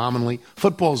show nominally.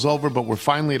 Football's over, but we're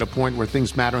finally at a point where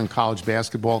things matter in college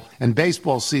basketball, and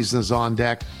baseball season is on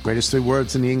deck. Greatest 3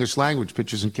 words in the English language,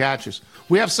 pitchers and catchers.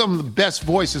 We have some of the best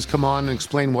voices come on and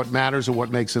explain what matters or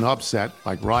what makes an upset,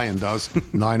 like Ryan does,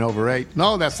 9/8.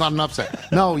 No, that's not an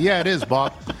upset. No, yeah, it is,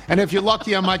 Bob. And if you're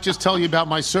lucky, I might just tell you about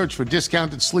my search for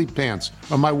discounted sleep pants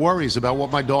or my worries about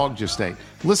what my dog just ate.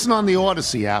 Listen on the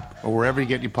Odyssey app or wherever you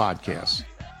get your podcasts.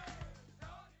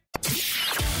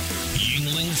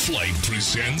 Yingling Flight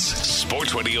presents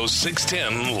Sports Radio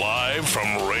 610 live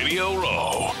from Radio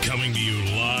Row. Coming to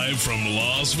you live from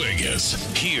Las Vegas.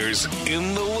 Here's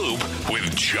In the Loop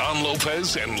with John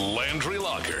Lopez and Landry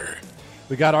Locker.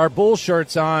 We got our bull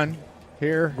shirts on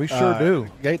here. We sure do.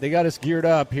 They got us geared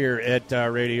up here at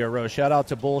Radio Row. Shout out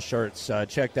to Bull Shirts.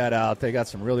 Check that out. They got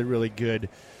some really, really good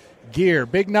gear.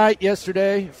 Big night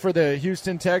yesterday for the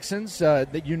Houston Texans.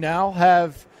 That you now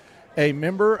have a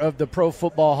member of the Pro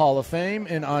Football Hall of Fame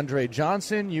in Andre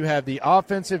Johnson. You have the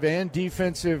offensive and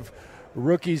defensive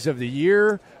rookies of the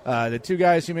year, the 2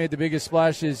 guys who made the biggest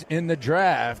splashes in the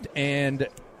draft, and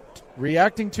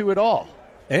reacting to it all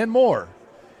and more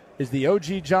is the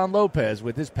OG John Lopez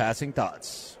with his passing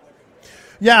thoughts.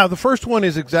 Yeah, the first one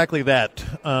is exactly that.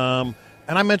 And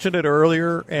I mentioned it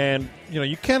earlier, and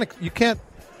you can't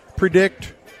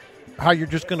predict how you're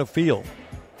just going to feel.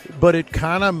 But it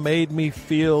kind of made me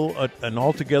feel an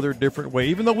altogether different way,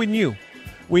 even though we knew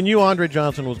Andre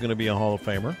Johnson was going to be a Hall of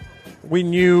Famer. We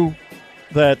knew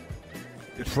that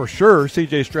for sure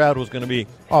C.J. Stroud was going to be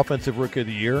Offensive Rookie of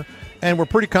the Year, and we're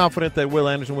pretty confident that Will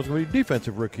Anderson was going to be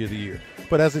Defensive Rookie of the Year.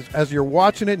 But as you're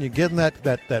watching it and you're getting that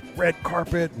red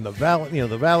carpet and the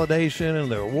validation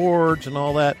and the awards and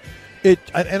all that,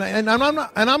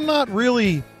 I'm not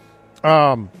really.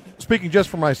 Speaking just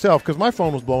for myself, because my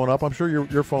phone was blowing up. I'm sure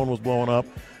your phone was blowing up.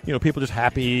 People just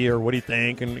happy or what do you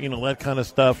think, and that kind of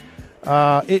stuff.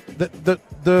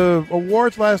 The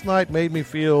awards last night made me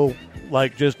feel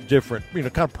like just different.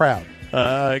 Kind of proud.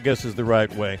 I guess is the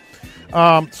right way.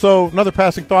 So another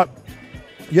passing thought.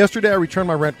 Yesterday I returned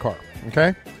my rent car.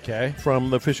 Okay. From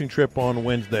the fishing trip on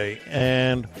Wednesday,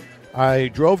 and I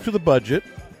drove to the budget,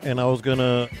 and I was going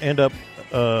to end up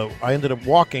I ended up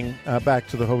walking back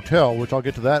to the hotel, which I'll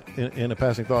get to that in a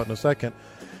passing thought in a second.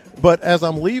 But as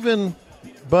I'm leaving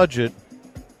Budget,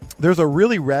 there's a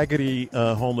really raggedy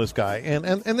homeless guy,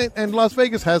 and Las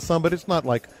Vegas has some, but it's not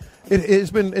like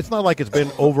it's not like it's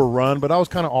been overrun. But I was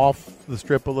kind of off the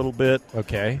strip a little bit.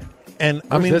 Okay, and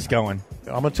where's this going?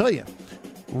 I'm gonna tell you,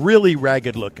 really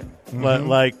ragged looking,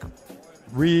 like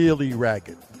really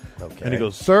ragged. Okay, and he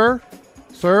goes, sir,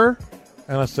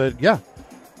 and I said, yeah.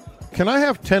 Can I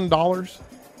have $10?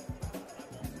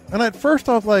 And at first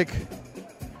I was like,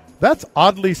 that's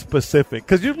oddly specific,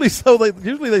 because usually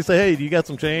they say, hey, do you got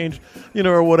some change,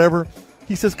 or whatever.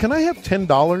 He says, can I have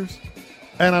 $10?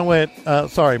 And I went,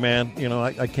 sorry, man,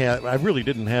 I can't. I really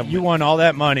didn't have. You won all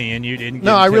that money and you didn't get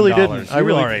No, I really $10. didn't.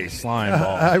 You are a slime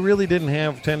ball. I really didn't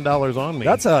have $10 on me.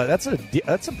 That's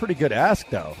a pretty good ask,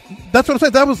 though. That's what I'm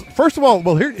saying. That was, first of all,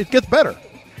 well, here it gets better.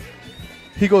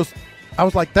 He goes, I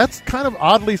was like, that's kind of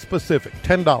oddly specific,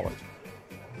 $10.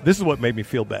 This is what made me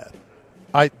feel bad.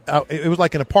 It was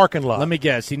like in a parking lot. Let me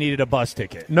guess, he needed a bus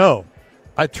ticket. No.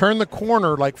 I turned the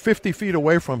corner like 50 feet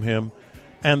away from him,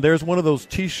 and there's one of those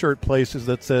T-shirt places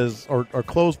that says, or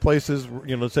clothes places,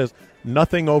 that says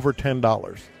nothing over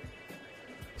 $10.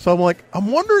 So I'm like, I'm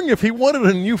wondering if he wanted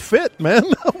a new fit, man.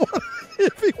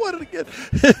 If he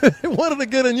wanted to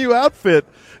get a new outfit,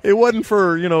 it wasn't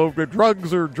for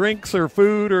drugs or drinks or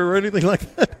food or anything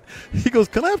like that. He goes,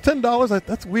 "Can I have $10?"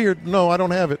 That's weird. No, I don't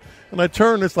have it. And I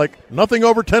turn, it's like nothing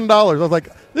over $10. I was like,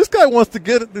 this guy wants to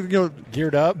get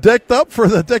geared up, decked out for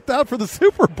the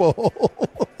Super Bowl.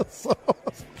 So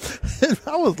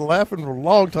I was laughing for a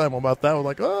long time about that. I was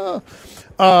like,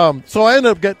 so I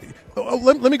ended up getting.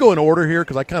 Let me go in order here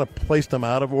because I kind of placed them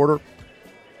out of order.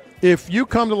 If you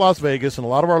come to Las Vegas, and a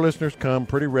lot of our listeners come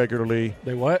pretty regularly.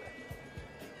 They what?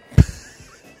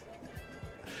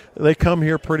 They come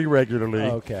here pretty regularly.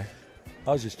 Oh, okay.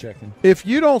 I was just checking. If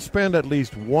you don't spend at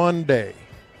least one day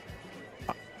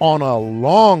on a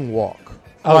long walk,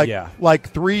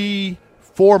 like 3-4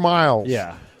 miles,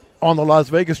 on the Las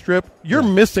Vegas Strip, you're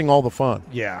missing all the fun.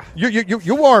 Yeah,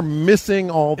 you are missing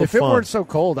all the fun. If it weren't so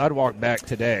cold, I'd walk back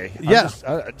today. Yeah,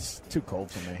 it's too cold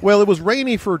for me. Well, it was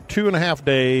rainy for 2.5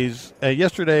 days.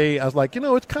 Yesterday, I was like,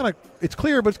 it's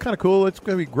clear, but it's kind of cool. It's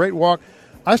going to be a great walk.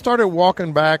 I started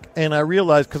walking back, and I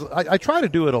realized, because I try to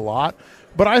do it a lot,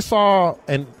 but I saw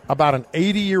about an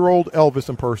 80-year-old Elvis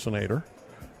impersonator.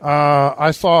 I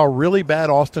saw a really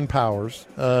bad Austin Powers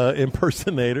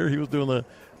impersonator. He was doing the,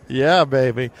 yeah,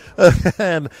 baby.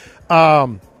 And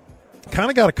kind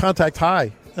of got a contact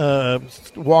high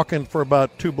walking for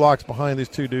about 2 blocks behind these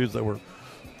two dudes that were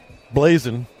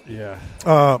blazing. Yeah.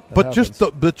 But just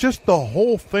the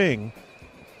whole thing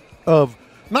of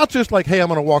not just like, hey, I'm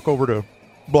going to walk over to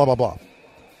blah, blah, blah.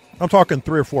 I'm talking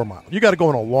 3 or 4 miles. You got to go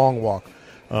on a long walk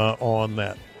on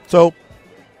that. So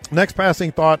next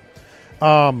passing thought,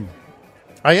 I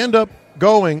end up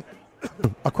going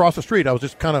across the street. I was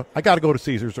just I got to go to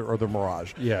Caesars or the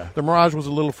Mirage. Yeah. The Mirage was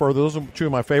a little further. Those are 2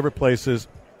 of my favorite places.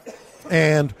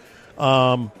 And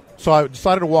so I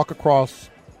decided to walk across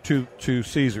to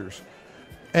Caesars.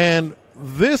 And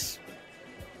this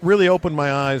really opened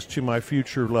my eyes to my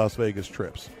future Las Vegas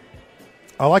trips.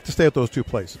 I like to stay at those 2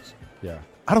 places. Yeah.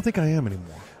 I don't think I am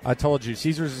anymore. I told you,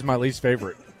 Caesars is my least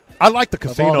favorite. I like the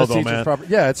casino, though, man.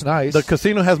 Yeah, it's nice. The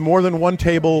casino has more than one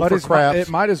table for craps. It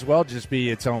might as well just be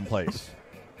its own place.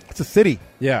 It's a city.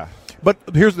 Yeah. But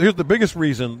here's the biggest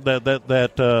reason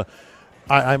that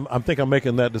I think I'm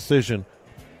making that decision.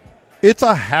 It's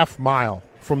a half mile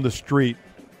from the street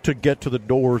to get to the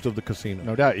doors of the casino.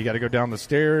 No doubt. You got to go down the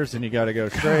stairs, and you got to go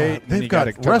straight. They've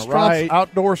got restaurants,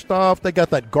 outdoor stuff. They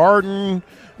got that garden.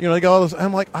 They got all this.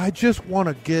 I'm like, I just want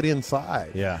to get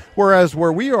inside. Yeah. Whereas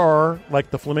where we are,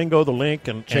 like the Flamingo, the Link,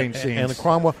 and the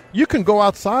Cromwell, you can go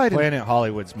outside. Planet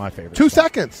Hollywood's my favorite. 2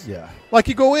 seconds. Yeah. Like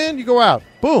you go in, you go out.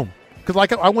 Boom. Because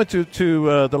like I went to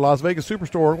the Las Vegas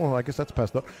Superstore. Well, I guess that's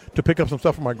passed up, to pick up some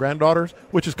stuff for my granddaughters,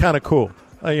 which is kind of cool.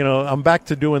 I'm back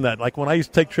to doing that. Like when I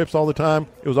used to take trips all the time,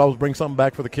 it was always bring something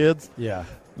back for the kids. Yeah.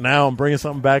 Now I'm bringing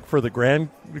something back for the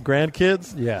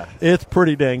grandkids. Yeah. It's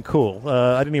pretty dang cool.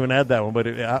 I didn't even add that one, but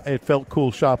it felt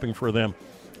cool shopping for them.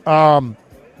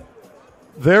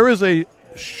 There is a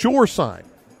sure sign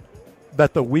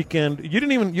that the weekend, you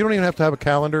don't even have to have a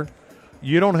calendar.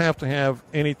 You don't have to have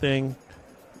anything.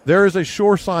 There is a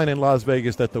sure sign in Las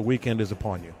Vegas that the weekend is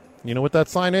upon you. You know what that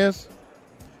sign is?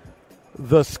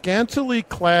 The scantily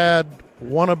clad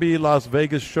wannabe Las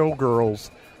Vegas showgirls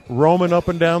roaming up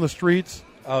and down the streets.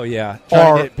 Oh, yeah.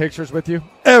 Trying to get pictures with you?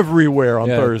 Everywhere on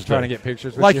Thursday. Trying to get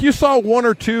pictures with you. Like you saw 1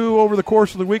 or 2 over the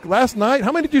course of the week. Last night,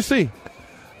 how many did you see?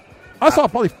 I saw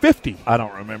probably 50. I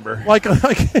don't remember. Like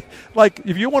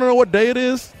if you want to know what day it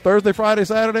is, Thursday, Friday,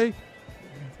 Saturday,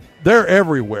 they're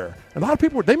everywhere. And a lot of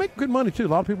people, they make good money too. A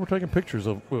lot of people are taking pictures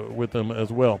with them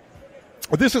as well.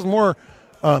 But this is more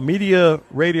media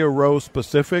Radio Row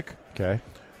specific. Okay.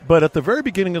 But at the very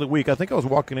beginning of the week, I think I was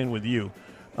walking in with you.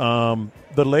 The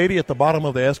lady at the bottom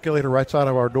of the escalator right side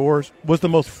of our doors was the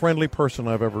most friendly person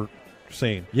I've ever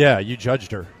seen. Yeah, you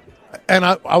judged her. And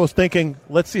I was thinking,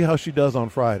 let's see how she does on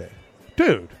Friday.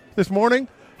 Dude, this morning,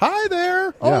 hi there.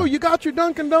 Yeah. Oh, you got your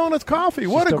Dunkin' Donuts coffee.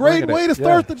 What a great way to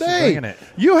start the day.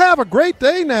 You have a great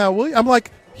day now, will you? I'm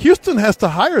like, Houston has to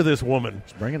hire this woman.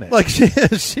 She's bringing it. Like, she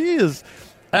is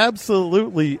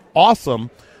absolutely awesome.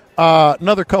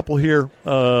 Another couple here,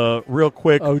 real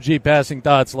quick. OG Passing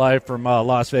Thoughts live from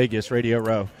Las Vegas, Radio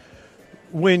Row.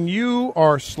 When you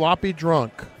are sloppy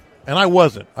drunk, and I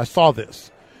wasn't, I saw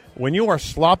this. When you are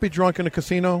sloppy drunk in a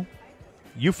casino,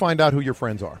 you find out who your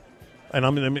friends are. And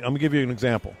I'm going to give you an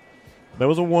example. There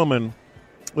was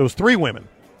 3 women.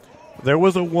 There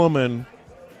was a woman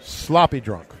sloppy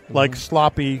drunk, like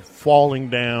sloppy, falling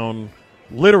down,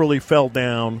 literally fell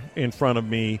down in front of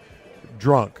me,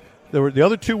 drunk. There were the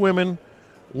other 2 women.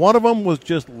 One of them was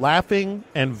just laughing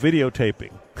and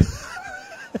videotaping.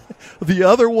 The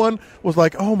other one was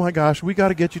like, oh, my gosh, we got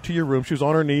to get you to your room. She was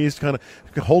on her knees, kind of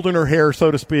holding her hair, so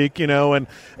to speak, and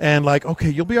like, okay,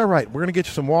 you'll be all right. We're going to get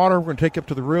you some water. We're going to take you up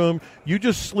to the room. You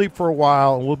just sleep for a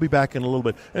while, and we'll be back in a little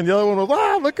bit. And the other one was,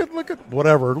 look at,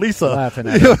 whatever, Lisa. Laughing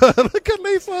at her. Look at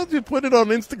Lisa. You put it on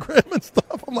Instagram and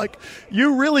stuff. I'm like,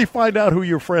 you really find out who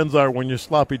your friends are when you're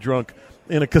sloppy drunk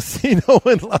in a casino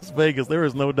in Las Vegas. There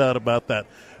is no doubt about that.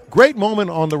 Great moment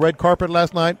on the red carpet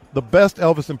last night. The best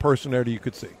Elvis impersonator you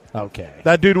could see. Okay.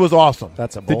 That dude was awesome.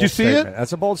 That's a bold Did you see statement. it?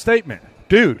 That's a bold statement.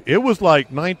 Dude, it was like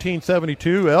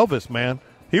 1972 Elvis, man.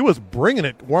 He was bringing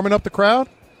it, warming up the crowd.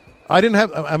 I didn't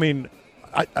have,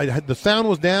 I had, the sound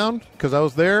was down because I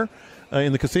was there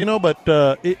in the casino, but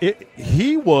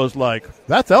he was like,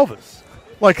 that's Elvis.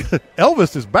 Like,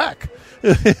 Elvis is back.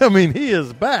 I mean, he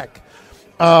is back.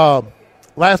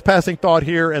 Last passing thought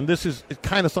here, and this is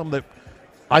kind of something that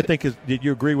I think that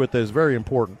you agree with is very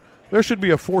important. There should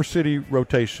be a 4-city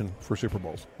rotation for Super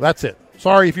Bowls. That's it.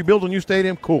 Sorry, if you build a new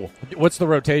stadium, cool. What's the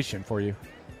rotation for you?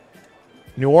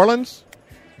 New Orleans,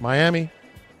 Miami,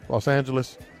 Los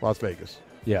Angeles, Las Vegas.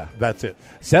 Yeah. That's it.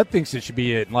 Seth thinks it should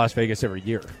be in Las Vegas every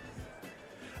year.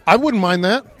 I wouldn't mind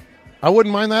that. I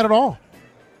wouldn't mind that at all.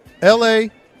 L.A.,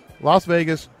 Las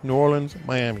Vegas, New Orleans,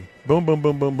 Miami. Boom, boom,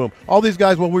 boom, boom, boom. All these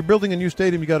guys, well, we're building a new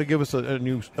stadium. You got to give us a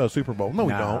new Super Bowl. No,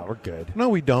 we don't. We're good. No,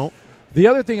 we don't. The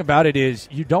other thing about it is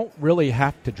you don't really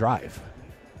have to drive.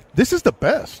 This is the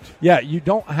best. Yeah, you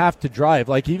don't have to drive.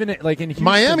 Like even in Houston,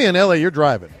 Miami and L.A., you're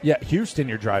driving. Yeah, Houston,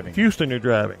 you're driving. Houston, you're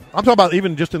driving. I'm talking about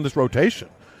even just in this rotation.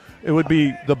 It would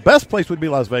be the best place would be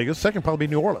Las Vegas. Second, probably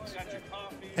New Orleans,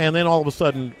 and then all of a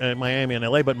sudden Miami and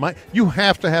L.A. But you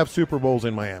have to have Super Bowls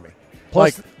in Miami.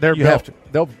 Plus,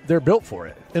 they're built for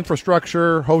it.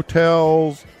 Infrastructure,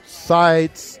 hotels,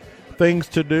 sites, things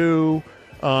to do.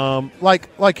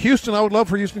 Like Houston, I would love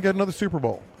for Houston to get another Super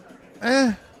Bowl.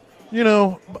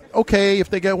 Okay, if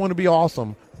they get one, to be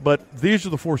awesome. But these are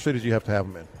the 4 cities you have to have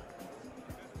them in.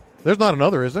 There's not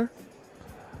another, is there?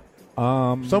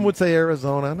 Some would say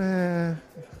Arizona. Nah.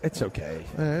 It's okay.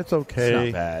 It's okay.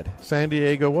 It's not bad. San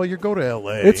Diego. Well, you go to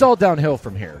L.A. It's all downhill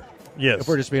from here. Yes. If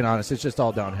we're just being honest, it's just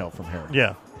all downhill from here.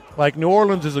 Yeah. Like New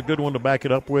Orleans is a good one to back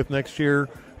it up with next year,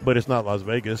 but it's not Las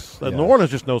Vegas. New Orleans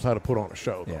just knows how to put on a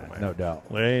show. Yeah, man. No doubt.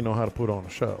 They know how to put on a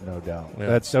show. No doubt. Yeah.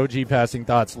 That's OG Passing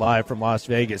Thoughts live from Las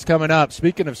Vegas. Coming up,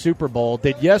 speaking of Super Bowl,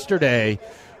 did yesterday,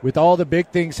 with all the big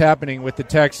things happening with the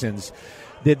Texans,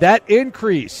 did that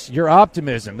increase your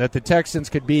optimism that the Texans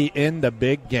could be in the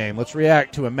big game? Let's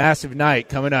react to a massive night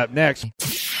coming up next.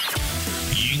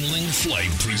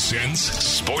 Flight presents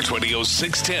Sports Radio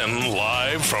 610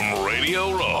 live from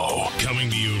Radio Row. Coming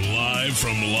to you live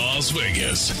from Las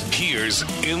Vegas. Here's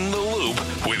In the Loop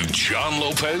with John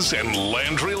Lopez and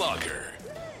Landry Locker.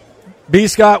 B.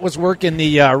 Scott was working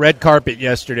the red carpet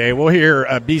yesterday. We'll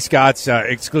hear B. Scott's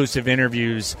exclusive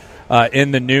interviews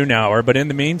in the noon hour. But in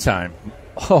the meantime,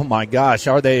 oh my gosh,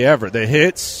 are they ever. The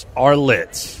hits are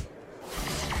lit.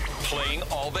 Playing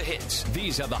all the hits.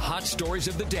 These are the hot stories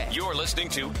of the day. You're listening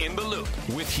to In the Loop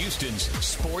with Houston's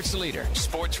sports leader,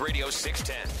 Sports Radio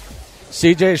 610.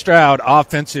 C.J. Stroud,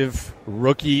 Offensive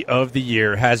Rookie of the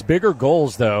Year, has bigger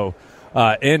goals, though,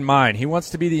 in mind. He wants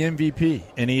to be the MVP,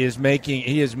 and he is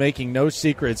making no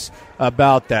secrets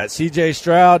about that. C.J.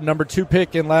 Stroud, number 2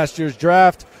 pick in last year's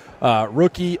draft,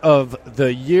 Rookie of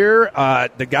the Year.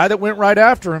 The guy that went right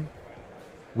after him,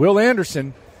 Will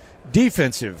Anderson,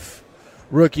 Defensive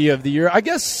Rookie of the Year. I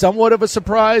guess somewhat of a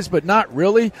surprise, but not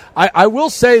really. I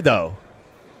will say, though,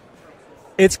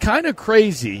 it's kind of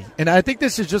crazy, and I think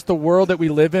this is just the world that we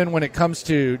live in when it comes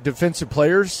to defensive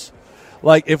players.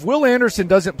 Like, if Will Anderson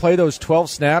doesn't play those 12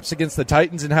 snaps against the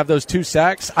Titans and have those 2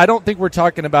 sacks, I don't think we're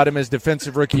talking about him as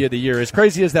Defensive Rookie of the Year, as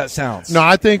crazy as that sounds. No,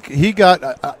 I think he got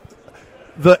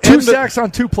the 2 sacks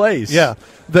on 2 plays. Yeah.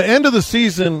 The end of the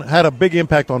season had a big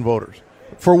impact on voters.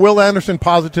 For Will Anderson,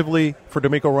 positively. For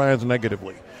DeMeco Ryans,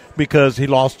 negatively. Because he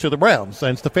lost to the Browns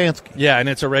and Stefanski. Yeah, and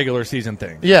it's a regular season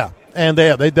thing. Yeah, and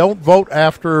they don't vote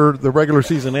after the regular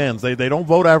season ends. They don't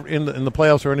vote in the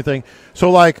playoffs or anything. So,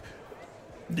 like,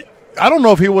 I don't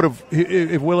know if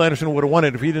if Will Anderson would have won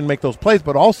it if he didn't make those plays,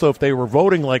 but also if they were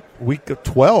voting like week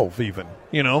 12 even.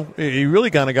 You know, he really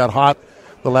kind of got hot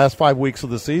the last 5 weeks of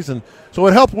the season. So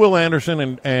it helped Will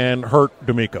Anderson and hurt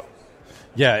DeMeco.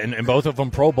 Yeah, and both of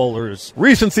them Pro Bowlers.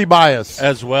 Recency bias.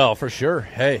 As well, for sure.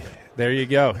 Hey, there you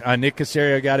go. Nick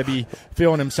Caserio got to be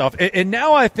feeling himself. And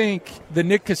now I think the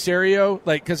Nick Caserio,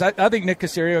 like, because I think Nick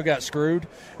Caserio got screwed.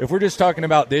 If we're just talking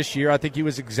about this year, I think he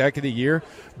was Exec of the Year.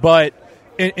 But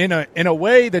in a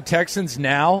way, the Texans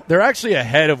now, they're actually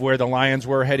ahead of where the Lions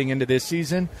were heading into this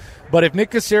season. But if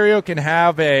Nick Caserio can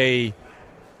have a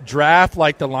draft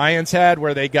like the Lions had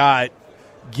where they got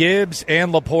Gibbs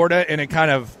and Laporta and it kind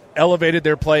of elevated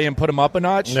their play and put them up a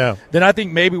notch, then I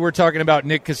think maybe we're talking about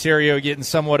Nick Caserio getting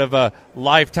somewhat of a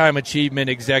lifetime achievement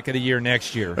Exec of the Year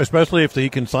next year. Especially if he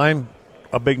can sign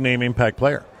a big-name impact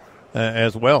player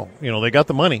as well. You know, they got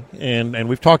the money, and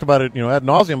we've talked about it, ad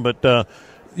nauseum, but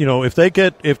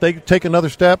if they take another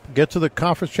step, get to the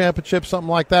conference championship, something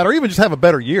like that, or even just have a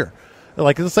better year.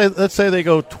 Like, let's say they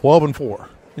go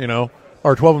 12-4,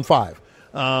 or 12-5.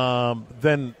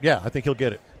 Then, I think he'll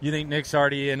get it. You think Nick's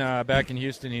already back in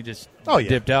Houston? He just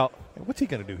dipped out. What's he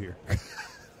going to do here?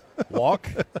 Walk?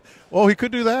 Well, he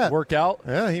could do that. Work out?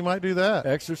 Yeah, he might do that.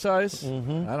 Exercise?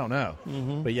 Mm-hmm. I don't know.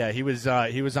 Mm-hmm. But yeah, he was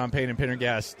on Payne and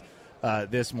Pendergast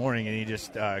this morning, and he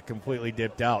just completely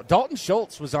dipped out. Dalton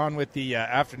Schultz was on with the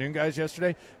afternoon guys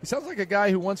yesterday. He sounds like a guy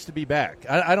who wants to be back.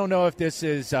 I don't know if this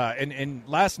is and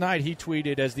last night he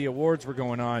tweeted as the awards were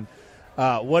going on,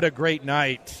 what a great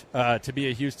night to be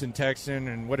a Houston Texan,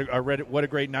 and what a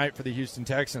great night for the Houston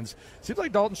Texans. Seems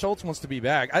like Dalton Schultz wants to be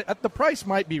back. The price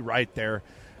might be right there.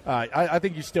 I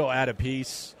think you still add a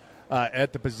piece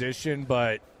at the position,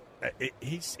 but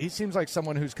he seems like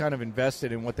someone who's kind of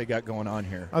invested in what they got going on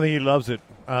here. I think he loves it.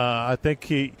 I think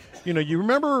you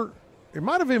remember, it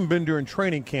might have even been during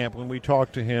training camp when we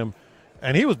talked to him,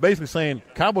 and he was basically saying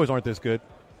Cowboys aren't this good.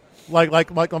 Like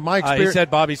on my experience. He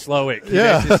said Bobby Slowick.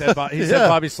 He said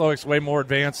Bobby Slowick's way more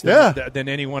advanced than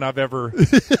anyone I've ever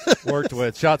worked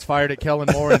with. Shots fired at Kellen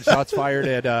Moore and shots fired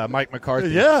at Mike McCarthy.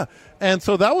 Yeah, and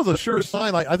so that was a sure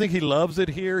sign. Like, I think he loves it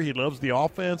here. He loves the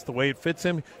offense, the way it fits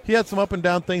him. He had some up and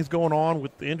down things going on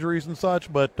with the injuries and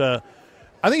such, but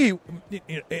I think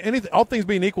all things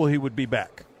being equal, he would be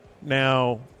back.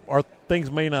 Now, our things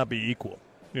may not be equal.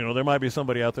 There might be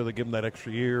somebody out there that give him that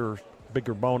extra year or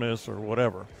bigger bonus or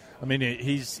whatever. I mean,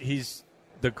 he's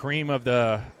the cream of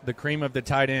the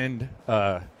tight end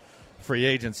free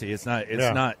agency. It's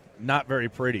not very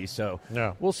pretty. So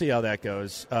we'll see how that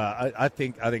goes. I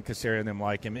think Caserio and them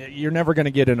like him. You're never going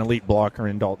to get an elite blocker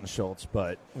in Dalton Schultz,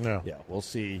 but we'll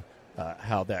see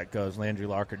how that goes. Landry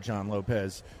Locker, John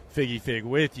Lopez, Figgy Fig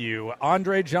with you.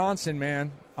 Andre Johnson,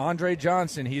 man, Andre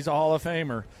Johnson. He's a Hall of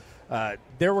Famer.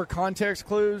 There were context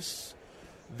clues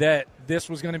that this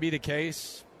was going to be the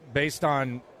case based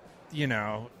on,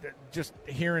 just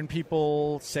hearing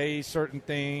people say certain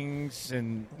things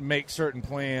and make certain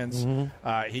plans.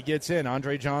 Mm-hmm. He gets in,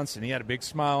 Andre Johnson. He had a big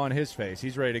smile on his face.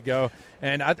 He's ready to go.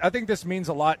 And I think this means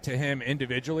a lot to him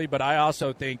individually, but I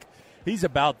also think he's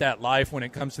about that life when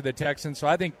it comes to the Texans. So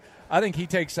I think he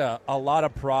takes a lot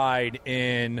of pride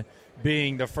in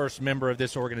being the first member of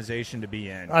this organization to be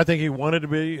in. I think he wanted to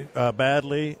be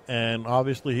badly, and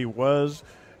obviously he was.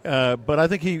 But I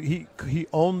think he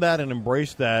owned that and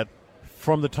embraced that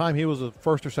from the time he was a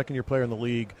first or second year player in the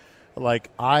league.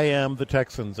 Like, I am the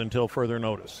Texans until further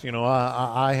notice.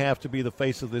 I have to be the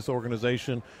face of this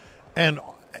organization. And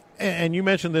you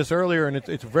mentioned this earlier, and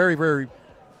it's very, very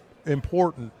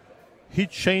important. He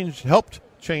helped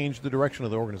change the direction of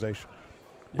the organization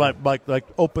by like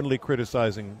openly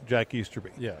criticizing Jack Easterby.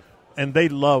 Yeah. And they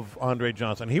love Andre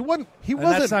Johnson. He wasn't.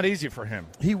 That's not easy for him.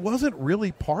 He wasn't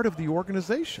really part of the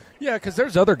organization. Yeah, because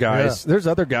there's other guys. Yeah. There's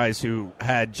other guys who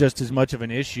had just as much of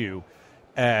an issue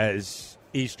as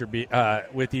Easterby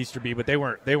with Easterby, but they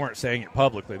weren't saying it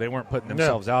publicly. They weren't putting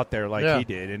themselves out there like he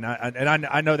did. And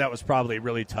I know that was probably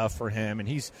really tough for him. And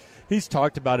he's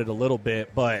talked about it a little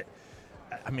bit, but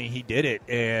I mean, he did it,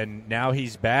 and now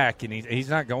he's back, and he's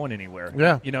not going anywhere.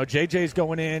 Yeah. You know, JJ's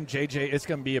going in. It's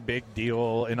going to be a big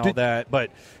deal and all that,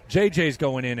 but JJ's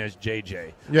going in as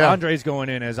JJ. Yeah. Andre's going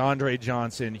in as Andre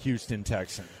Johnson, Houston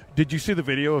Texan. Did you see the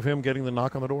video of him getting the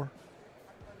knock on the door?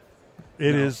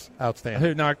 It is outstanding.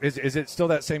 Who knocked? Is it still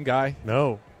that same guy?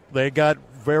 No. They got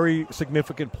very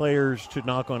significant players to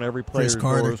knock on every player's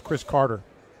door. It was Chris Carter.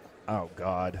 Oh,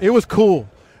 God. It was cool.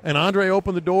 And Andre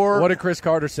opened the door. What did Chris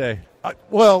Carter say?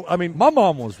 My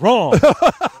mom was wrong.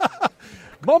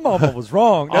 My mama was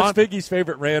wrong. That's Figgy's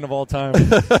favorite rant of all time.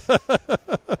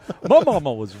 My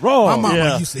mama was wrong. My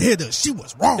mama used to hit her. She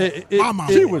was wrong.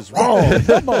 She was wrong.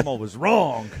 My mama was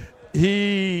wrong.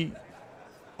 He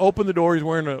opened the door. He's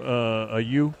wearing a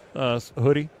U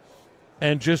hoodie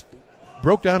and just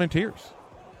broke down in tears.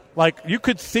 Like, you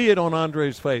could see it on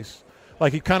Andre's face.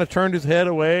 Like, he kind of turned his head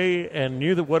away and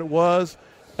knew that what it was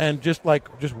and just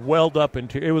welled up in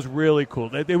tears. It was really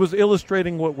cool. It was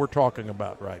illustrating what we're talking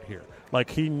about right here. Like,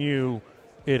 he knew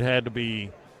it had to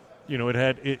be,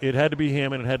 it had to be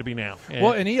him and it had to be now.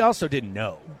 And he also didn't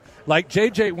know. Like,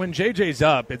 JJ, when JJ's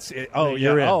up,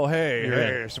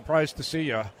 hey, surprised to see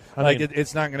you.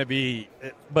 It's not going to be,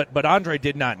 but Andre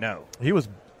did not know. He was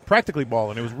practically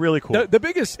balling. It was really cool. The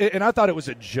biggest, and I thought it was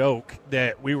a joke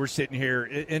that we were sitting here,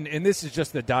 and this is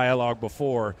just the dialogue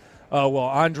before.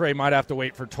 Andre might have to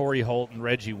wait for Torrey Holt and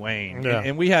Reggie Wayne. Yeah.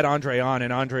 And we had Andre on,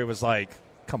 and Andre was like,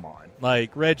 come on.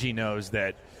 Like, Reggie knows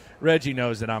that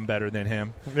I'm better than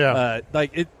him. Yeah.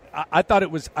 I thought it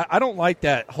was – I don't like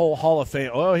that whole Hall of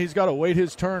Fame. Oh, he's got to wait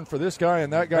his turn for this guy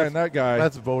and that guy and that guy.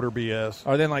 That's voter BS.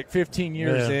 Or then, 15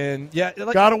 years in. Yeah,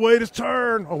 got to wait his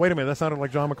turn. Oh, wait a minute. That sounded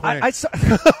like John McClain. I saw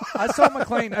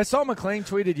McClain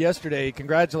tweeted yesterday,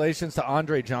 congratulations to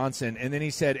Andre Johnson. And then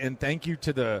he said, and thank you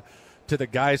to the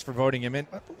guys for voting him in.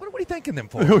 What are you thanking them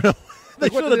for? They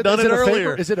should have done it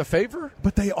earlier. Is it a favor?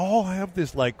 But they all have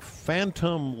this,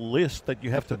 phantom list that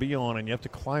you have to be on, and you have to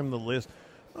climb the list.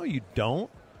 No, you don't.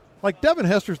 Like, Devin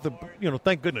Hester's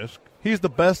thank goodness, he's the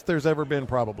best there's ever been,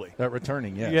 probably. That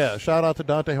returning, yes. Yeah, shout out to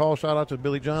Dante Hall, shout out to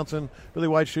Billy Johnson, Billy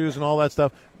White Shoes, and all that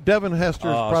stuff. Devin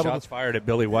Hester's probably. Shots fired at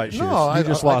Billy White Shoes. No, you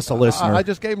just lost a listener. I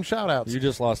just gave him shout outs. You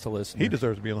just lost a listener. He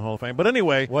deserves to be in the Hall of Fame. But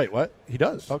anyway. Wait, what? He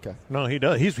does. Okay. No, he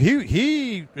does.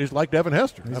 He is like Devin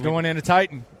Hester. He's going in a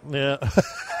Titan. Yeah.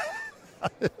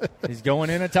 He's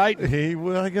going in a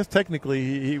Titan. I guess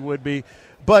technically he would be.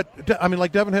 But,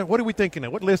 like Devin Hester, what are we thinking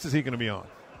of? What list is he going to be on?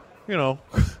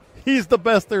 He's the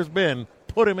best there's been.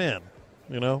 Put him in,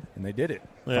 And they did it.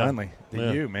 Yeah. Finally.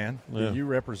 U, man. Yeah. The U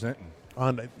representing.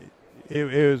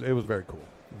 It was very cool.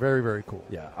 Very, very cool.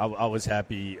 Yeah, I was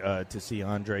happy to see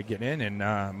Andre get in, and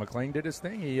McClain did his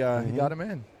thing. He got him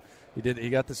in. He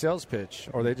got the sales pitch,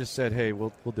 or they just said, hey,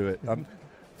 we'll do it.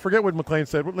 Forget what McClain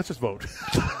said. Let's just vote.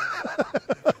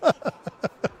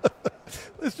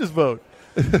 Let's just vote.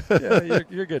 Yeah,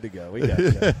 you're good to go. We got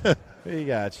you. We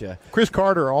got you. Chris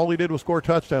Carter, all he did was score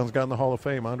touchdowns, got in the Hall of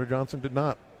Fame. Andre Johnson did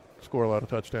not score a lot of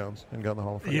touchdowns and got in the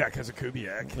Hall of Fame. Yeah, because of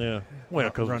Kubiak. Yeah. Well,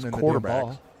 because it's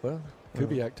quarterback. Well,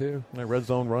 Kubiak, too. That red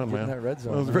zone run, man. That red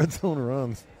zone. Those red zone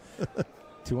runs.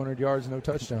 200 yards, no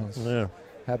touchdowns. Yeah.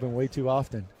 Happen way too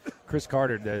often. Chris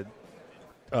Carter did.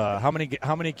 How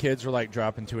many kids were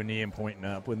dropping to a knee and pointing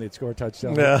up when they'd score a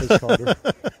touchdown? Yeah. Chris Carter.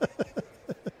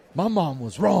 My mom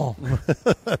was wrong.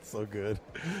 That's so good.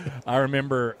 I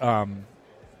remember,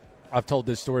 I've told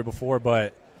this story before,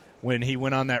 but when he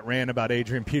went on that rant about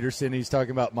Adrian Peterson, he's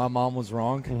talking about my mom was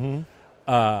wrong.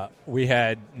 Mm-hmm. We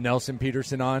had Nelson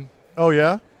Peterson on. Oh,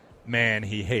 yeah? Man,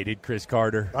 he hated Chris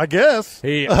Carter. I guess.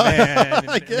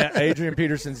 Adrian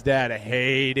Peterson's dad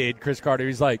hated Chris Carter.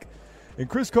 He's like, and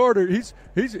Chris Carter, he's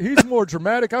more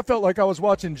dramatic. I felt like I was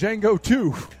watching Django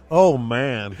 2. Oh,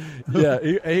 man. Yeah,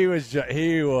 he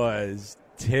was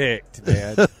ticked,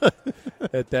 man,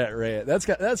 at that rant.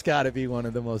 That's got to be one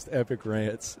of the most epic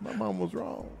rants. My mom was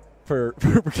wrong. For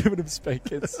giving him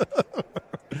spankings.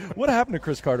 What happened to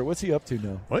Chris Carter? What's he up to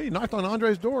now? Well, he knocked on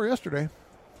Andre's door yesterday.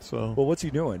 So, well, what's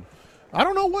he doing? I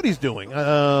don't know what he's doing.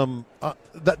 That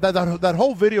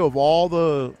whole video of all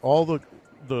the Hall of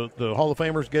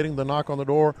Famers getting the knock on the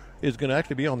door is going to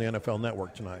actually be on the NFL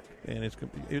Network tonight, and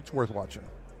it's worth watching.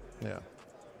 Yeah.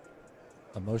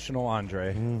 Emotional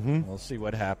Andre. Mm-hmm. We'll see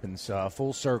what happens.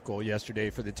 Full circle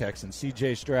yesterday for the Texans.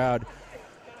 C.J. Stroud,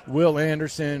 Will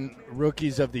Anderson,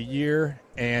 Rookies of the Year.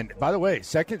 And, by the way,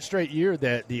 second straight year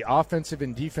that the offensive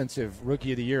and defensive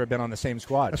Rookie of the Year have been on the same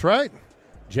squad. That's right.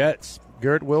 Jets.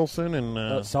 Garrett Wilson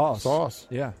and Sauce.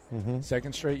 Yeah. Mm-hmm.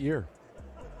 Second straight year.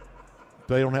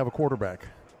 They don't have a quarterback.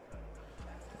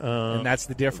 And that's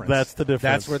the difference. That's the difference.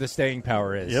 That's where the staying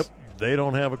power is. Yep. they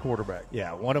don't have a quarterback.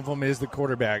 Yeah, one of them is the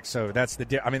quarterback. So that's the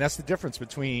that's the difference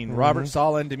between Robert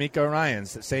Saleh and DeMeco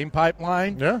Ryans. The same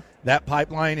pipeline. Yeah, that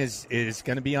pipeline is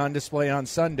going to be on display on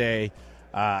Sunday,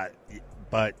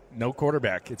 but no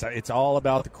quarterback. It's all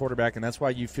about the quarterback, and that's why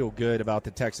you feel good about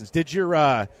the Texans. Did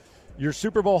your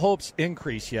Super Bowl hopes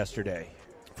increase yesterday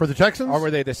for the Texans, or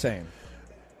were they the same?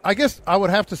 I guess I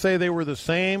would have to say they were the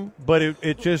same, but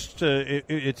it just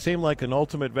it seemed like an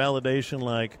ultimate validation.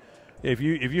 Like if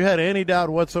you had any doubt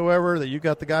whatsoever that you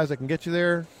got the guys that can get you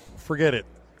there, forget it.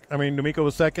 I mean, DeMeco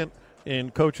was second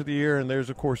in Coach of the Year, and there's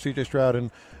of course C.J.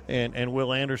 Stroud and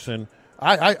Will Anderson.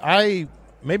 I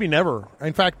maybe never,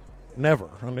 in fact, never.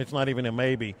 I mean, it's not even a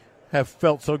maybe. Have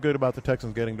felt so good about the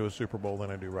Texans getting to a Super Bowl than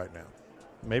I do right now.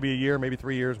 Maybe a year, maybe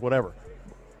 3 years, whatever.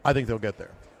 I think they'll get there.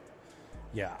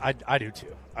 Yeah, I do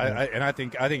too. I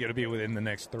think it'll be within the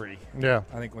next 3. Yeah,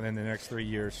 I think within the next 3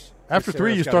 years. After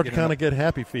 3, you start to kind of get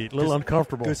happy feet, a little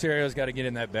uncomfortable. Caserio's got to get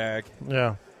in that bag.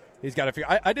 Yeah, he's got to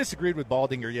figure. I disagreed with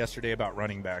Baldinger yesterday about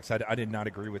running backs. I did not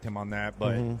agree with him on that,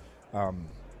 but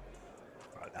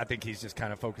I think he's just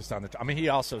kind of focused on the. I mean, he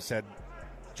also said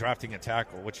drafting a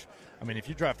tackle, which I mean, if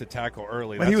you draft a tackle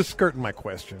early, but he was skirting my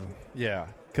question. Yeah,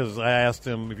 because I asked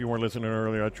him, if you weren't listening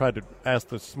earlier, I tried to ask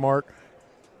the smart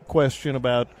question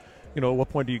about, at what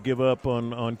point do you give up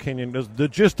on Kenyon? The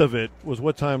gist of it was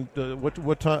what time at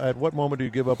what moment do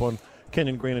you give up on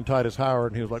Kenyon Green and Titus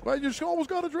Howard? And he was like, well, you just always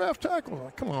got to draft tackles.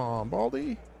 Like, come on,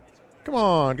 Baldy, come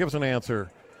on, give us an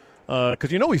answer. Because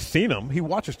he's seen them. He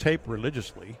watches tape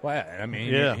religiously. Well, I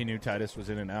mean, he knew Titus was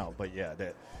in and out. But yeah,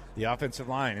 the offensive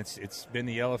line, it's been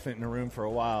the elephant in the room for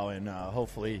a while, and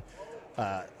hopefully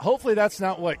that's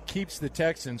not what keeps the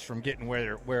Texans from getting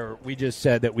where we just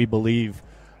said that we believe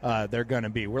they're going to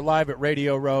be. We're live at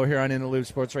Radio Row here on In the Loop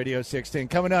Sports Radio 610.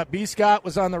 Coming up, B. Scott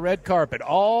was on the red carpet.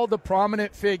 All the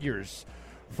prominent figures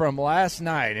from last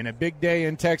night in a big day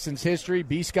in Texans history.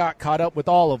 B. Scott caught up with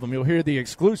all of them. You'll hear the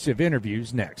exclusive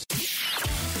interviews next.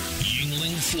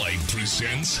 Yingling Flight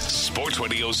presents Sports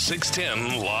Radio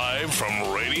 610 live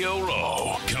from Radio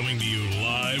Row. Coming to you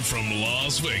live from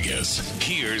Las Vegas.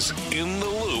 Here's In the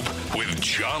Loop with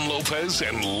John Lopez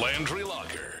and Landry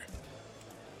Locker.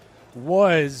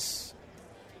 Was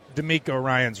DeMeco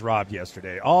Ryans robbed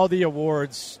yesterday? All the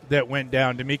awards that went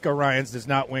down, DeMeco Ryans does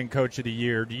not win Coach of the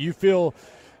Year. Do you feel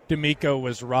DeMeco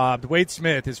was robbed? Wade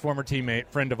Smith, his former teammate,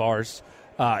 friend of ours,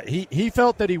 he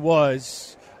felt that he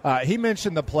was. He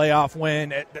mentioned the playoff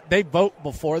win. They vote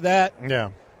before that. Yeah.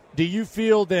 Do you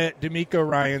feel that DeMeco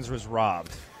Ryans was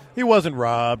robbed? He wasn't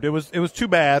robbed. It was too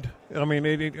bad. I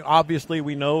mean, obviously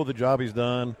we know the job he's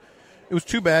done. It was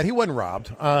too bad. He wasn't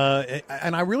robbed.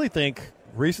 And I really think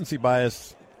recency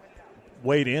bias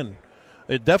weighed in.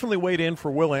 It definitely weighed in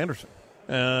for Will Anderson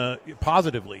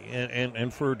positively.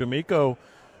 And for DeMeco,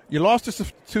 you lost to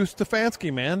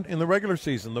Stefanski, man, in the regular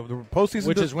season. The postseason.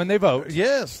 Which is when they vote.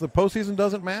 Yes, the postseason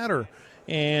doesn't matter.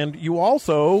 And you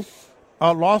also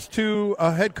lost to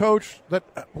a head coach that,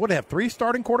 what, they have 3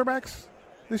 starting quarterbacks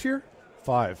this year?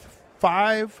 5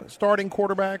 starting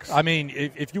quarterbacks. I mean,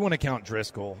 if you want to count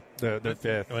Driscoll, the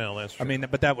fifth. Well, that's true. I mean,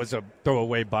 but that was a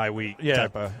throwaway bye week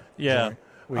type of. Yeah.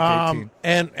 Week 18.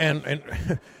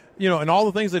 And all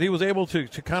the things that he was able to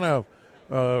kind of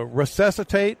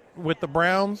resuscitate with the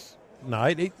Browns. No,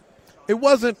 it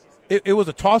wasn't. It was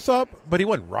a toss up, but he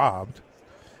wasn't robbed.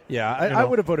 Yeah, I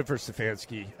would have voted for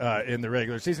Stefanski in the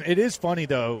regular season. It is funny,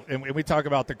 though, and we talk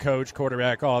about the coach,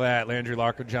 quarterback, all that, Landry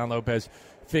Locker, John Lopez,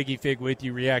 Figgy Fig with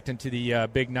you, reacting to the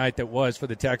big night that was for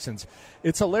the Texans.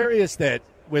 It's hilarious that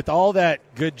with all that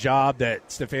good job that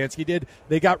Stefanski did,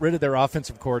 they got rid of their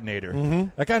offensive coordinator. Mm-hmm.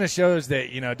 That kind of shows that,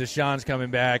 Deshaun's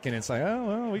coming back, and it's like, oh,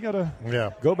 well, we got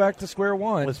to go back to square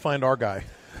one. Let's find our guy.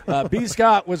 B.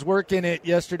 Scott was working it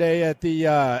yesterday at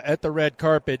the red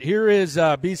carpet. Here is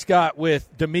B. Scott with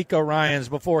DeMeco Ryans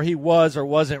before he was or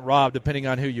wasn't robbed, depending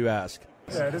on who you ask.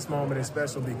 Yeah, this moment is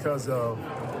special because of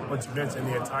what you mentioned,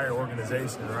 the entire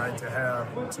organization, right? To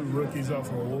have 2 rookies up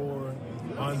for award,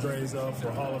 Andre's up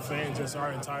for Hall of Fame, just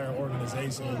our entire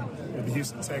organization with the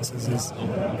Houston Texans is,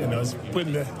 is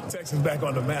putting the Texans back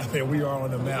on the map, and we are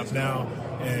on the map now,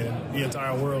 and the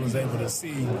entire world is able to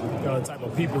see the type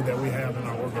of people that we have in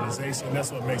our organization.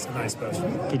 That's what makes it nice special.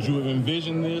 Could you have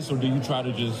envisioned this, or do you try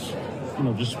to just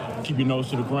keep your nose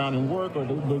to the ground and work, or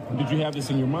did you have this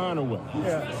in your mind, or what?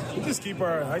 Yeah,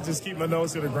 I just keep my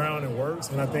nose to the ground and works,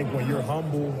 and I think when you're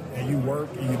humble and you work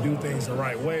and you do things the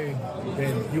right way,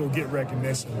 then you'll get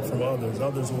recognition from others.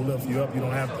 Others will lift you up. You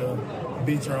don't have to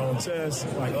beat your own chest.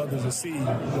 Like, others will see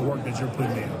the work that you're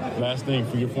putting in. Last thing,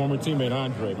 for your former teammate,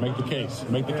 Andre, make the case.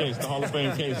 Make the case, the Hall of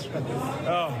Fame case.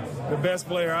 Oh, the best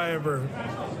player I ever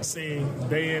seeing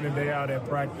day in and day out at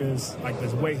practice, like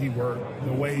the way he worked,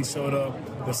 the way he showed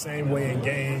up, the same way in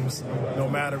games, no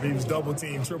matter if he was double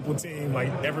team, triple team, like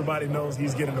everybody knows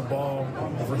he's getting the ball.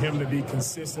 For him to be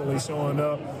consistently showing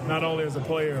up, not only as a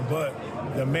player, but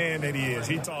the man that he is.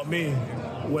 He taught me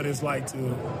what it's like to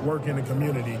work in the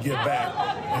community, give back.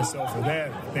 And so for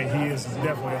that, I think he is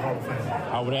definitely a Hall of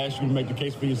Famer. I would ask you to make the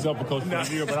case for yourself for Coach of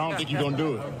the Year, but I don't think you're going to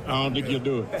do it. I don't think you'll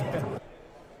do it.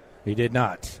 He did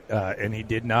not, and he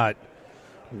did not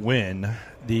win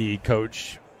the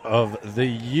Coach of the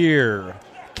Year.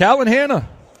 Cal and Hannah,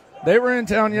 they were in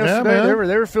town yesterday. Yeah,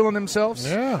 they were feeling themselves.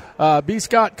 Yeah. B.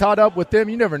 Scott caught up with them.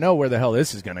 You never know where the hell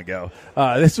this is going to go.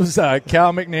 This was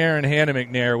Cal McNair and Hannah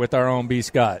McNair with our own B.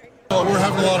 Scott. We're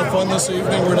having a lot of fun this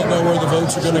evening. We don't know where the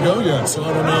votes are going to go yet, so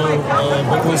I don't know,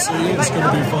 but we'll see. It's going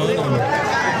to be fun, and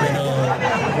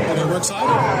we're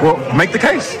excited. Well, make the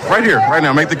case right here, right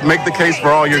now. Make the case for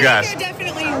all your guys.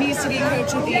 Definitely needs to be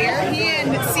Coach of the Year. He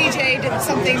and CJ did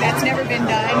something that's never been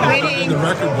done. Winning in the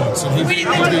record books, and he beat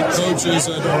coaches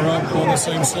that are up on the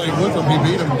same slate with him. He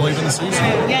beat them late in the season.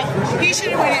 Yeah, he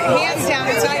should have won it hands down.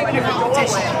 It's not even a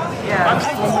competition. Of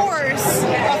course,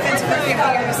 offensive rookie of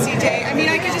the year is CJ. I mean,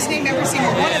 I could just name every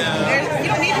single one of them. You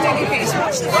don't need to make a case.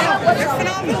 Watch the film. They're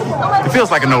phenomenal. It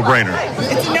feels like a no-brainer.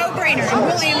 It's a no-brainer. And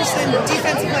Will Anderson,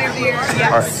 Defensive Player of the Year.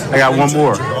 Yes. All right, I got one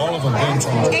more. All of them game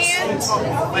changers.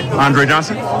 And Andre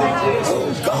Johnson.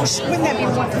 Gosh, wouldn't that be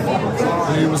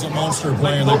wonderful? He was a monster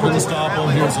playing. They couldn't stop him.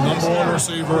 He was the number one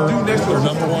receiver, their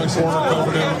number one corner,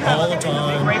 covered him all the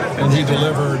time, and he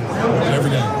delivered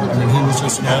every game. I mean, he was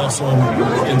just an awesome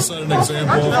and set an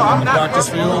example in the practice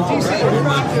field, in the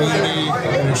community,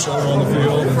 and he showed on the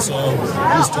field, and so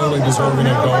he's totally deserving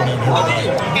of going in here tonight.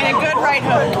 And a good right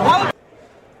hook.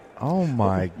 Oh,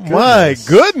 my goodness. My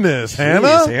goodness,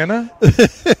 Hannah. Hannah?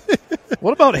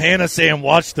 What about Hannah saying,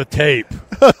 watch the tape?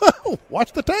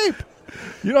 Watch the tape.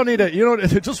 You don't need to,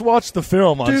 just watch the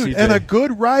film on Dude, CJ. and a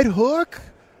good right hook.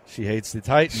 She hates the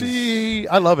Titans.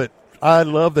 I love it. I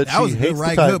love that, that she was a hates good right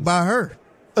the Titans. hook by her.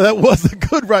 That was a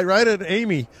good right at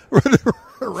Amy.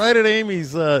 Right at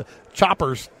Amy's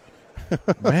choppers.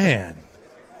 Man.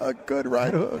 A good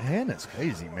right hook. Hannah's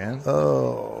crazy, man.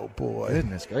 Oh, boy.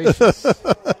 Goodness gracious.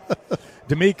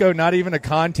 D'Amico, not even a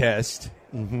contest.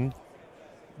 Mm-hmm.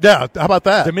 Yeah, how about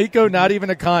that? D'Amico, not even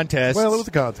a contest. Well, it was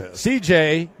a contest.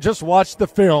 CJ, just watch the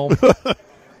film.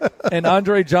 And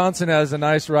Andre Johnson has a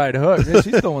nice right hook.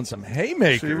 She's throwing some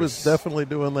haymakers. She was definitely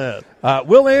doing that.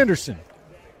 Will Anderson,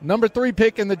 number 3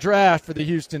 pick in the draft for the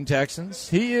Houston Texans.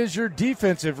 He is your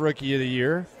defensive rookie of the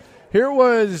year. Here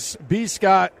was B.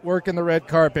 Scott working the red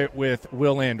carpet with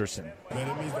Will Anderson. Man,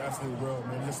 it means the absolute world,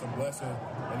 man. It's just a blessing.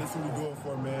 And this is what we do it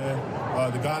for,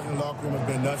 man. The guys in the locker room have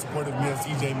been nuts supportive of me and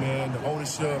CJ, man. The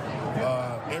ownership,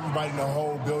 everybody in the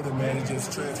whole building, man. It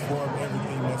just transformed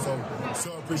everything, man.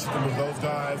 So appreciative of those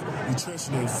guys,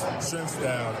 nutritionists, strength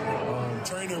staff,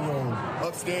 training room,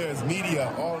 upstairs,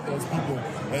 media, all of those people.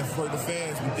 And for the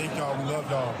fans, we thank y'all. We love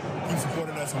y'all. Keep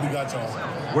supporting us, and we got y'all.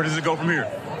 Where does it go from here?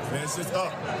 Man, it's just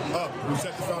up. We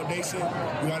set the foundation.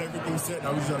 We got everything set.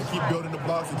 Now we just got to keep building the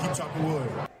blocks and keep chopping wood.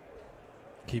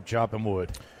 Keep chopping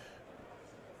wood.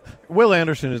 Will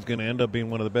Anderson is going to end up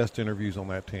being one of the best interviews on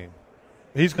that team.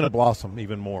 He's going to blossom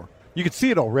even more. You can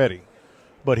see it already.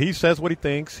 But he says what he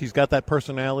thinks. He's got that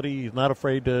personality. He's not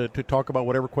afraid to talk about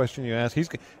whatever question you ask.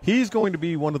 He's going to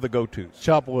be one of the go-tos.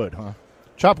 Chop wood, huh?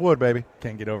 Chop wood, baby.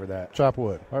 Can't get over that. Chop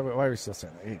wood. Why are we still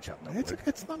saying that? He ain't chopping wood.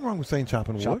 It's nothing wrong with saying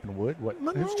chopping wood. Chopping wood? What?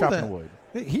 Nothing Who's wrong chopping with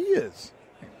wood? He is.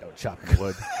 No chopping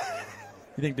wood.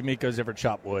 You think D'Amico's ever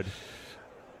chopped wood?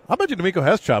 I bet you D'Amico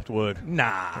has chopped wood.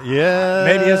 Nah. Yeah.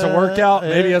 Maybe as a workout.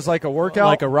 Maybe as like a workout.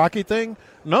 Like a Rocky thing?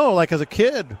 No, like as a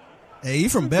kid. Hey, you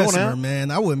from Bessemer, man.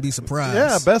 I wouldn't be surprised.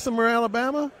 Yeah, Bessemer,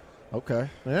 Alabama. Okay.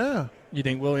 Yeah. You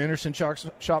think Will Anderson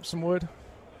chopped some wood?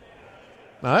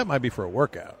 Now, that might be for a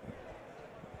workout.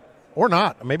 Or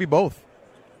not. Maybe both.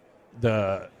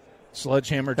 The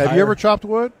sledgehammer tire. Have you ever chopped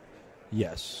wood?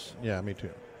 Yes. Yeah, me too.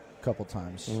 A couple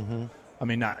times. Mm-hmm. I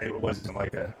mean, it wasn't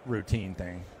like a routine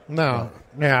thing. No.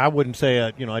 Yeah, I wouldn't say,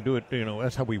 I do it,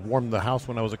 that's how we warmed the house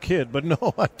when I was a kid. But,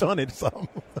 no, I've done it some.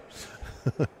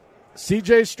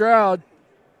 C.J. Stroud,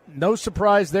 no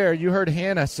surprise there. You heard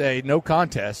Hannah say no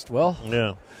contest. Well,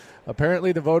 yeah.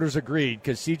 Apparently the voters agreed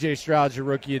because C.J. Stroud's your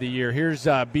rookie of the year. Here's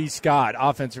B. Scott,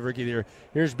 offensive rookie of the year.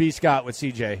 Here's B. Scott with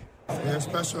C.J. Yeah, it's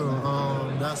special.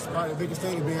 That's probably the biggest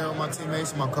thing, to be here with my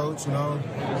teammates and my coach,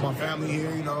 my family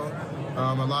here,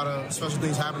 A lot of special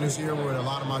things happened this year with a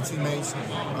lot of my teammates.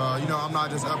 I'm not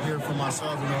just up here for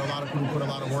myself. A lot of people put a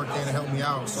lot of work in to help me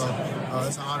out. So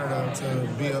it's an honor to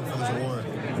be up for this award.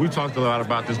 We talked a lot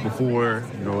about this before,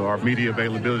 our media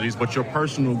availabilities, but your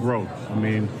personal growth. I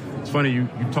mean, it's funny, you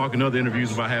talk in other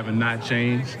interviews about having not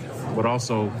changed, but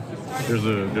also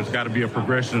there's got to be a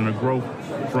progression and a growth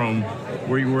from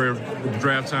where you were at the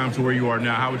draft time to where you are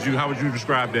now. How would you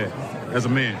describe that as a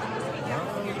man?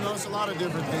 It's a lot of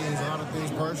different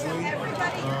things, personally,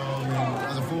 and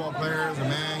as a football player, as a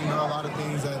man, a lot of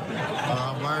things that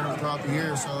I've learned throughout the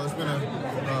years. So it's been an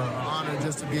honor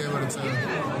just to be able to just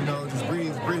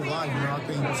breathe life. I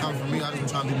think something for me, I just been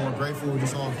trying to be more grateful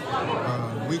just on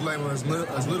we label as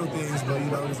little things, but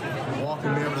just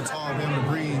walking, being able to talk, being able to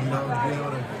breathe, to be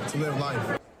able to live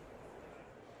life.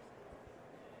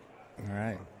 All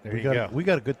right, there you go. We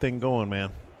got a good thing going, man.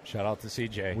 Shout out to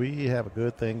CJ. We have a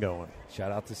good thing going.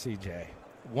 Shout out to CJ.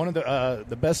 One of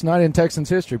the best night in Texans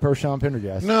history, per Sean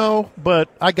Pendergast. No, but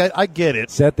I get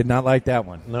it. Seth did not like that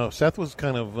one. No, Seth was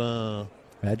kind of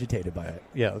agitated by it.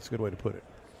 Yeah, that's a good way to put it.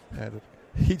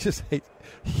 He just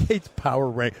hates power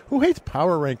rank. Who hates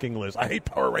power ranking lists? I hate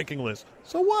power ranking lists.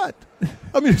 So what?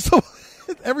 I mean,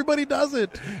 everybody does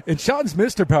it. And Sean's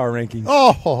Mr. Power Rankings.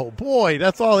 Oh boy,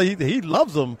 that's all he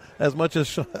loves them as much as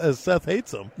Seth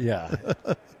hates them. Yeah.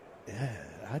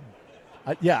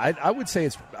 I would say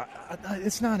it's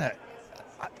not a.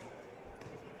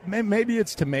 Maybe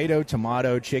it's tomato,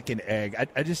 chicken, egg.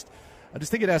 I just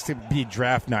think it has to be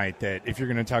draft night. That if you're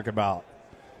going to talk about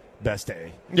best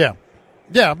day, yeah,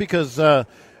 because in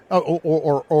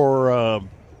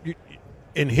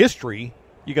history,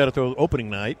 you got to throw opening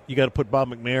night. You got to put Bob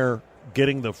McNair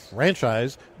getting the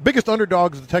franchise. Biggest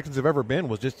underdogs the Texans have ever been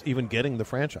was just even getting the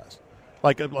franchise.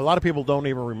 Like a lot of people don't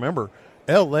even remember,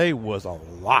 L.A. was a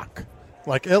lock.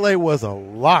 L.A. was a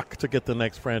lock to get the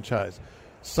next franchise.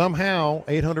 Somehow,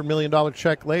 $800 million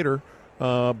check later,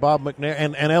 Bob McNair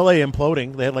and L.A.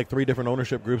 imploding. They had 3 different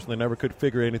ownership groups, and they never could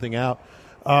figure anything out.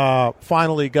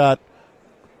 Finally got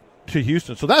to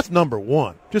Houston. So that's number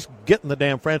one, just getting the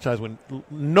damn franchise when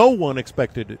no one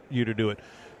expected you to do it.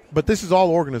 But this is all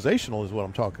organizational is what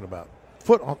I'm talking about.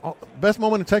 Best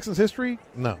moment in Texans history?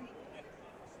 No.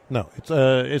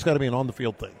 It's got to be an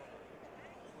on-the-field thing.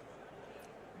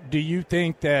 Do you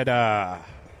think that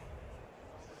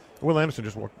Will Anderson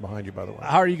just walked behind you, by the way.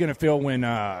 How are you going to feel when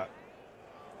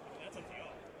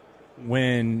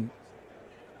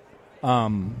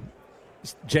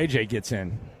JJ gets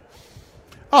in?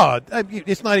 Oh,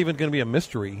 it's not even going to be a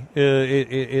mystery.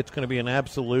 It's going to be an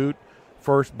absolute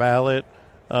first ballot.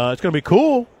 It's going to be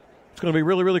cool. It's going to be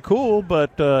really, really cool.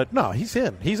 But no, he's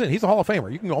in. He's a Hall of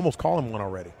Famer. You can almost call him one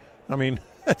already. I mean,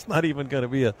 that's not even going to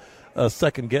be a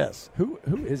second guess. Who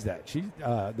is that? She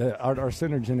our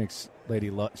Synergenics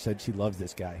lady said she loves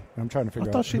this guy. I'm trying to figure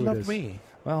out. I thought she who loved it is. Me.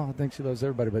 Well, I think she loves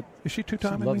everybody, but is she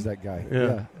two-time? She loves that guy.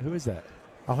 Yeah. Who is that?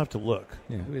 I'll have to look.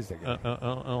 Yeah, who is that guy?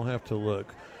 I'll have to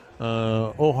look.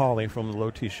 Holly from the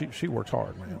Low T. She works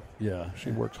hard, man. Yeah,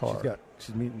 she works hard.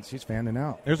 She's fanning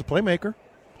out. There's a playmaker.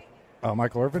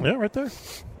 Michael Irvin. Yeah, right there.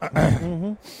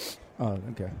 Mm-hmm. Oh,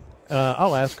 okay.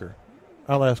 I'll ask her.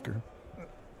 All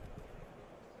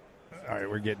right,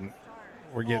 we're getting.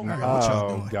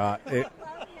 Oh God!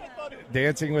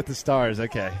 Dancing with the Stars.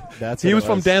 Okay, that's. He was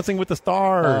from Dancing with the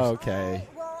Stars. Oh, okay.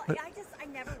 Well, I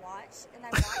never watched, and I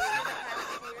watched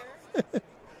it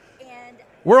and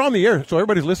we're on the air, so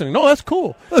everybody's listening. No, that's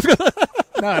cool.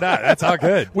 No, that's all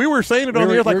good. We were saying it on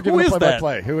the air, like, who is that?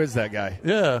 Play. Who is that guy?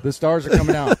 Yeah, the stars are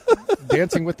coming out.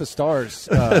 Dancing with the Stars.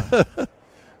 Do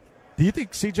you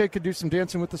think CJ could do some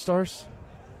Dancing with the Stars?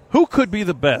 Who could be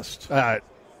the best?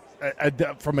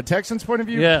 From a Texans point of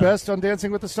view, best on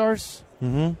Dancing with the Stars?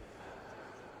 Mm-hmm.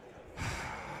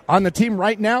 On the team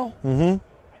right now? Mm-hmm.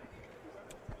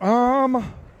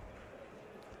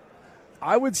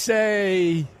 I would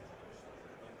say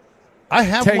I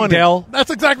have Tank one. Dell.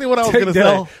 That's exactly what I was going to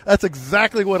say. That's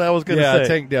exactly what I was going to say. Yeah,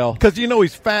 Tank Dell. Because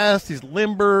he's fast, he's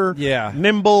limber,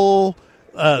 nimble,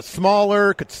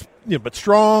 smaller, but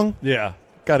strong. Yeah.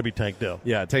 Got to be Tank Dell.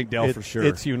 Yeah, Tank Dell for sure.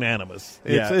 It's unanimous.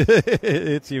 Yeah.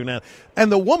 It's unanimous.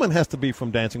 And the woman has to be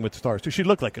from Dancing with the Stars, too. She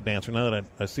looked like a dancer now that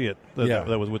I see it.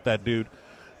 That was with that dude.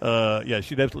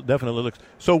 She definitely looks.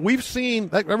 So we've seen,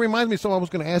 that reminds me of something I was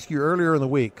going to ask you earlier in the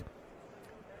week.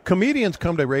 Comedians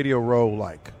come to Radio Row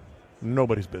like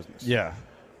nobody's business. Yeah.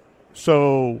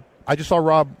 So I just saw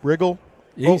Rob Riggle.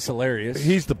 He's hilarious.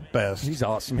 He's the best. He's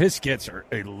awesome. His skits are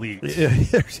elite. Yeah,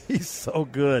 he's so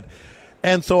good.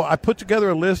 And so I put together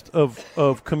a list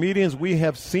of comedians we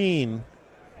have seen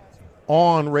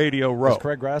on Radio Row. Is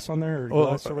Craig Glass on there? Or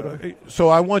Glass or whatever? So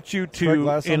I want you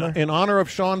to, in in honor of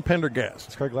Sean Pendergast.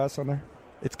 Is Craig Glass on there?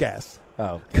 It's Gas.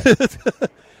 Oh.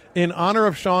 In honor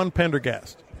of Sean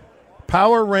Pendergast,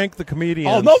 power rank the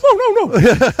comedians. Oh, no.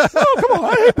 Oh, come on.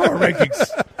 I hate power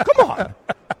rankings.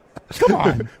 Come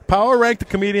on. Power rank the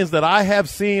comedians that I have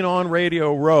seen on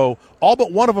Radio Row. All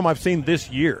but one of them I've seen this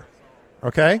year.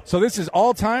 Okay? So this is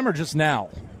all time or just now?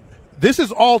 This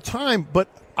is all time, but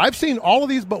I've seen all of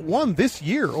these but one this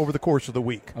year over the course of the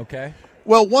week. Okay.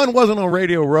 Well, one wasn't on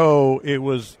Radio Row. It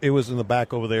was in the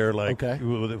back over there, like okay. It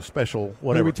was special, whatever.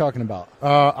 What are we talking about?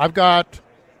 I've got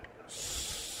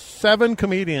 7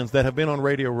 comedians that have been on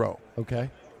Radio Row.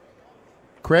 Okay.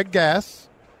 Craig Gass.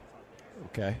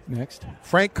 Okay. Next.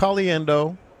 Frank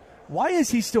Caliendo. Why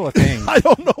is he still a thing? I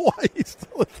don't know why he's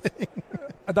still a thing.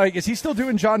 Like, is he still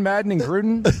doing John Madden and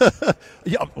Gruden?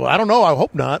 Yeah. Well, I don't know. I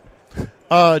hope not.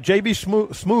 JB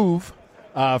Smoove.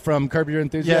 From Curb Your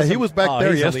Enthusiasm. Yeah, he was back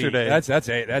there yesterday. Elite. That's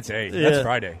eight. That's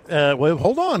Friday. Well,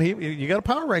 hold on. You got to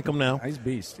power rank him now. He's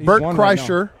beast. He's Bert one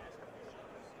Kreischer. Right.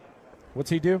 What's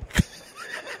he do?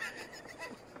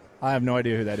 I have no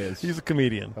idea who that is. He's a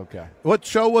comedian. Okay. What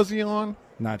show was he on?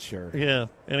 Not sure. Yeah.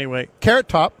 Anyway, Carrot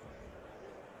Top.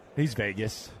 He's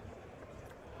Vegas.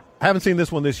 I haven't seen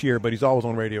this one this year, but he's always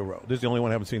on Radio Row. This is the only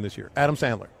one I haven't seen this year. Adam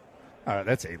Sandler.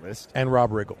 That's A-list. And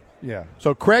Rob Riggle. Yeah.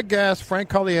 So Craig Gass, Frank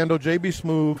Caliendo, JB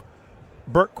Smoove,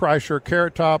 Bert Kreischer,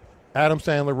 Carrot Top, Adam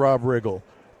Sandler, Rob Riggle.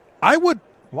 I would.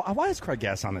 Why is Craig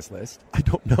Gass on this list? I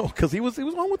don't know, because he was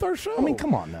on with our show. I mean,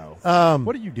 come on now.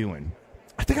 What are you doing?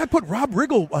 I think I put Rob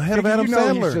Riggle ahead of Adam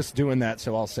Sandler. He's just doing that,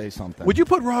 so I'll say something. Would you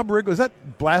put Rob Riggle? Is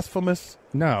that blasphemous?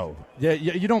 No. Yeah,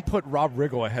 you don't put Rob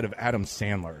Riggle ahead of Adam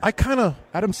Sandler.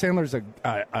 Adam Sandler's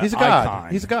he's a icon.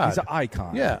 god. He's a god. He's an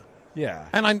icon. Yeah. Yeah.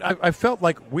 And I felt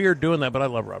like weird doing that, but I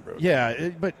love Rob Riggle. Yeah,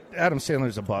 but Adam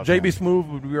Sandler's above JB him.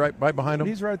 Smoove would be right behind him.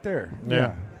 He's right there.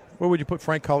 Yeah. Where would you put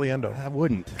Frank Caliendo? I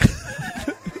wouldn't.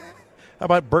 How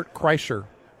about Bert Kreischer?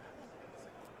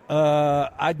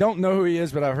 I don't know who he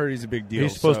is, but I've heard he's a big deal.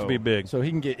 He's supposed to be big, so he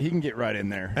can get right in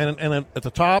there. And then at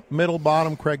the top, middle,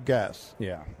 bottom, Craig Gass.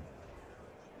 Yeah.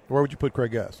 Where would you put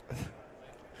Craig Gass?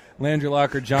 Landry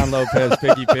Locker, John Lopez,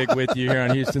 Piggy Pig with you here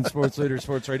on Houston Sports Leader,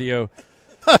 Sports Radio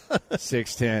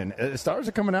 610. Stars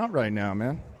are coming out right now,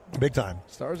 man. Big time.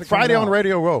 Stars are Friday coming on out.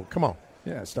 Radio Row. Come on.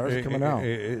 Yeah, stars are coming out.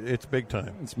 It's big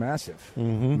time. It's massive.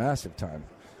 Mm-hmm. Massive time.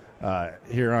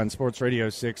 Here on Sports Radio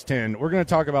 610. We're going to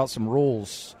talk about some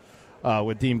rules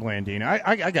with Dean Blandino.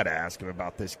 I got to ask him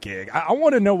about this gig. I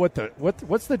want to know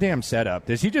what's the damn setup.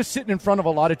 Is he just sitting in front of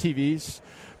a lot of TVs?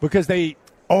 Because they...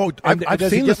 I've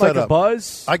seen the setup. Like a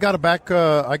buzz? I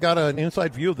got an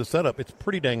inside view of the setup. It's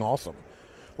pretty dang awesome.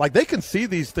 Like, they can see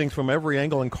these things from every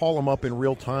angle and call them up in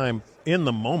real time in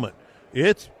the moment.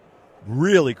 It's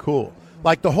really cool.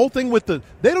 Like, the whole thing with they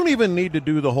don't even need to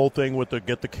do the whole thing with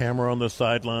get the camera on the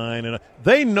sideline. And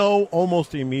they know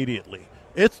almost immediately.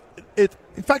 In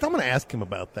fact, I'm going to ask him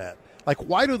about that. Like,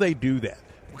 why do they do that?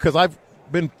 Because I've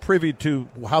been privy to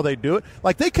how they do it.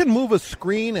 Like, they can move a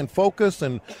screen and focus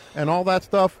and all that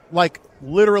stuff, like,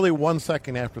 literally 1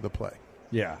 second after the play.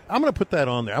 Yeah. I'm going to put that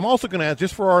on there. I'm also going to ask,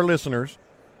 just for our listeners,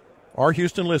 our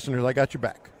Houston listeners, I got your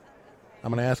back.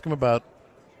 I'm going to ask him about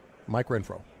Mike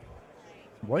Renfro.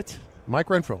 What? Mike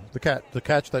Renfro, the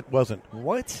catch that wasn't.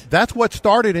 What? That's what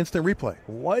started instant replay.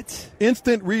 What?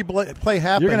 Instant replay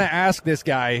happened. You're going to ask this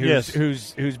guy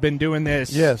who's been doing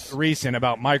this recent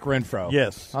about Mike Renfro.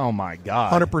 Yes. Oh, my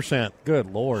God. 100%.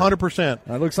 Good Lord. 100%.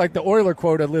 It looks like the Oiler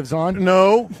quota lives on.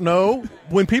 No.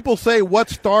 When people say what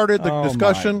started the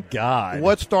discussion. My God.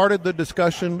 What started the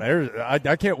discussion. I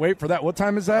can't wait for that. What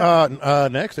time is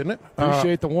that? Next, isn't it?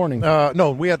 Appreciate the warning.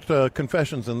 No, we had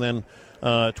confessions and then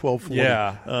 12:40.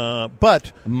 Yeah.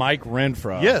 But Mike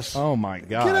Renfro. Yes. Oh, my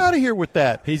God. Get out of here with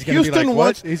that. He's going to be like,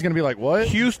 what? He's going to be like, what?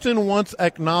 Houston wants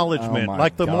acknowledgement. Oh,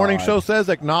 like the morning show says,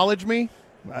 acknowledge me.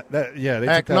 They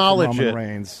acknowledge took that from it. Roman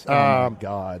Reigns. Oh, my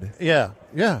God. Yeah.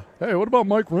 Hey, what about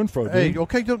Mike Renfro, Dean? Hey,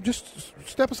 okay, just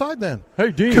step aside then.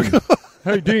 Hey, Dean.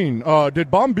 Hey, Dean,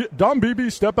 did Don Beebe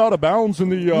step out of bounds in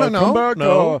the comeback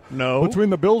no.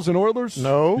 between the Bills and Oilers?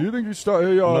 No. Do you think he stepped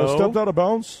out of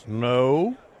bounds?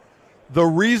 No. The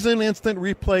reason instant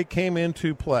replay came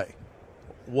into play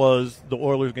was the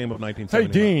Oilers game of 1979.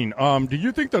 Hey, Dean, do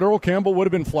you think that Earl Campbell would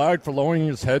have been flagged for lowering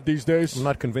his head these days? I'm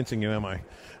not convincing you, am I?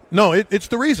 No, it's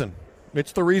the reason.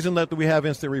 It's the reason that we have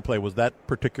instant replay was that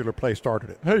particular play started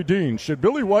it. Hey, Dean, should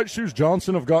Billy White Shoes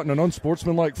Johnson have gotten an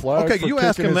unsportsmanlike flag? Okay, you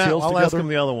ask him that. I'll ask him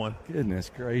the other one.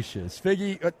 Goodness gracious.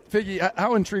 Figgy,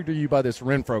 how intrigued are you by this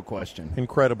Renfro question?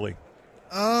 Incredibly.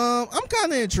 I'm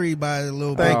kind of intrigued by it a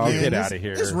little bit. Thank you. Get out of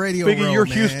here. It's Radio Figgy, Row, you're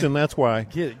man. Houston, that's why.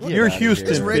 You're Houston,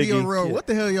 It's Radio Figgy. Row. What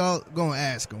the hell y'all going to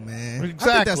ask him, man?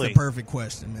 Exactly. I think that's the perfect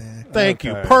question, man. Thank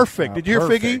you. Perfect. Did you hear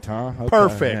perfect, Figgy? Huh? Okay.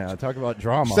 Perfect. Yeah, talk about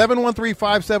drama.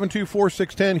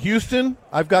 713-572-4610. Houston,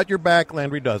 I've got your back.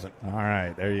 Landry doesn't. All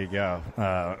right, there you go.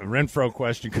 Renfro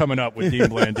question coming up with Dean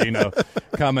Blandino.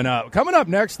 Coming up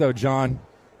next, though, John.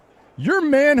 Your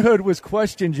manhood was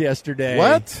questioned yesterday.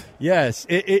 What? Yes,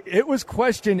 it was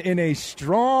questioned in a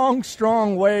strong,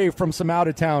 strong way from some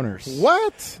out-of-towners.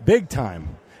 What? Big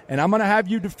time. And I'm going to have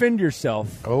you defend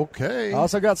yourself. Okay. I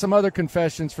also got some other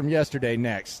confessions from yesterday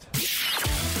next.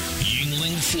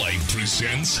 Yingling Flight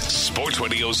presents Sports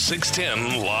Radio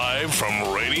 610 live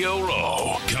from Radio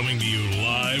Row. Coming to you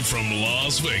live from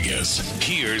Las Vegas.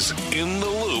 Here's In the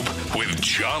Loop with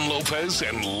John Lopez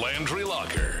and Landry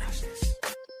Locker.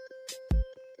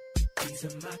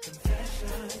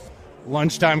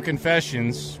 Lunchtime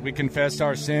Confessions. We confess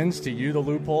our sins to you, the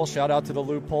loophole. Shout out to the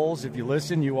loopholes. If you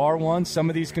listen, you are one. Some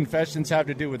of these confessions have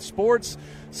to do with sports.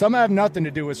 Some have nothing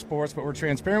to do with sports, but we're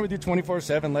transparent with you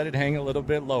 24/7. Let it hang a little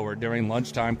bit lower during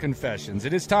Lunchtime Confessions.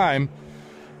 It is time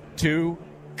to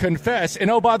confess.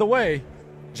 And, oh, by the way,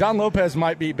 John Lopez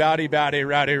might be rowdy.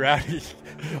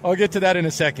 I'll get to that in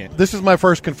a second. This is my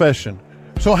first confession.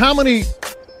 So how many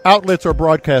outlets are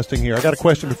broadcasting here? I got a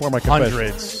question before my confession.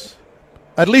 Hundreds.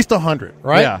 At least 100,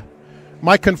 right? Yeah.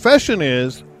 My confession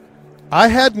is I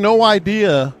had no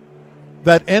idea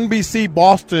that NBC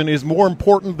Boston is more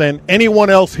important than anyone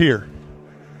else here.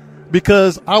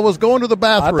 Because I was going to the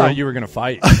bathroom. I thought you were going to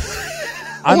fight.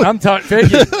 I'm talking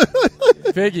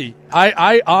Figgy.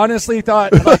 I honestly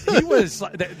thought he was.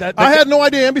 I had no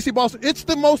idea NBC Boston. It's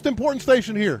the most important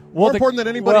station here. More important than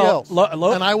anybody else.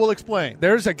 And I will explain.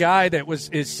 There's a guy that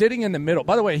is sitting in the middle.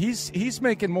 By the way, he's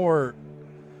making more.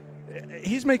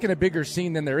 He's making a bigger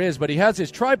scene than there is, but he has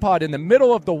his tripod in the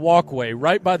middle of the walkway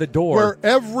right by the door. Where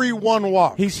everyone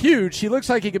walks. He's huge. He looks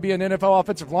like he could be an NFL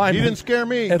offensive lineman. He didn't scare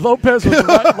me. And Lopez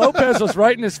was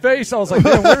right in his face. I was like,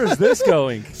 man, where is this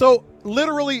going? So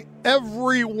literally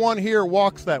everyone here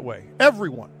walks that way.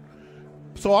 Everyone.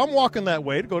 So I'm walking that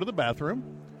way to go to the bathroom,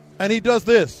 and he does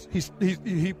this.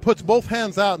 He puts both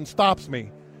hands out and stops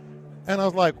me. And I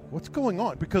was like, what's going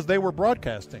on? Because they were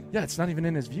broadcasting. Yeah, it's not even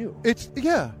in his view.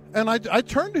 And I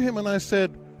turned to him and I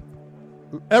said,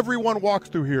 everyone walks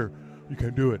through here. You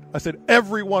can't do it. I said,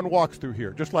 everyone walks through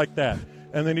here, just like that.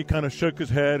 And then he kind of shook his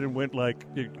head and went like,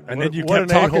 and then you kept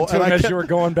talking to him as you were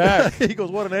going back. He goes,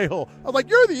 what an a-hole. I was like,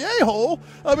 you're the a-hole.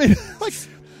 I mean,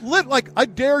 I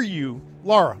dare you,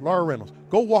 Laura Reynolds,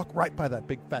 go walk right by that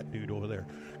big fat dude over there.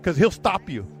 Because he'll stop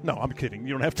you. No, I'm kidding.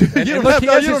 You don't have to. You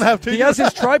don't have to. He has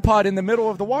his tripod in the middle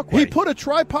of the walkway. He put a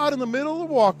tripod in the middle of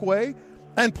the walkway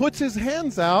and puts his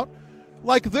hands out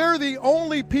like they're the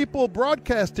only people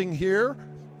broadcasting here,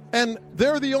 and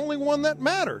they're the only one that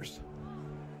matters.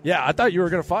 Yeah, I thought you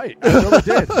were going to fight. I really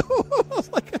did.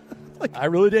 I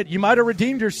really did. You might have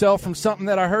redeemed yourself from something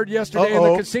that I heard yesterday in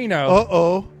the casino.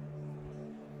 Uh-oh.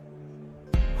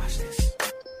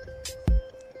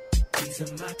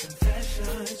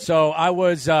 So I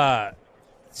was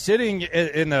sitting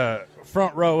in the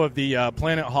front row of the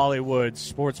Planet Hollywood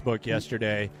Sportsbook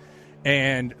yesterday,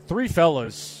 and three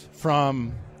fellas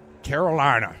from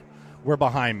Carolina were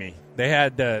behind me. They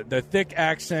had the thick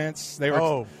accents. They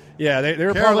were, they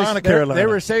were Carolina. They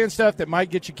were saying stuff that might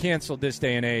get you canceled this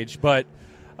day and age, but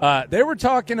they were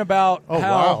talking about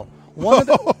how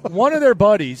one of their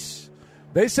buddies.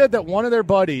 They said that one of their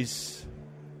buddies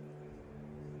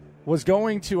was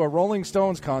going to a Rolling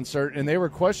Stones concert, and they were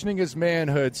questioning his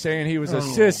manhood, saying he was a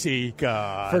sissy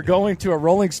for going to a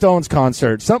Rolling Stones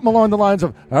concert. Something along the lines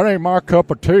of, that ain't my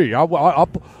cup of tea.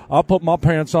 I'll put my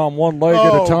pants on one leg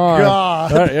at a time.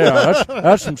 God.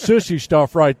 That's some sissy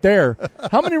stuff right there.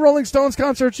 How many Rolling Stones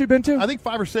concerts you been to? I think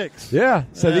 5 or 6. Yeah.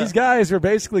 So these guys are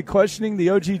basically questioning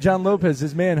the OG John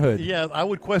Lopez's manhood. Yeah, I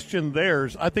would question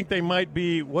theirs. I think they might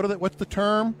be, what's the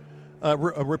term?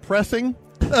 Repressing?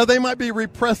 They might be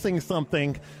repressing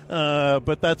something,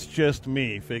 but that's just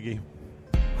me, Figgy.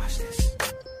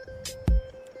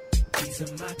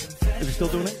 Is he still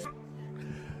doing it?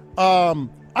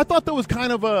 I thought there was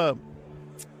kind of a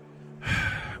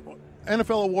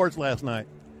NFL awards last night.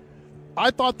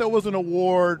 I thought there was an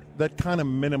award that kind of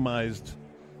minimized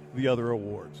the other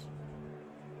awards.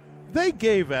 They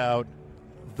gave out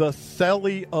the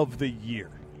Selly of the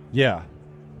Year. Yeah.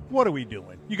 What are we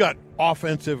doing? You got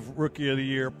Offensive Rookie of the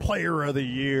Year, Player of the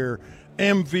Year,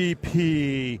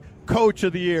 MVP, Coach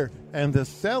of the Year, and the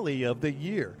Selly of the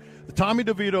Year. Tommy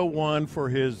DeVito won for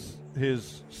his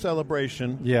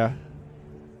celebration. Yeah.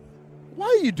 Why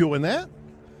are you doing that?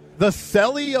 The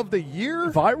Selly of the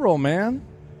year? Viral, man.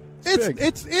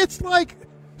 It's like,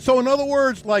 so in other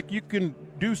words, like you can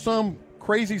do some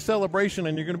crazy celebration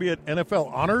and you're going to be at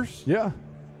NFL honors? Yeah.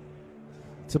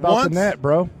 It's about the net,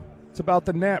 bro. It's about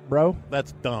the net, bro.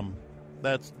 That's dumb.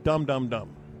 That's dumb.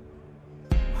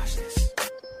 Watch this.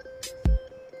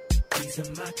 These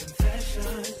are my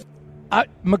confessions.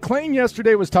 McClain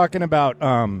yesterday was talking about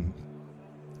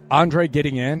Andre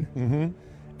getting in,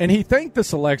 and he thanked the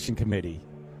selection committee.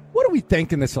 What are we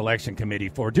thanking the selection committee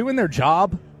for? Doing their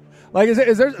job? Like,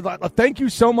 is there? Thank you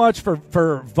so much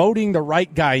for voting the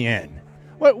right guy in.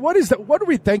 What is that? What are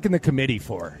we thanking the committee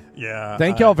for? Yeah.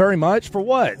 Thank y'all very much for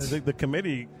what? The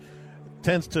committee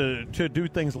tends to do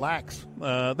things lax.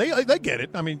 They get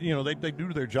it. I mean, they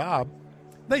do their job.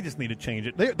 They just need to change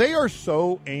it. They are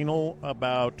so anal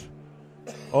about,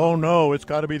 oh, no, it's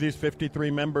got to be these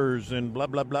 53 members and blah,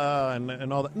 blah, blah,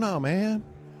 and all that. No, man.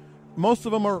 Most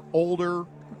of them are older,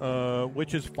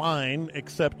 which is fine,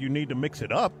 except you need to mix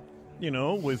it up,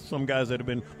 with some guys that have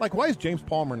been – like, why is James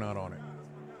Palmer not on it?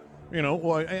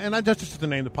 And that's just the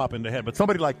name that pop into the head, but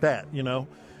somebody like that,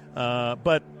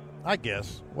 But I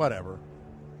guess, whatever.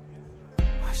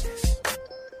 Watch this.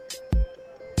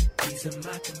 These are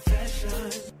my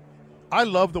confessions. I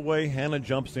love the way Hannah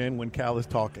jumps in when Cal is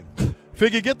talking.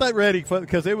 Figure, get that ready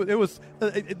because it was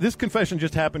this confession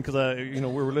just happened because we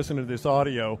were listening to this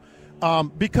audio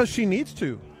because she needs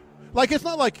to. Like, it's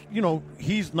not like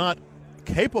he's not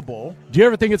capable. Do you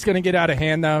ever think it's going to get out of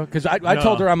hand though? Because I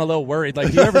told her I'm a little worried. Like,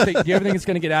 do you ever think it's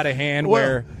going to get out of hand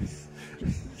where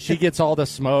she gets all the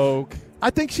smoke? I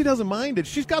think she doesn't mind it.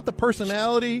 She's got the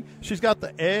personality. She's got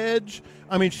the edge.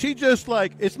 I mean, she just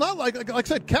it's not like I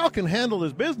said, Cal can handle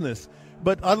his business.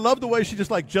 But I love the way she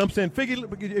just jumps in. Figure,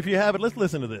 if you have it, let's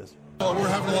listen to this. We're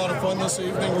having a lot of fun this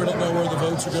evening. We don't know where the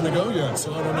votes are going to go yet,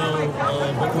 so I don't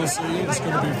know. But we'll see. It's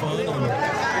going to be fun, and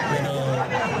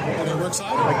we're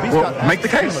excited. Well, make the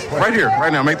case right here,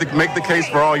 right now. Make the case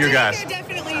for all your guys.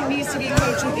 Definitely needs to be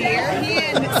Coach of the Year. He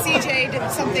and CJ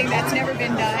did something that's never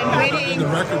been done. Winning in the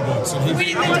record books, and he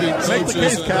beat make the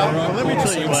case, Cal. Let me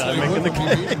tell you why I'm making the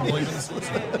case.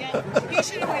 He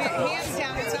should have won it hands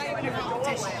down. It's not even a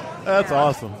competition. That's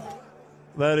awesome.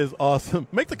 That is awesome.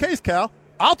 Make the case, Cal.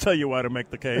 I'll tell you why to make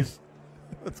the case.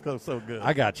 Let's go. So good.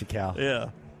 I got you, Cal.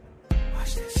 Yeah.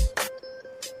 Watch this.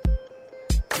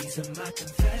 These are my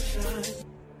confessions.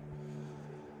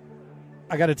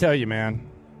 I got to tell you, man.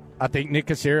 I think Nick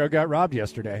Caserio got robbed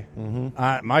yesterday.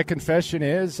 My confession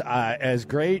is, as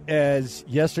great as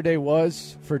yesterday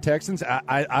was for Texans,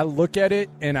 I look at it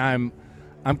and I'm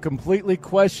completely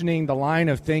questioning the line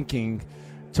of thinking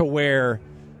to where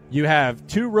you have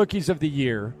two rookies of the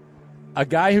year, a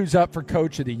guy who's up for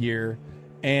coach of the year,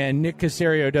 and Nick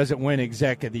Caserio doesn't win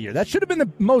exec of the year. That should have been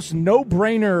the most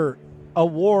no-brainer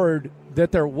award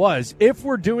that there was if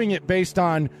we're doing it based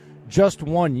on just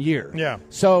 1 year. Yeah.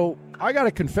 So I got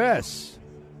to confess,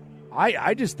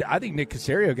 I think Nick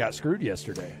Caserio got screwed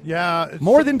yesterday. Yeah.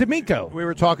 More than D'Amico. We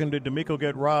were talking, did D'Amico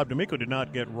get robbed? D'Amico did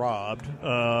not get robbed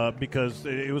because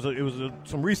it was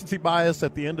some recency bias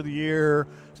at the end of the year.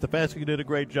 Stefanski did a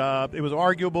great job. It was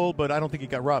arguable, but I don't think he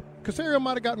got robbed. Caserio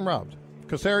might have gotten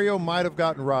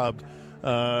robbed.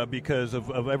 Because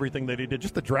of everything that he did,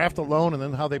 just the draft alone, and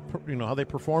then how they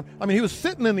performed. I mean, he was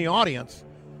sitting in the audience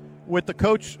with the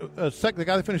coach, the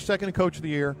guy that finished second in coach of the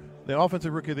year, the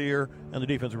offensive rookie of the year, and the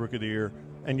defensive rookie of the year,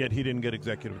 and yet he didn't get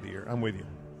executive of the year. I'm with you.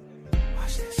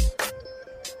 Watch this.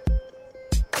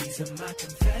 These are my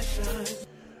confessions.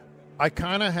 I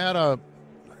kind of had a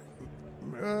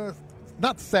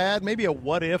not sad, maybe a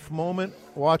what-if moment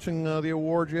watching the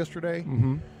awards yesterday.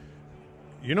 Mm-hmm.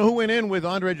 You know who went in with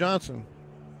Andre Johnson?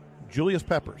 Julius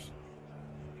Peppers.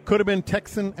 Could have been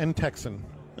Texan and Texan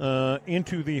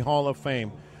into the Hall of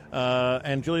Fame.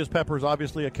 And Julius Peppers,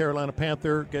 obviously a Carolina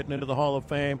Panther, getting into the Hall of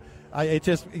Fame. I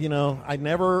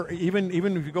never, even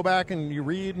if you go back and you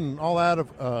read and all that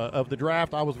of the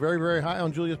draft, I was very, very high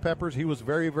on Julius Peppers. He was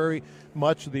very, very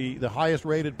much the highest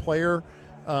rated player.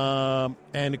 And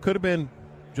it could have been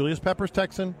Julius Peppers,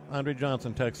 Texan, Andre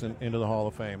Johnson, Texan, into the Hall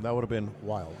of Fame. That would have been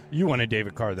wild. You wanted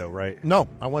David Carr, though, right? No,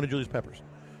 I wanted Julius Peppers.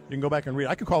 You can go back and read.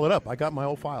 I can call it up. I got my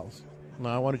old files. No,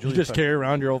 I wanted Julius You just Peppers. carry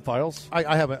around your old files?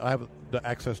 I have the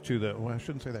access to the. Well, I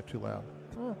shouldn't say that too loud.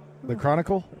 The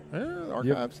Chronicle? The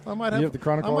archives. I might have. You have the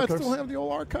Chronicle I might archives? still have the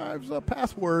old archives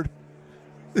password.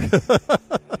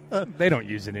 They don't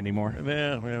use it anymore.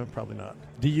 Yeah, probably not.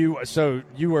 Do you? So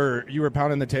you were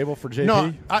pounding the table for JP?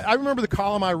 No, I remember the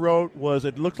column I wrote was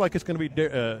it looks like it's going to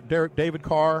be David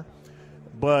Carr,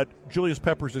 but Julius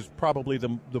Peppers is probably the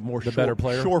better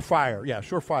player, surefire. Yeah,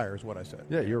 surefire is what I said.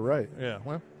 Yeah, you're right. Yeah,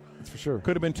 well, that's for sure.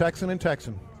 Could have been Texan and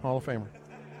Texan Hall of Famer.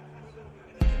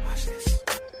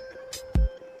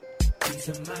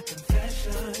 These are my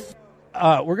confessions.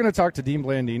 We're going to talk to Dean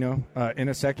Blandino in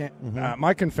a second.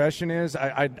 My confession is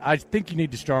I think you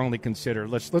need to strongly consider.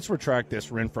 Let's retract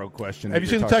this Renfro question. Have you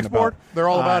seen the text board? They're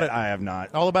all about it. I have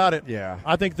not. All about it. Yeah.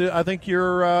 I think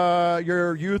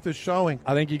your youth is showing.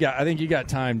 I think you got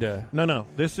time to. No.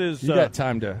 This is you got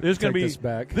time to. There's going to be this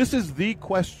back. This is the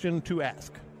question to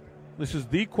ask. This is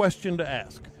the question to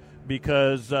ask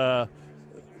because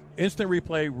instant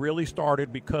replay really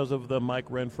started because of the Mike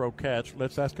Renfro catch.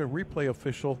 Let's ask a replay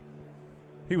official.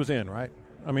 He was in, right?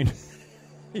 I mean,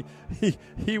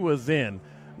 he was in,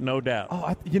 no doubt.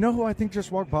 Oh, you know who I think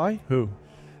just walked by? Who?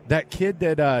 That kid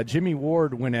that Jimmy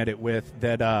Ward went at it with.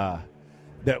 That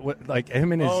like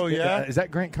him and his. Oh yeah. Is that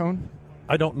Grant Cohn?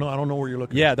 I don't know. I don't know where you're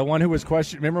looking. Yeah, the one who was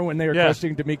questioned. Remember when they were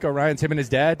questioning D'Amico Ryans, him and his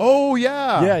dad? Oh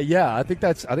yeah. Yeah. I think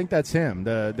that's him.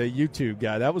 The YouTube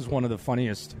guy. That was one of the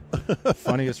funniest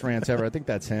rants ever. I think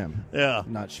that's him. Yeah.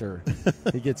 I'm not sure.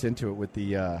 He gets into it with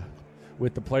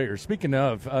the players. Speaking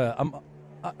of,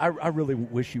 I really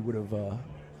wish you would have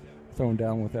thrown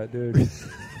down with that dude.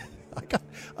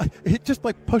 He just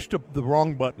like pushed the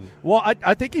wrong button. Well,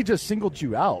 I think he just singled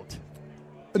you out.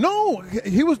 No,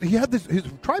 he had his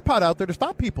tripod out there to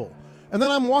stop people, and then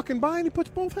I'm walking by and he puts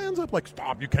both hands up like,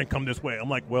 "Stop! You can't come this way." I'm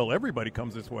like, "Well, everybody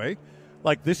comes this way."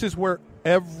 Like this is where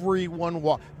everyone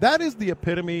walks. That is the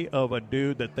epitome of a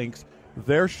dude that thinks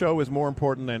their show is more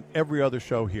important than every other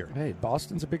show here. Hey,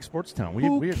 Boston's a big sports town. We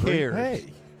Who agree. cares?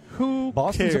 Hey, who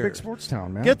Boston's cares? a big sports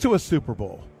town, man. Get to a Super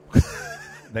Bowl.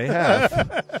 They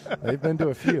have. They've been to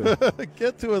a few.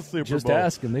 Get to a Super Bowl. Just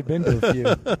ask them. They've been to a few.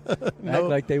 Act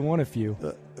like they won a few.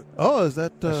 Is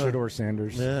that Shedeur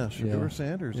Sanders? Yeah, Shedeur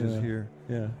Sanders is here.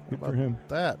 Yeah, good How for him. about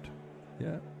that?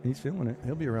 Yeah, he's feeling it.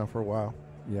 He'll be around for a while.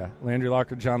 Yeah, Landry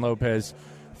Locker, John Lopez,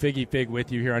 Figgy Fig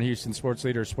with you here on Houston Sports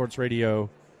Leader, Sports Radio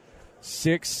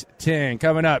 610.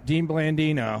 Coming up, Dean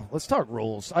Blandino. Let's talk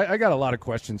rules. I got a lot of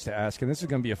questions to ask, and this is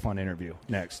going to be a fun interview.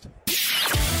 Next.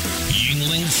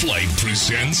 Yingling Flight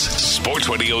presents Sports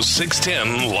Radio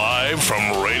 610 live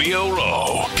from Radio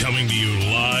Row. Coming to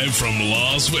you live from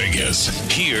Las Vegas.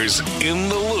 Here's In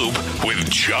the Loop with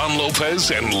John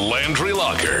Lopez and Landry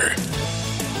Locker.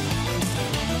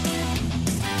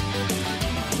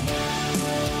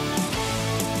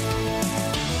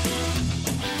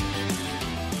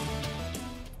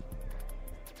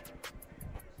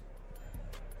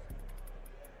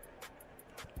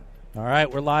 All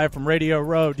right, we're live from Radio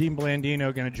Row. Dean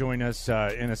Blandino going to join us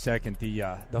in a second.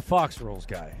 The Fox Rules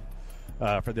guy.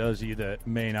 For those of you that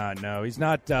may not know, he's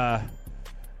not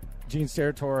Gene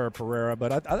Steratore or Pereira,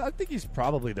 but I think he's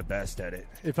probably the best at it.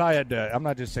 If I had to, I'm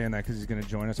not just saying that because he's going to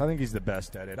join us. I think he's the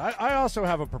best at it. I also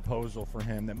have a proposal for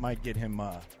him that might get him.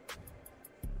 I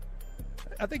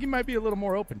think he might be a little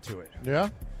more open to it. Yeah.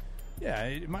 Yeah,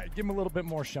 it might give him a little bit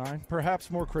more shine,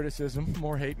 perhaps more criticism,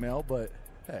 more hate mail, but.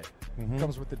 Hey,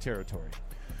 comes with the territory.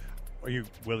 Are you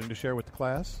willing to share with the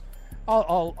class?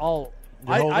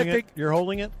 I think you're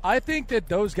holding it. I think that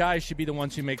those guys should be the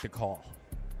ones who make the call.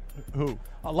 Who?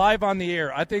 Live on the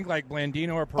air. I think like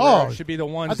Blandino or Pereira should be the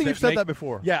ones. I think you've said that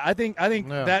before. Yeah, I think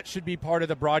that should be part of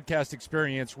the broadcast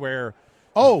experience where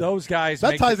those guys.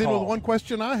 That make ties the in call. with one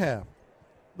question I have.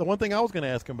 The one thing I was going to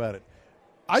ask him about it.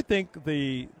 I think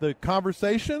the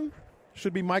conversation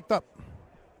should be mic'd up.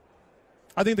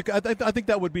 I think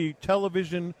that would be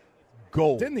television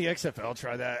gold. Didn't the XFL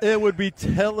try that? It would be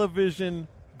television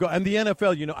gold. And the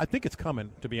NFL, I think it's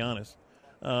coming, to be honest.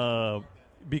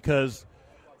 Because,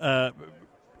 can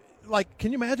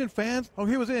you imagine fans? Oh,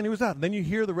 he was in, he was out. And then you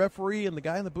hear the referee and the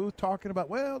guy in the booth talking about,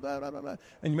 and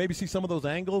you maybe see some of those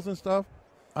angles and stuff.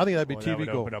 I think that'd be TV that would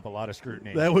gold. open up a lot of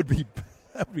scrutiny. That would be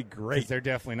great. Because they're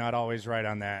definitely not always right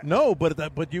on that. No,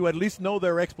 but you at least know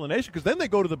their explanation because then they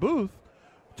go to the booth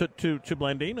to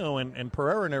Blandino and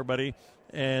Pereira and everybody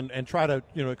and try to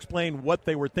explain what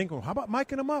they were thinking. How about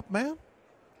miking them up, man?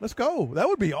 Let's go. That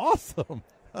would be awesome.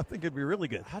 I think it'd be really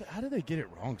good. How do they get it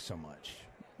wrong so much?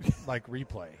 Like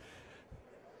replay.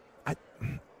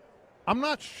 I'm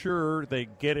not sure they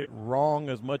get it wrong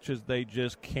as much as they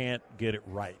just can't get it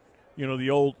right. The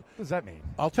old. What does that mean?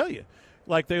 I'll tell you.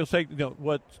 Like they'll say,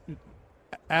 what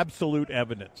absolute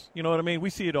evidence. You know what I mean? We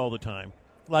see it all the time.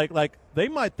 Like they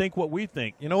might think what we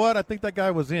think. You know what? I think that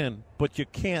guy was in, but you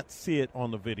can't see it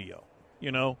on the video.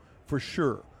 For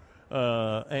sure.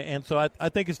 And so I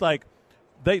think it's like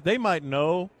they might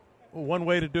know one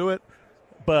way to do it,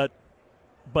 but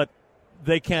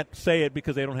they can't say it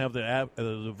because they don't have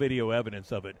the video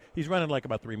evidence of it. He's running like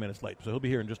about 3 minutes late, so he'll be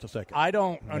here in just a second. I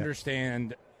don't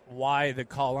understand why the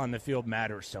call on the field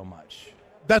matters so much.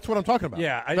 That's what I'm talking about.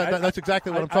 Yeah, that's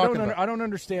exactly what I'm talking about. I don't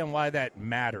understand why that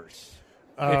matters.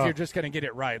 if you're just going to get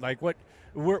it right. Like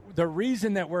the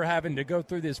reason that we're having to go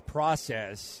through this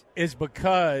process is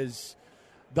because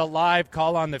the live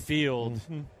call on the field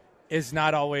is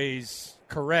not always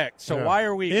correct. So why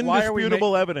are we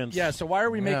indisputable evidence? Yeah. So why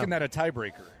are we making that a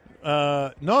tiebreaker?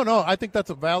 No. I think that's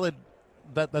a valid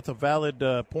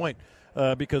point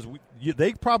because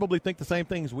they probably think the same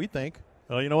things we think.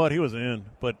 Oh, you know what? He was in,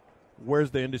 but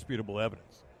where's the indisputable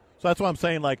evidence? So that's why I'm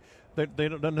saying, like, they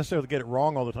don't necessarily get it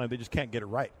wrong all the time. They just can't get it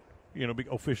right,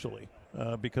 officially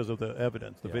because of the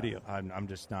evidence, the video. I'm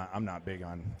just not. I'm not big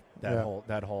on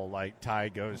that whole like tie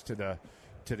goes to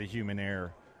the human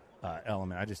error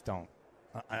element. I just don't.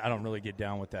 I don't really get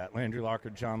down with that. Landry Locker,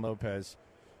 John Lopez,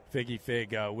 Figgy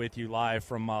Fig with you live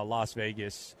from Las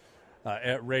Vegas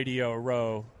at Radio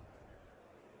Row,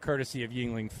 courtesy of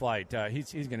Yingling Flight.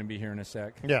 He's going to be here in a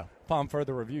sec. Yeah. Upon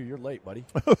further review, you're late, buddy.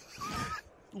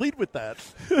 Lead with that.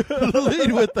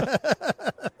 Lead with that.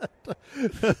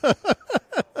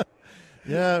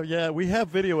 Yeah, we have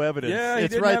video evidence. Yeah,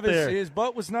 it's right there. His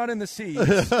butt was not in the seat.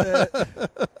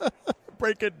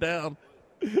 Break it down.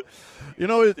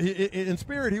 In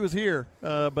spirit, he was here,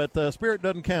 but spirit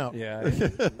doesn't count. Yeah,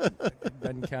 it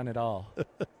doesn't count at all.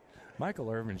 Michael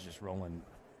Irvin's just rolling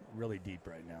really deep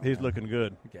right now. He's looking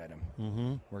good. Look at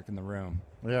him. Working the room.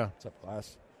 Yeah. What's up,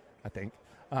 class? I think.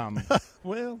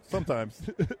 Well, sometimes.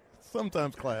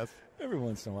 Sometimes, class. Every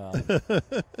once in a while.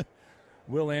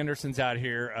 Will Anderson's out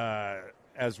here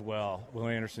as well. Will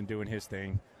Anderson doing his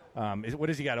thing. What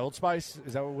has he got, Old Spice?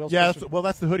 Is that what Will's pushing? Yeah,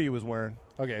 that's the hoodie he was wearing.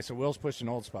 Okay, so Will's pushing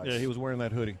Old Spice. Yeah, he was wearing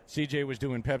that hoodie. CJ was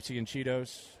doing Pepsi and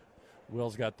Cheetos.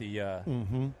 Will's got the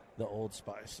Old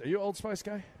Spice. Are you an Old Spice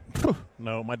guy?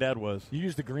 No, my dad was. You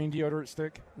use the green deodorant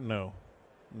stick? No.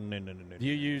 No. Do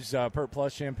you use Pert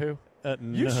Plus shampoo?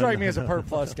 You strike me as a Pert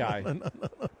Plus guy. No.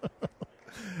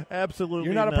 Absolutely.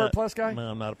 You're not a Pert Plus guy? No,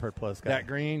 I'm not a Pert Plus guy. That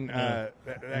green, that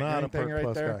green thing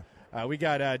right there. We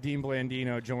got Dean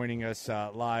Blandino joining us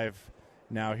live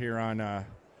now here on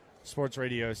Sports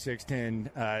Radio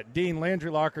 610. Dean,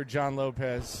 Landry Locker, John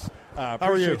Lopez. How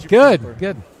are you?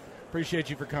 Good. Appreciate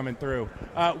you for coming through.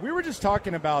 We were just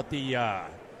talking about the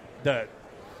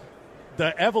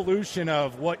evolution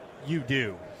of what you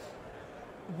do.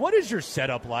 What is your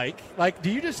setup like? Like, do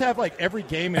you just have like every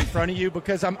game in front of you?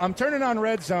 Because I'm turning on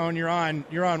Red Zone. You're on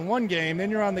one game, then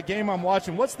you're on the game I'm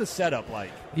watching. What's the setup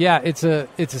like? Yeah, it's a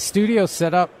studio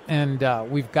setup, and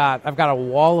I've got a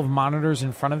wall of monitors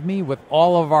in front of me with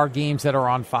all of our games that are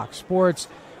on Fox Sports.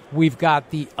 We've got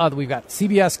we've got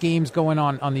CBS games going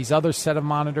on these other set of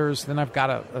monitors. Then I've got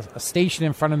a station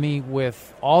in front of me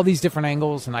with all these different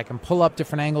angles, and I can pull up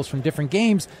different angles from different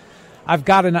games. I've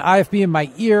got an IFB in my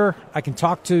ear. I can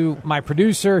talk to my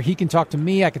producer. He can talk to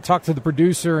me. I can talk to the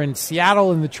producer in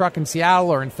Seattle, in the truck in Seattle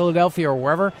or in Philadelphia or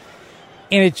wherever.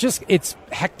 And it's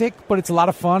hectic, but it's a lot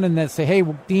of fun. And they say, hey,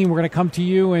 Dean, we're going to come to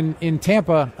you in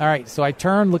Tampa. All right. So I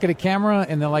turn, look at a camera,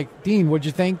 and they're like, Dean, what'd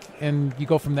you think? And you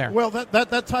go from there. Well,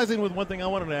 that ties in with one thing I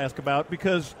wanted to ask about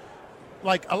because,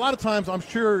 like, a lot of times I'm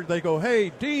sure they go,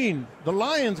 hey, Dean, the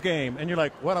Lions game. And you're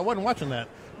like, what? I wasn't watching that.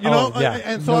 Yeah,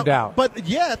 and so, no doubt. But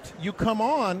yet you come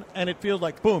on and it feels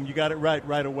like, boom, you got it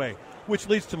right away, which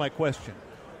leads to my question.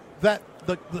 That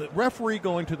the referee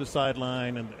going to the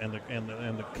sideline and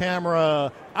the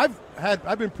camera,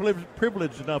 I've been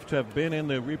privileged enough to have been in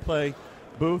the replay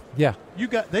booth. Yeah.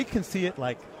 They can see it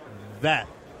like that.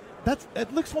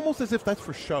 It looks almost as if that's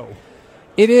for show.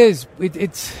 It is.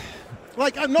 It's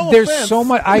like no there's offense. so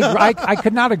much. I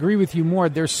could not agree with you more.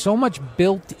 There's so much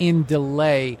built-in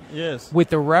delay. Yes. With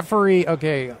the referee.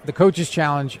 Okay, the coach's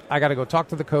challenge. I got to go talk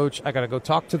to the coach. I got to go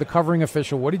talk to the covering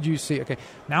official. What did you see? Okay,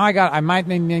 now I might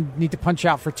need to punch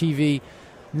out for TV.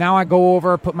 Now I go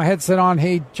over, put my headset on.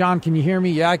 Hey, John, can you hear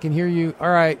me? Yeah, I can hear you. All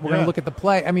right, we're going to look at the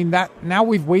play. I mean, now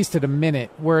we've wasted a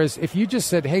minute. Whereas if you just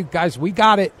said, hey, guys, we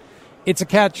got it. It's a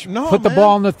catch. Put the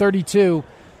ball in the 32.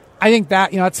 I think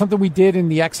that, that's something we did in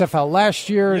the XFL last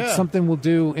year. Yeah. It's something we'll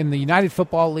do in the United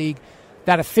Football League.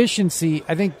 That efficiency,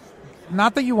 I think,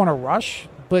 not that you want to rush,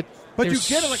 but you there's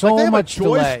get it. Like, so they have much a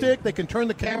joystick. delay. They can turn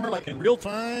the camera like in real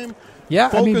time. Yeah,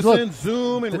 Focus look, in,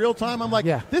 zoom in real time. I'm like,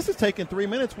 this is taking 3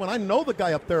 minutes when I know the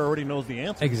guy up there already knows the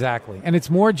answer. Exactly. And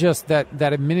it's more just that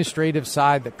administrative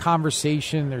side, the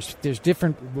conversation. There's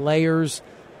different layers.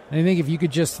 And I think if you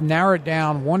could just narrow it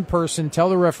down, one person, tell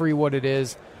the referee what it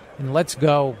is, and let's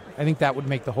go, I think that would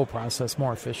make the whole process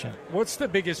more efficient. What's the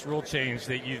biggest rule change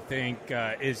that you think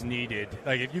is needed?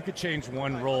 Like, if you could change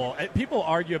one rule. People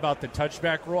argue about the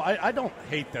touchback rule. I don't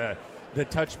hate the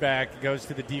touchback goes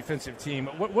to the defensive team.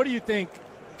 What do you think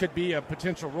could be a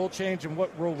potential rule change, and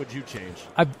what rule would you change?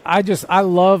 I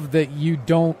love that you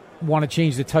don't want to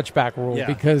change the touchback rule Yeah.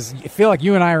 because I feel like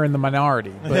you and I are in the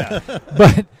minority. But,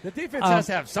 but the defense has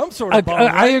to have some sort of ball, I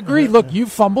right? agree. Look, you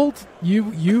fumbled.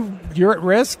 You're at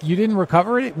risk. You didn't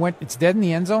recover it. It's dead in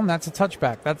the end zone. That's a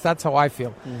touchback. That's how I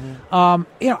feel. I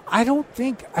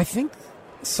think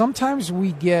sometimes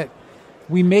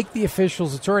we make the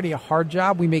officials, it's already a hard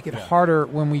job. We make it harder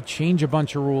when we change a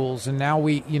bunch of rules. And now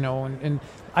and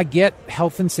I get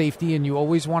health and safety, and you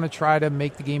always want to try to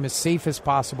make the game as safe as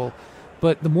possible.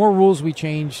 But the more rules we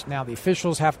change, now the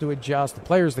officials have to adjust, the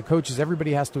players, the coaches,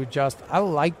 everybody has to adjust. I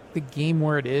like the game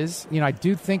where it is. I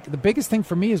do think the biggest thing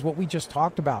for me is what we just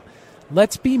talked about.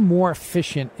 Let's be more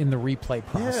efficient in the replay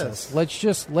process.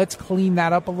 Yes. Let's clean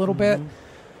that up a little bit.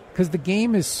 Because the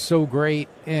game is so great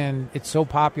and it's so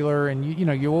popular, and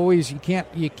you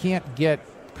can't get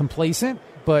complacent.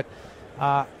 But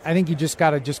I think you just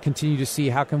got to continue to see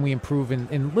how can we improve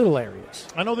in little areas.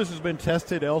 I know this has been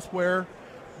tested elsewhere,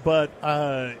 but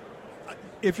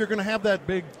if you're going to have that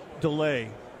big delay,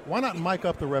 why not mic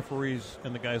up the referees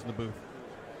and the guys in the booth?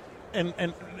 And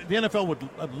the NFL would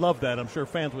love that. I'm sure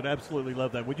fans would absolutely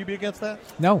love that. Would you be against that?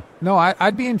 No,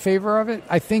 I'd be in favor of it.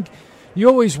 I think. You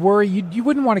always worry. You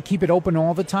wouldn't want to keep it open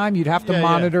all the time. You'd have to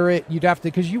monitor it. You'd have to,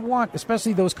 because you want,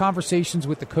 especially those conversations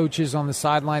with the coaches on the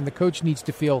sideline, the coach needs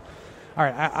to feel, all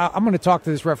right, I'm going to talk to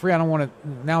this referee. I don't want to,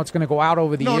 now it's going to go out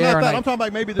over the air. No, not that. I'm talking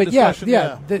about maybe the discussion.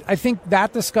 I think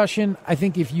that discussion,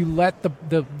 if you let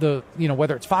the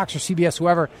whether it's Fox or CBS,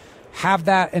 whoever, have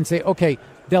that and say, okay,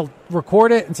 they'll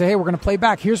record it and say, hey, we're going to play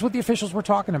back. Here's what the officials were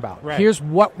talking about. Right. Here's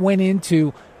what went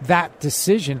into that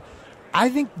decision. I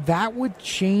think that would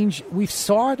change. We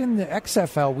saw it in the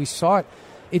XFL. We saw it.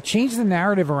 It changed the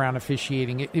narrative around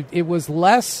officiating. It was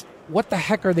less, what the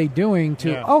heck are they doing,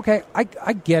 to, okay,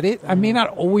 I get it. I may not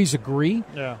always agree,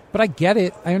 but I get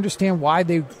it. I understand why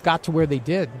they got to where they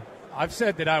did. I've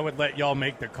said that I would let y'all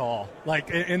make the call. Like,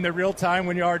 in the real time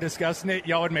when y'all are discussing it,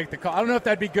 y'all would make the call. I don't know if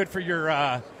that'd be good for your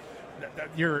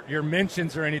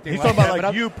mentions or anything. He's like talking that,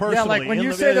 about you personally. Yeah, like when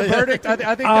you say the verdict,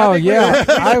 I think.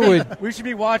 I would. We should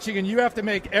be watching, and you have to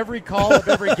make every call of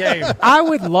every game. I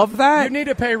would love that. You need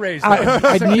a pay raise.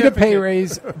 I need a pay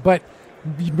raise, but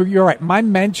you're right. My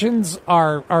mentions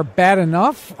are bad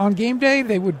enough on game day;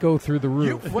 they would go through the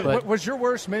roof. Was your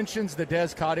worst mentions the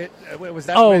Dez caught it? Was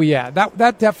that? Oh yeah,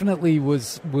 that definitely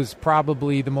was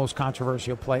probably the most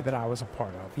controversial play that I was a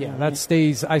part of. Yeah, that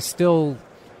stays.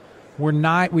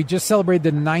 We just celebrated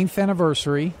the 9th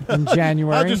anniversary in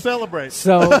January. How'd you celebrate?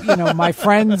 So, my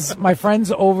friends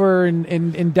over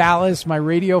in Dallas, my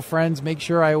radio friends, make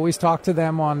sure I always talk to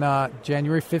them on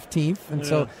January 15th. And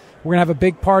so we're going to have a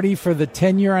big party for the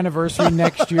 10-year anniversary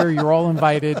next year. You're all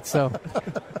invited. So,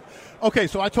 okay,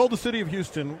 so I told the city of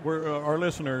Houston, our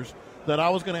listeners, that I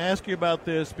was going to ask you about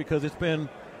this because it's been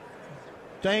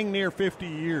dang near 50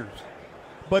 years.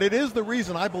 But it is the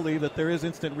reason I believe that there is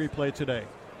instant replay today.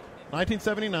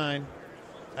 1979,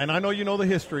 and I know you know the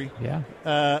history.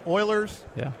 Yeah. Oilers.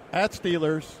 Yeah. At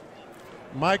Steelers.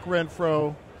 Mike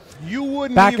Renfro. You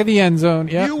wouldn't back of the end zone.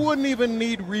 Yeah. You wouldn't even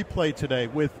need replay today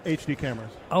with HD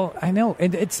cameras. Oh, I know,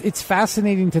 and it's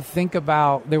fascinating to think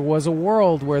about. There was a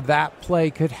world where that play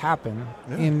could happen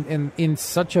in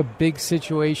such a big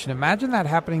situation. Imagine that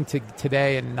happening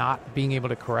today and not being able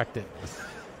to correct it.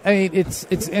 I mean,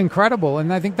 it's incredible,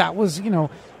 and I think that was and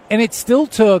it still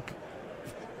took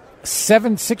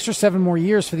 6 or 7 more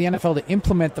years for the NFL to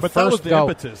implement the but first that was the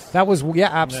impetus. That was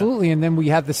absolutely. Yeah. And then we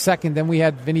had the second. Then we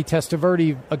had Vinny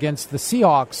Testaverde against the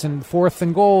Seahawks and 4th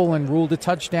and goal and ruled a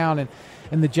touchdown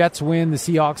and the Jets win. The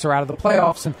Seahawks are out of the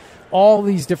playoffs and all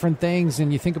these different things.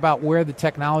 And you think about where the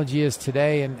technology is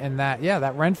today and that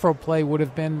Renfro play would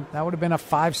have been a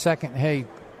 5-second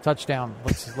touchdown.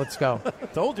 Let's go.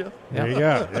 Told you. Yeah. There you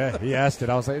go. Yeah, he asked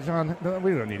it. I was like, John,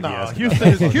 we don't need to be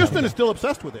asking. Houston is still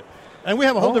obsessed with it. And we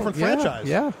have a whole different franchise.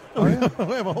 Yeah. We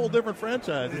have a whole different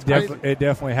franchise. It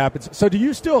definitely happens. So do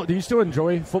you still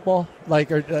enjoy football?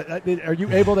 Like, are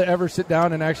you able to ever sit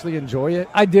down and actually enjoy it?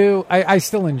 I do. I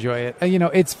still enjoy it.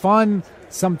 It's fun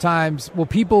sometimes.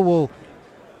 Well,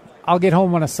 I'll get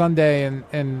home on a Sunday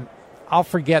and I'll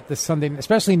forget the Sunday,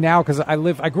 especially now because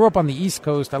I grew up on the East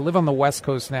Coast. I live on the West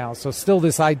Coast now. So still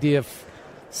this idea of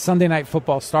Sunday night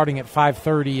football starting at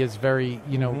 5:30 is very,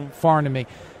 foreign to me.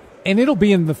 And it'll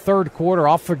be in the third quarter.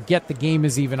 I'll forget the game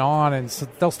is even on, and so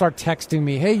they'll start texting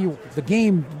me, "Hey, the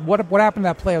game. What happened to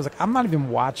that play?" I was like, "I'm not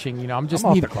even watching. I'm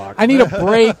off the clock. I need a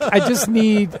break. I just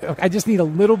need a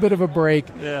little bit of a break.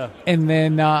 Yeah. And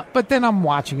then, but then I'm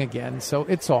watching again. So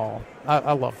it's all.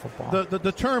 I love football.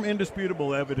 The term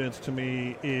indisputable evidence to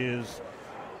me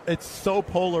it's so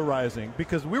polarizing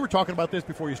because we were talking about this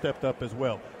before you stepped up as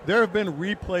well. There have been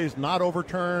replays not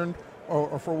overturned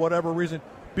or for whatever reason.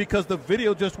 because the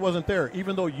video just wasn't there.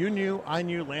 Even though you knew, I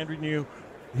knew, Landry knew,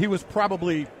 he was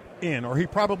probably in, or he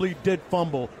probably did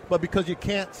fumble, but because you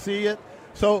can't see it.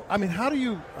 So, I mean, how do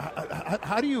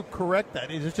you correct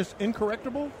that? Is it just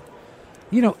incorrectable?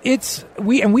 You know,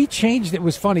 we changed it. It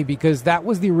was funny because that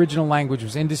was the original language,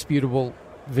 was indisputable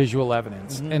visual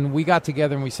evidence. Mm-hmm. And we got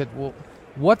together and we said, well,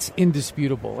 what's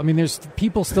indisputable? I mean, there's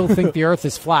people still think the earth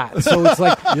is flat. So it's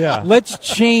like, let's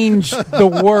change the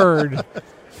word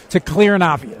to clear and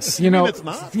obvious. You know, it's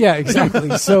not. Yeah,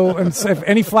 exactly. So if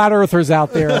any flat earthers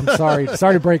out there, I'm sorry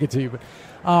to break it to you,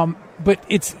 but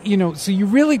it's, you know, so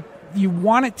you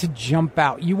want it to jump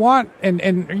out. You want, and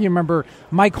you remember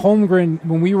Mike Holmgren,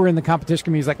 when we were in the competition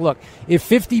committee, he's like, look, if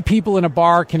 50 people in a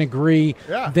bar can agree,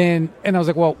 then, and I was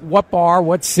like, well, what bar,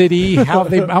 what city, how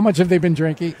much have they been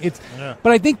drinking?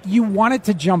 But I think you want it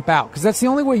to jump out because that's the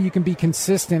only way you can be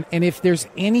consistent. And if there's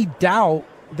any doubt,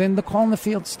 then the call in the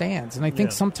field stands. And I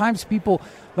think sometimes people,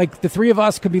 like the three of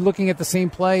us could be looking at the same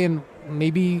play and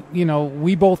maybe, you know,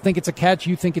 we both think it's a catch,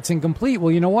 you think it's incomplete.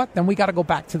 Well, you know what? Then we got to go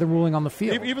back to the ruling on the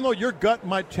field. Even though your gut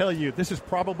might tell you this is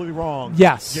probably wrong.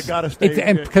 Yes. You got to stay.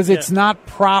 And because it's not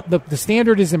the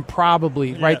standard isn't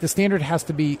probably, right? The standard has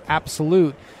to be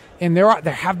absolute. And there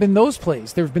have been those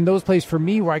plays. There have been those plays for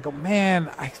me where I go, man,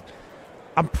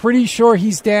 I'm pretty sure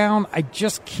he's down. I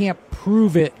just can't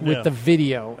prove it with the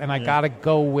video, and I got to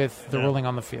go with the ruling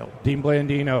on the field. Dean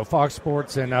Blandino, Fox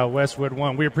Sports and Westwood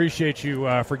One. We appreciate you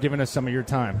for giving us some of your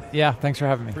time. Yeah, thanks for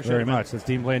having me. Very much. That's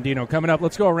Dean Blandino. Coming up,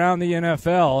 let's go around the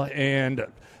NFL, and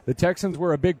the Texans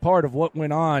were a big part of what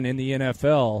went on in the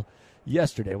NFL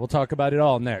yesterday. We'll talk about it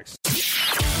all next.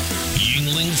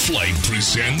 Yingling Flight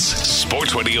presents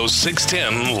Sports Radio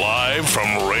 610 live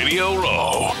from Radio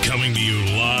Row. Coming to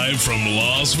you live from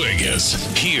Las Vegas.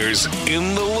 Here's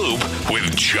In the Loop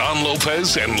with John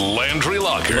Lopez and Landry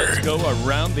Locker. Let's go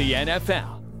around the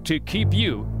NFL to keep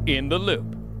you in the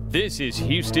loop. This is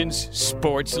Houston's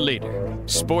sports leader,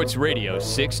 Sports Radio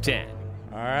 610.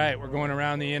 All right, we're going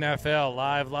around the NFL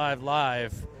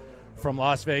live from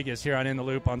Las Vegas here on In the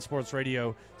Loop on Sports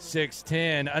Radio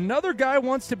 610. Another guy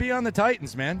wants to be on the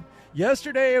Titans, man.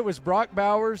 Yesterday it was Brock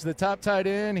Bowers, the top tight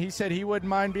end. He said he wouldn't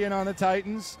mind being on the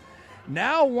Titans.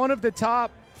 Now one of the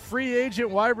top free agent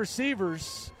wide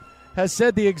receivers has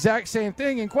said the exact same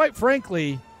thing, and quite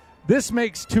frankly, this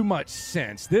makes too much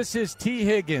sense. This is T.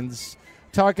 Higgins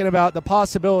talking about the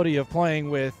possibility of playing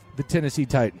with the Tennessee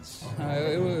Titans.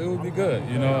 It would be good,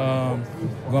 you know,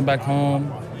 going back home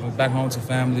to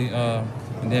family,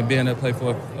 and then being able to play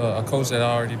for a coach that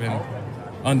I already been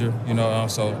under, you know,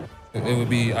 so it would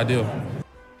be ideal.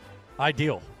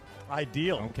 Ideal.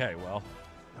 Okay, well,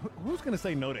 who's going to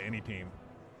say no to any team?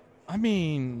 I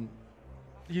mean,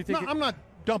 you think I'm not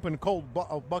dumping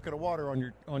a bucket of water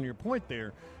on your point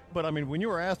there. But, I mean, when you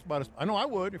were asked about I know I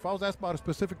would. If I was asked about a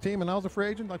specific team and I was a free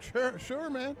agent, like, sure,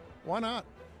 man. Why not?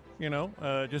 You know,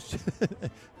 just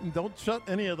don't shut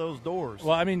any of those doors.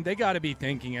 Well, I mean, they got to be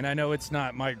thinking, and I know it's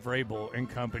not Mike Vrabel and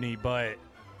company, but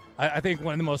I think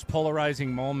one of the most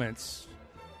polarizing moments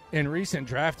in recent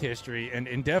draft history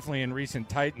and definitely in recent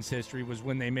Titans history was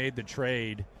when they made the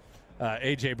trade,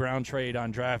 A.J. Brown trade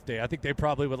on draft day. I think they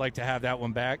probably would like to have that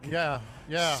one back. Yeah.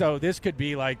 So this could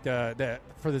be like the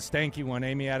for the stanky one,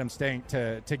 Amy Adams Stank,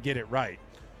 to get it right.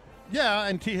 Yeah,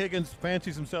 and T. Higgins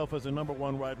fancies himself as a number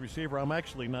one wide receiver. I'm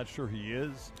actually not sure he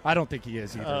is. I don't think he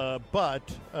is either. But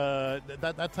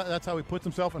that's how he puts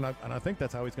himself, and I think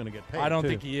that's how he's going to get paid. I don't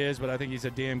think he is, but I think he's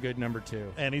a damn good number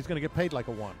two. And he's going to get paid like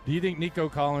a one. Do you think Nico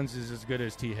Collins is as good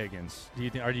as T. Higgins? Do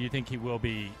you think he will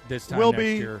be this time next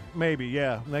year? Maybe,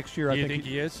 yeah. Next year, Do I think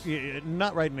he is?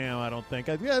 Not right now, I don't think.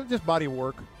 Just body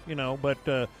work, you know, but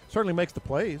certainly makes the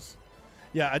plays.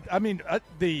 Yeah, I mean,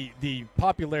 the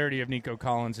popularity of Nico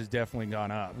Collins has definitely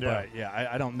gone up. Yeah. But,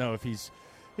 I don't know if he's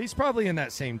probably in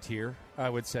that same tier, I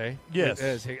would say. Yes.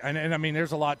 And I mean,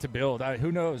 there's a lot to build.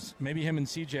 Who knows? Maybe him and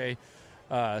CJ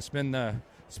spend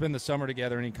the summer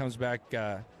together and he comes back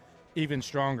even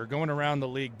stronger. Going around the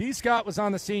league. B. Scott was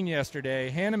on the scene yesterday.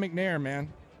 Hannah McNair, man.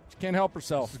 She can't help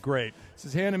herself. This is great. This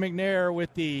is Hannah McNair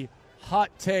with the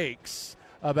hot takes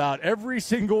about every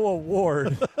single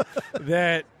award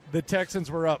that the Texans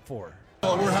were up for.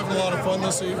 We're having a lot of fun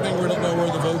this evening. We don't know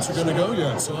where the votes are going to go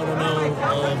yet, so I don't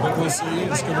know, but we'll see.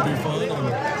 It's going to be fun, and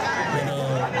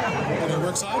we're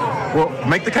excited. Well,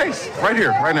 make the case right here,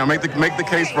 right now. Make the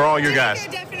case for all your guys.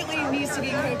 Definitely needs to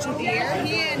be Coach of the Year.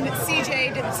 He and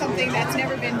CJ did something that's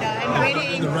never been done.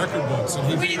 In the record books, and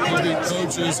he beat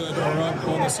coaches that are up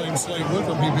on the same slate with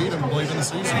him. He beat them late in the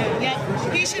season.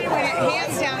 Yeah, he should have won it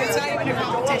hands down. It's not even a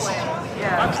competition.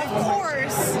 Of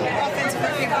course, offensive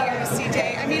rookie of the year is CJ.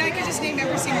 I mean, I could just name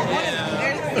every single one of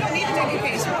them. You don't need to make a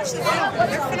case. Watch the film.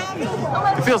 They're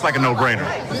phenomenal. It feels like a no-brainer.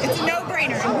 It's a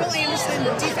no-brainer. And Will Anderson,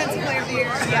 Defensive Player of the Year.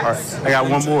 Yes. All right, I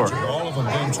got one more. All of them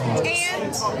game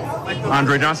changers. And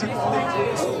Andre Johnson?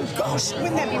 gosh,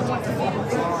 wouldn't that be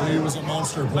wonderful? He was a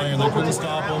monster playing. They couldn't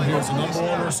stop him. He was the number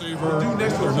one receiver.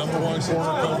 Their number one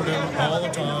corner covered him all the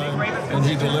time, and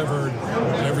he delivered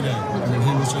every game. I mean,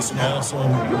 he was just awesome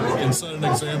and set an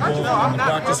example in the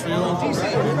practice field, in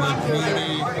the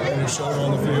community, and he showed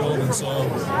on the field, and so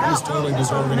he's totally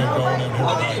deserving of going in here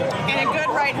tonight. And a good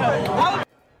right hook.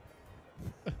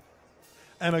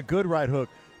 And a good right hook.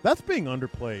 That's being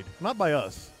underplayed, not by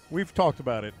us. We've talked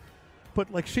about it.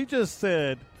 But like she just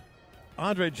said,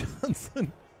 Andre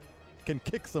Johnson can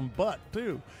kick some butt,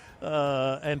 too.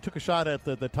 And took a shot at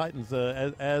the Titans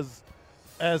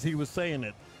as he was saying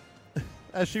it.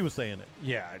 As she was saying it.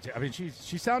 Yeah, I mean, she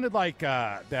sounded like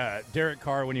the Derek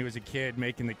Carr when he was a kid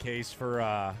making the case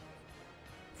for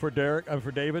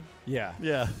David? Yeah.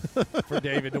 Yeah. For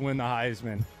David to win the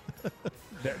Heisman.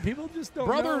 People just don't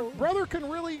know. Brother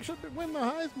should win the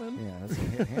Heisman.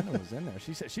 Yeah, Hannah was in there.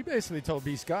 She basically told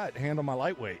B. Scott, handle my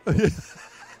lightweight.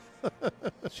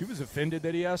 She was offended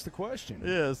that he asked the question.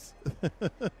 Yes.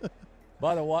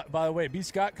 By the way, B.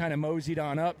 Scott kind of moseyed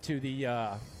on up to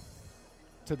the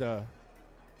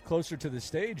closer to the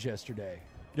stage yesterday.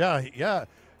 Yeah.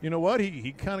 You know what?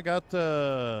 He kind of got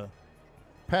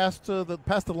past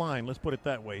the line. Let's put it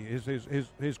that way.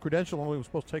 His credential only was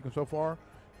supposed to take him so far.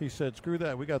 He said, "Screw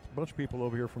that. We got a bunch of people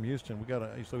over here from Houston.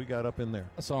 So he got up in there."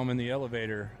 I saw him in the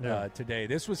elevator today.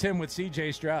 This was him with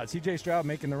C.J. Stroud. C.J. Stroud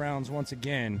making the rounds once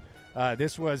again.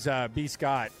 This was B.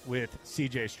 Scott with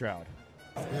C.J. Stroud.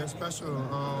 Yeah, it's special.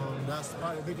 That's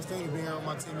probably the biggest thing, being here with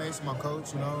my teammates and my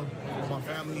coach, my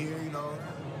family here,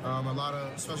 a lot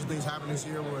of special things happen this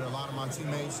year with a lot of my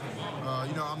teammates.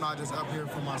 I'm not just up here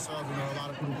for myself. A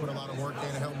lot of people put a lot of work in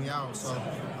to help me out. So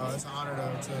it's an honor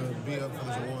to be up for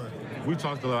this award. We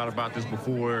talked a lot about this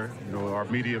before, our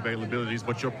media availabilities,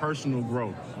 but your personal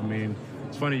growth. I mean,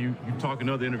 it's funny, you talk in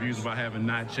other interviews about having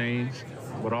not changed,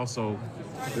 but also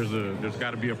there's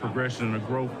got to be a progression and a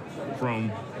growth from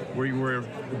where you were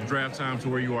at the draft time to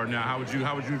where you are now. How would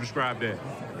you describe that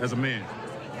as a man?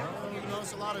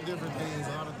 It's a lot of different things,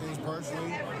 a lot of things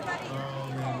personally.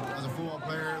 As a football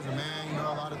player, as a man,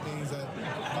 a lot of things that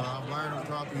I've learned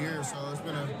throughout the years. So it's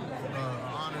been an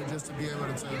honor just to be able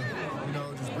to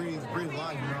just breathe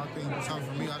life. I think something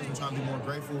for me, I just been trying to be more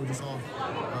grateful just off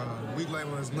we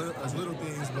label as little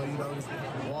things, but just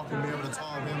walking, being able to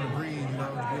talk, being able to breathe,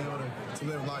 just being able to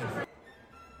live life.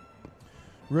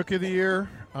 Rookie of the Year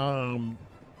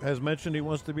has mentioned he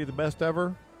wants to be the best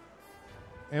ever.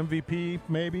 MVP,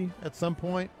 maybe, at some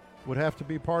point, would have to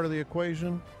be part of the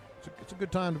equation. It's a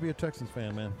good time to be a Texans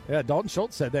fan, man. Yeah, Dalton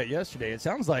Schultz said that yesterday. It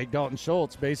sounds like Dalton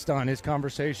Schultz, based on his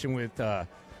conversation with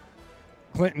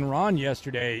Clinton Ron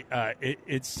yesterday,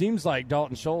 it seems like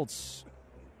Dalton Schultz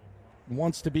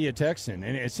wants to be a Texan.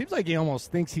 And it seems like he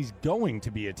almost thinks he's going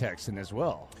to be a Texan as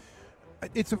well.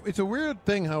 It's a weird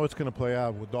thing how it's going to play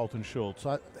out with Dalton Schultz.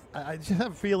 I just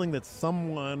have a feeling that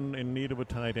someone in need of a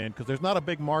tight end, because there's not a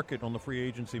big market on the free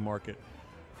agency market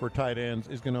for tight ends,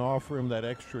 is going to offer him that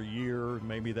extra year,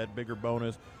 maybe that bigger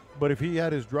bonus. But if he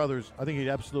had his druthers, I think he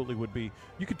absolutely would be.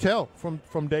 You could tell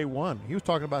from day one. He was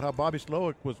talking about how Bobby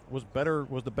Slowick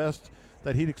was the best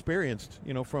that he'd experienced,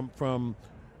 from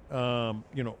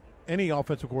any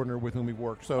offensive coordinator with whom he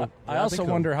worked. So I also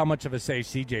wonder how much of a say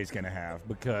CJ's going to have,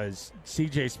 because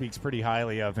CJ speaks pretty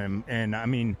highly of him. And, I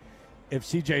mean, if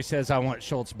CJ says I want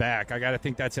Schultz back, I got to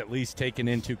think that's at least taken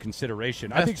into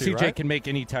consideration. I think CJ can make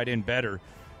any tight end better,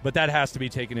 but that has to be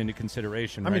taken into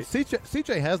consideration, right? I mean,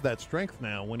 CJ has that strength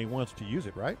now when he wants to use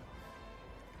it, right?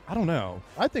 I don't know.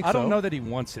 I think so. I don't know that he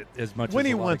wants it as much when as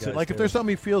he wants it. Like if there's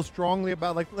something he feels strongly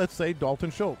about, like let's say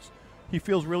Dalton Schultz. He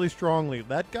feels really strongly.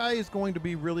 That guy is going to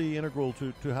be really integral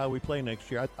to how we play next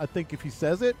year. I think if he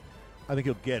says it, I think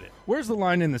he'll get it. Where's the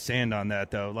line in the sand on that,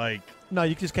 though? No,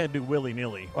 you just can't do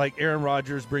willy-nilly. Like Aaron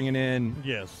Rodgers bringing in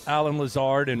Alan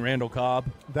Lazard and Randall Cobb.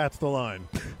 That's the line.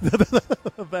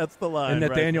 That's the line. And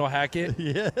Nathaniel Hackett.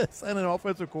 Yes, and an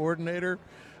offensive coordinator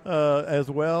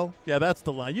as well. Yeah, that's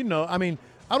the line. I mean,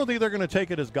 I don't think they're going to take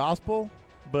it as gospel,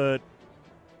 but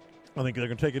I think they're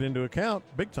going to take it into account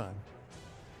big time.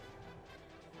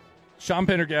 Sean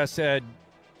Pendergast said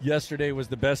yesterday was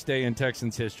the best day in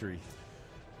Texans history.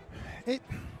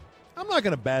 I'm not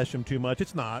going to bash him too much.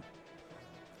 It's not,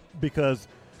 because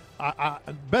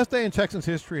best day in Texans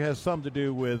history has something to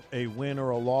do with a win or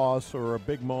a loss or a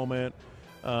big moment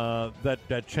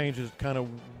that changes kind of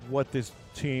what this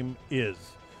team is.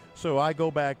 So I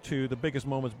go back to the biggest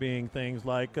moments being things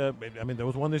like, there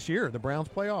was one this year, the Browns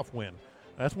playoff win.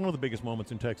 That's one of the biggest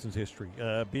moments in Texans history.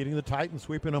 Beating the Titans,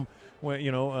 sweeping them,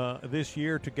 this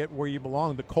year to get where you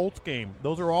belong. The Colts game;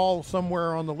 those are all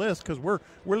somewhere on the list because we're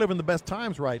living the best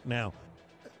times right now.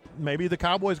 Maybe the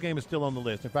Cowboys game is still on the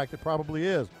list. In fact, it probably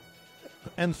is.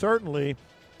 And certainly,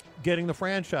 getting the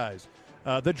franchise,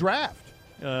 the draft,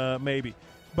 maybe.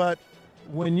 But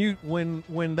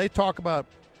when they talk about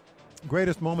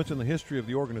greatest moments in the history of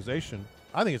the organization,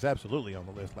 I think it's absolutely on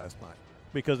the list last night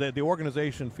because the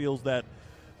organization feels that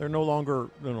they're no longer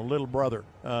little brother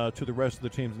to the rest of the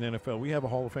teams in the NFL. We have a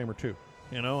Hall of Famer too,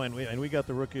 and we got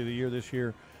the Rookie of the Year this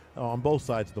year on both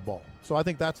sides of the ball. So I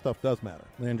think that stuff does matter.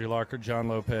 Landry Locker, John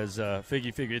Lopez,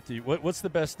 Figgy, what's the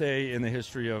best day in the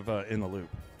history of In the Loop?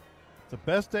 The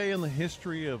best day in the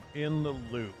history of In the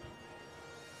Loop.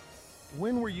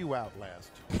 When were you out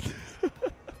last?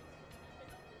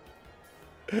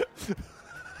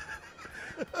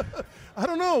 I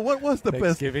don't know. What was the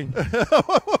Thanksgiving?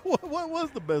 What was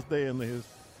the best day in the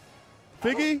history?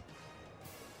 Figgy?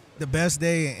 The best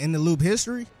day in the Loop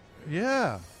history?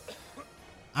 Yeah.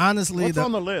 Honestly, what's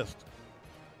on the list?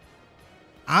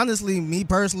 Honestly, me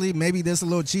personally, maybe this a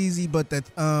little cheesy, but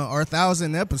our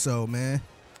 1,000th episode, man.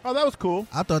 Oh, that was cool.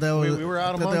 I thought that was. We were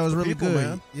out amongst that was really people, good.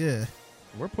 Man. Yeah.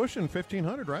 We're pushing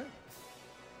 1,500, right?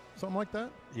 Something like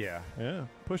that. Yeah.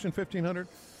 Pushing 1,500.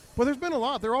 Well, there's been a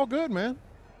lot. They're all good, man.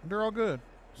 They're all good.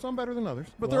 Some better than others,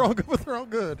 but they're all good. But they're all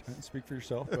good. Speak for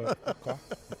yourself. Okay.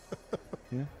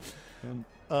 Yeah. And,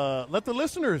 let the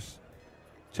listeners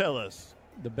tell us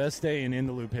the best day in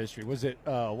the Loop history. Was it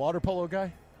water polo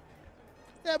guy?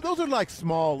 Yeah, but those are like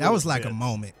small. That was like bits. a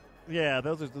moment. Yeah,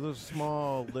 those are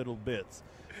small little bits.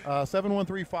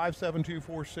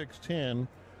 713-572-4610.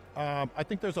 I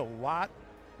think there's a lot.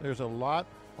 There's a lot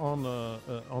on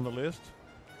the list.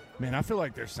 Man, I feel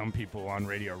like there's some people on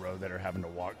Radio Row that are having to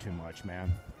walk too much,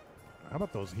 man. How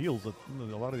about those heels that a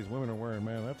lot of these women are wearing,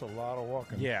 man? That's a lot of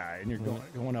walking. Yeah, and you're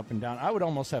going up and down. I would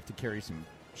almost have to carry some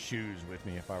shoes with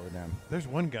me if I were them. There's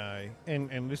one guy,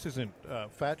 and this isn't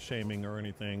fat shaming or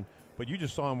anything, but you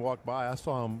just saw him walk by. I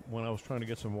saw him when I was trying to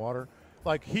get some water.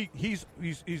 Like he's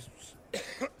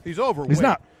overweight. He's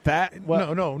not fat.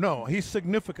 Well, no. He's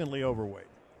significantly overweight.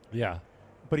 Yeah.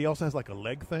 But he also has like a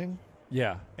leg thing.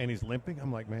 Yeah. And he's limping.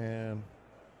 I'm like, man,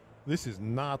 this is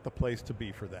not the place to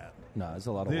be for that. No, it's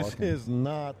a lot of this walking. This is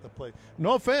not the place.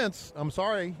 No offense. I'm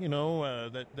sorry. I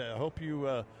hope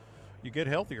you get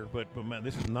healthier, but man,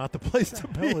 this is not the place to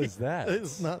be. What the hell is that?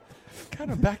 It's not.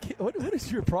 Kind of back. What is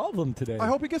your problem today? I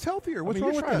hope he gets healthier. What's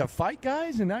wrong you're with trying that? to fight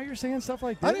guys, and now you're saying stuff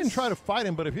like this? I didn't try to fight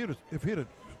him, but if he'd have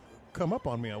come up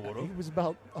on me, I would have. He was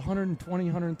about 120,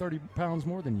 130 pounds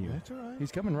more than you. That's all right.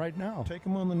 He's coming right now. Take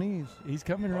him on the knees. He's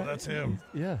coming right. That's him.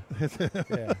 Yeah. That's He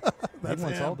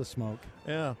wants him. all the smoke.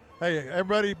 Yeah. Hey,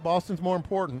 everybody, Boston's more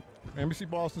important. NBC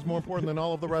Boston's more important than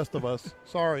all of the rest of us.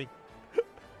 Sorry.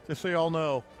 Just so you all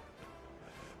know.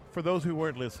 For those who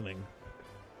weren't listening,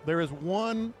 there is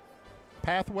one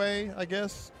pathway, I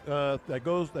guess,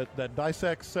 that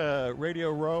dissects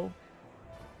Radio Row.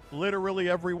 Literally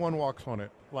everyone walks on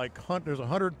it. There's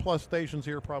 100+ stations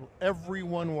here. Probably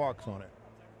everyone walks on it.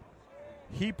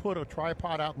 He put a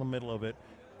tripod out in the middle of it,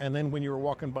 and then when you were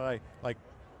walking by,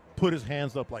 put his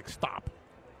hands up, stop.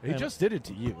 He just did it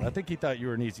to you. I think he thought you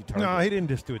were an easy target. No, he didn't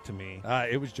just do it to me.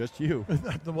 It was just you.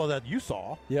 Well, that you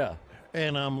saw. Yeah.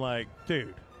 And I'm like,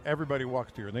 dude, everybody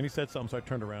walks here. And then he said something, so I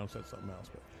turned around and said something else.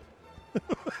 But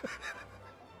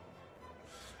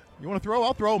you want to throw?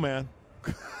 I'll throw, man.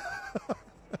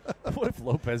 What if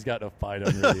Lopez got in a fight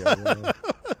on radio?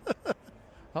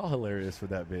 How hilarious would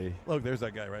that be? Look, there's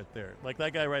that guy right there.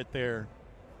 That guy right there,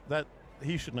 that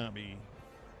he should not be.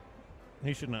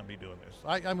 He should not be doing this.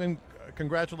 I mean,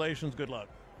 congratulations, good luck,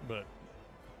 but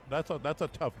that's a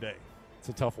tough day. It's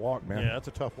a tough walk, man. Yeah, that's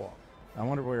a tough walk. I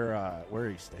wonder where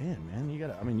he's staying, man.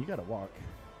 You gotta walk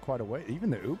quite a way. Even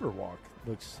the Uber walk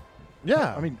looks.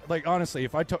 Yeah. I mean, honestly,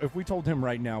 if we told him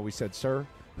right now, we said, sir,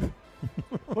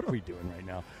 what are we doing right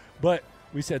now? But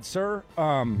we said, sir,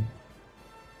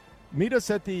 meet us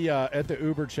at the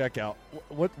Uber checkout.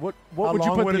 What would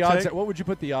you put the odds at? What would you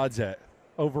put the odds at?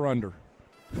 Over under.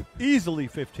 Easily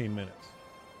 15 minutes.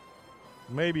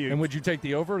 Maybe. And would you take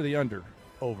the over or the under?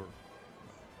 Over.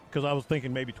 Because I was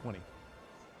thinking maybe 20.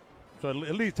 So at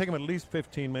least take him at least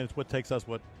 15 minutes. What takes us,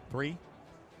 3?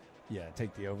 Yeah,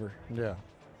 take the over. Yeah,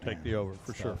 take the over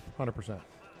for sure. 100%.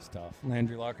 It's tough.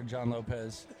 Landry Locker, John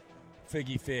Lopez,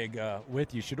 Figgy Fig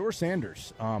with you. Shador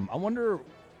Sanders. I wonder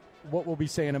what we'll be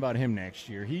saying about him next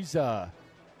year. He's out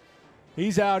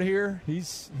here.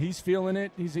 He's feeling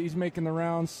it. He's making the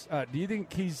rounds. Do you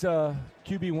think he's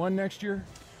QB1 next year?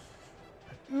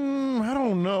 I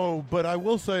don't know, but I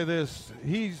will say this: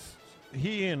 he's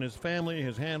he and his family,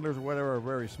 his handlers or whatever, are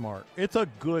very smart. It's a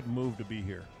good move to be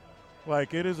here.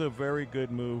 Like, it is a very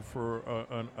good move for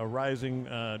a rising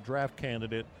draft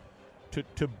candidate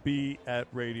to be at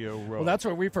Radio Row. Well, that's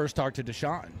where we first talked to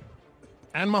Deshaun.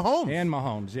 And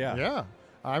Mahomes, yeah. Yeah.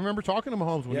 I remember talking to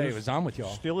Mahomes when he was on with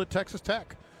y'all. Still at Texas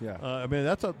Tech. Yeah. I mean,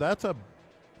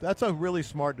 that's a really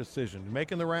smart decision.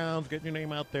 Making the rounds, getting your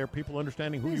name out there, people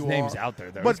understanding who you are. His name's out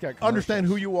there, though. But He's got understand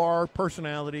who you are,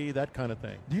 personality, that kind of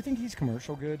thing. Do you think he's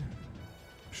commercial good?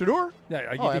 Shador? Yeah. You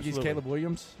think absolutely. he's Caleb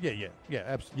Williams? Yeah,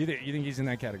 absolutely. You think he's in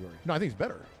that category? No, I think he's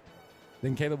better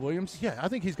than Caleb Williams. Yeah, I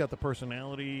think he's got the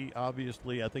personality.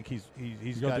 Obviously, I think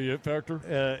he's got the it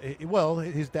factor. Well,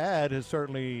 his dad has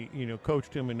certainly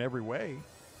coached him in every way.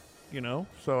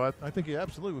 So I think he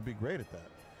absolutely would be great at that.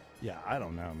 Yeah, I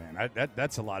don't know, man.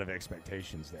 That's a lot of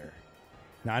expectations there.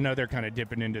 Now, I know they're kind of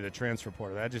dipping into the transfer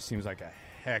portal. That just seems like a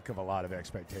heck of a lot of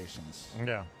expectations.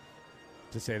 Yeah.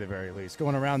 To say the very least.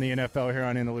 Going around the NFL here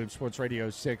on In the Loop Sports Radio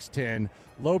 610.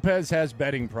 Lopez has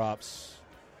betting props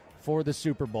for the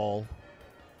Super Bowl.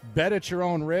 Bet at your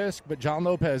own risk, but John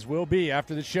Lopez will be,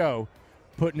 after the show,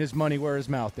 putting his money where his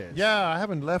mouth is. Yeah, I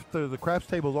haven't left the craps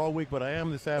tables all week, but I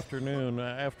am this afternoon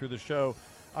after the show.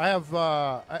 I have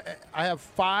the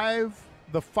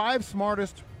five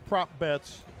smartest prop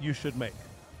bets you should make.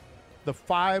 The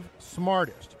 5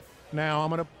 smartest. Now I'm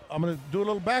gonna do a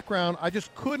little background. I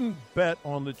just couldn't bet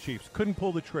on the Chiefs. Couldn't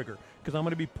pull the trigger because I'm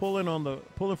going to be pulling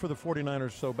for the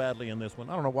 49ers so badly in this one.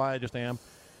 I don't know why, I just am.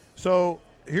 So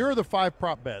here are the 5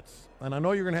 prop bets, and I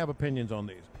know you're going to have opinions on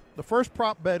these. The first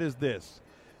prop bet is this,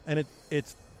 and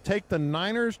it's take the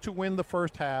Niners to win the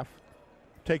first half,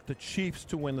 take the Chiefs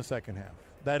to win the second half.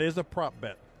 That is a prop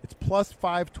bet. It's plus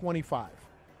 525.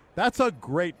 That's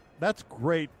great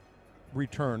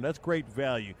return. That's great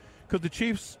value because the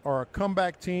Chiefs are a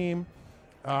comeback team.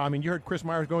 You heard Chris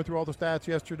Myers going through all the stats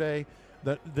yesterday.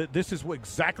 This is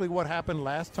exactly what happened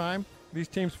last time these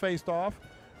teams faced off.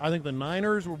 I think the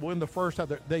Niners will win the first half.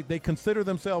 They consider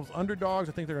themselves underdogs.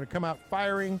 I think they're going to come out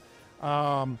firing.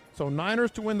 So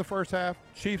Niners to win the first half,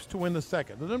 Chiefs to win the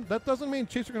second. That doesn't mean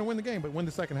Chiefs are going to win the game, but win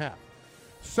the second half.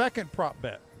 Second prop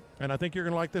bet, and I think you're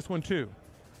going to like this one too.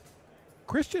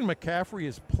 Christian McCaffrey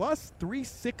is plus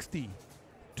 360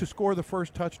 to score the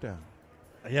first touchdown.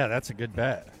 Yeah, that's a good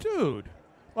bet. Dude,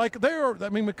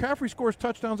 McCaffrey scores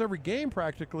touchdowns every game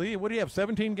practically. What do you have,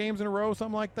 17 games in a row,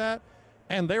 something like that?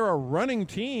 And they're a running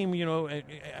team,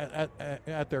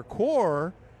 at their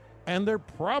core, and they're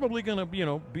probably going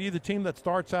to, be the team that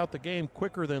starts out the game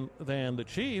quicker than the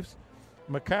Chiefs.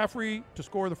 McCaffrey to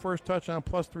score the first touchdown,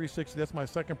 plus 360. That's my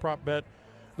second prop bet.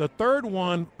 The third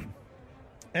one,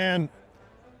 and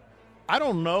I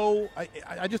don't know.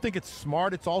 I just think it's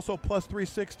smart. It's also plus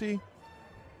 360.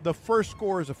 The first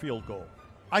score is a field goal.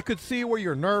 I could see where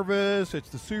you're nervous. It's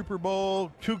the Super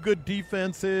Bowl, 2 good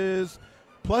defenses.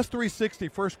 Plus 360,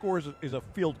 first score is a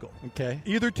field goal. Okay.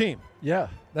 Either team. Yeah,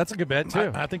 that's a good bet,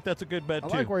 too. I think that's a good bet, too.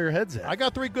 I like where your head's at. I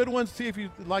got 3 good ones. See if you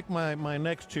like my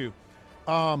next 2.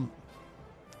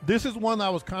 This is one I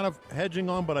was kind of hedging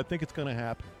on, but I think it's going to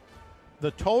happen. The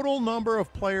total number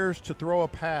of players to throw a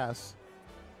pass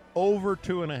over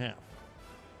 2.5.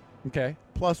 Okay.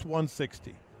 Plus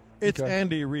 160. It's okay.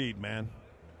 Andy Reid, man.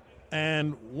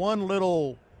 And one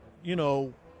little,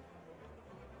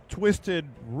 twisted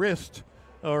wrist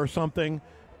or something,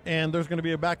 and there's going to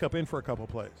be a backup in for a couple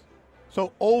plays.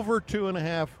 So over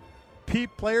 2.5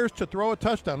 players to throw a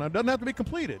touchdown. Now, it doesn't have to be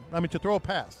completed. To throw a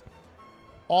pass.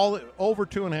 All over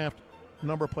 2.5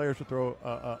 number of players to throw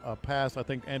a pass. I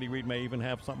think Andy Reid may even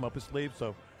have something up his sleeve,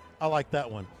 so I like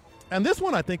that one. And this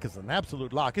one I think is an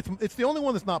absolute lock. It's the only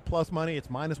one that's not plus money. It's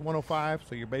minus 105,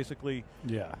 so you're basically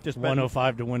just betting,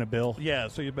 105 to win a bill. Yeah,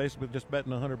 so you're basically just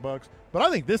betting $100. But I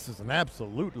think this is an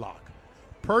absolute lock.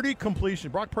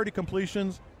 Brock Purdy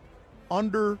completions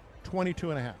under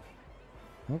 22.5.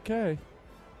 Okay.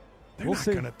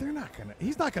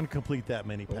 He's not gonna complete that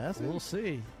many passes. We'll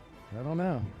see. I don't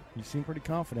know. You seem pretty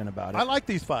confident about it. I like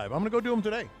these 5. I'm going to go do them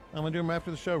today. I'm going to do them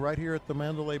after the show right here at the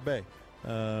Mandalay Bay,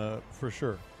 for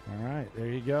sure. All right, there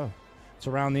you go. It's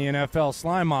around the NFL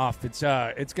slime off. It's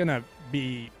going to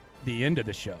be the end of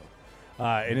the show,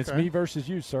 and it's me versus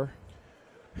you, sir.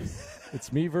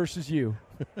 It's me versus you.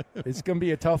 It's going to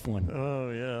be a tough one.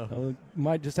 Oh, yeah.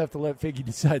 Might just have to let Figgy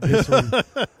decide this one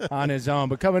on his own.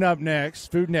 But coming up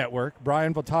next, Food Network,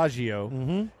 Brian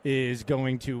Voltaggio is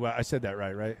going to I said that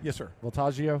right? Yes, sir.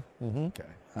 Voltaggio? Okay.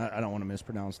 I don't want to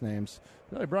mispronounce names.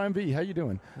 Hey, Brian V., how you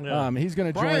doing? Yeah. He's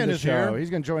going to join the show. Here.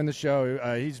 He's going to join the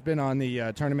show. He's been on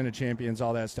the Tournament of Champions,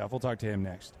 all that stuff. We'll talk to him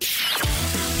next.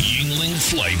 Yingling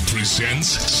Flight presents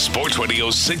Sports Radio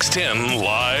 610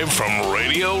 live from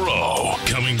Radio Row.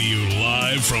 Coming to you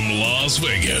live from Las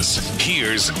Vegas.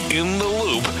 Here's In the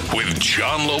Loop with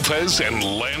John Lopez and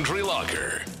Landry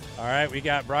Locker. All right, we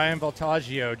got Brian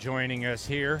Voltaggio joining us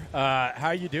here.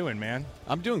 How you doing, man?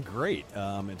 I'm doing great.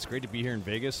 It's great to be here in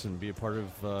Vegas and be a part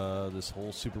of this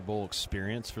whole Super Bowl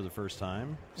experience for the first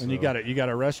time. And you got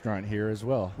a restaurant here as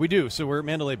well. We do. So we're at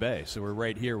Mandalay Bay. So we're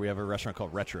right here. We have a restaurant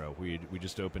called Retro. We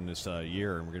just opened this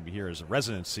year, and we're going to be here as a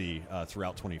residency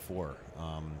throughout 24.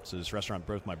 So this restaurant,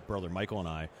 both my brother Michael and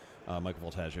I,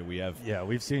 Michael Voltaggio, we have... Yeah,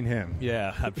 we've seen him.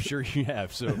 Yeah, I'm sure you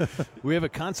have. So we have a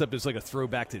concept that's like a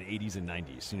throwback to the 80s and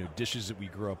 90s. You know, dishes that we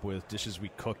grew up with, dishes we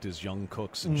cooked as young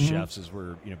cooks and chefs as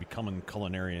we're, becoming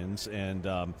culinarians. And,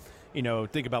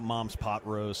 think about mom's pot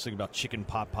roast, think about chicken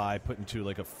pot pie put into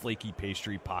like a flaky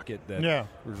pastry pocket that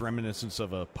was reminiscent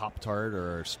of a Pop-Tart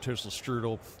or a toasted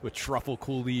strudel with truffle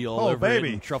coulis all over it.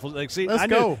 And truffle, let's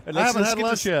go. I haven't had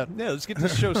lunch yet. Yeah, let's get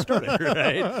this show started,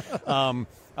 right?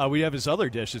 We have this other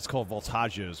dish. It's called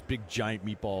Voltaggio's, big giant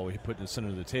meatball we put in the center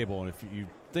of the table. And if you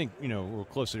think, we're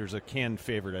closer, there's a canned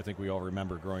favorite I think we all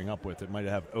remember growing up with. It might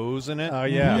have O's in it. Oh,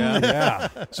 yeah.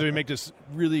 So we make this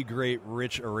really great,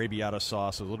 rich arrabbiata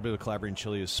sauce, a little bit of Calabrian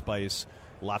chili as spice,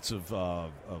 lots of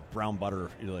brown butter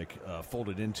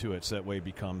folded into it, so that way it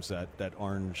becomes that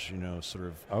orange,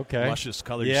 sort of luscious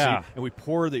color. Yeah. And we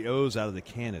pour the O's out of the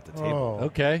can at the table. Oh.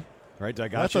 Okay. Right, I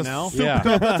got you now.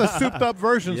 That's a souped-up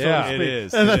version. Yeah, so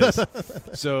to speak. It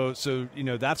is. So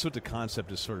that's what the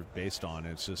concept is sort of based on.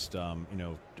 It's just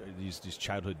these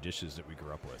childhood dishes that we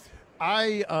grew up with.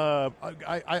 I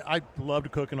love to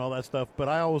cook and all that stuff, but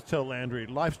I always tell Landry,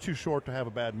 life's too short to have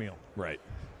a bad meal. Right.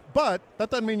 But that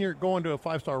doesn't mean you're going to a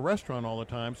 5-star restaurant all the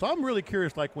time. So I'm really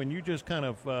curious, like when you just kind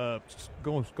of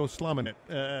go slumming it,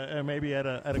 and maybe at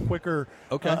a quicker,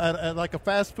 at like a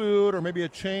fast food or maybe a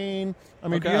chain. I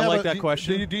mean, do you have that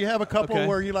question. Do you have a couple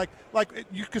where you like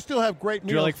you can still have great meals?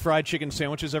 Do you like fried chicken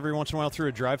sandwiches every once in a while through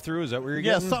a drive-through? Is that where you're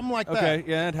getting? Yeah, something like that. Okay,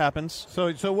 yeah, it happens.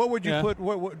 So what would you put?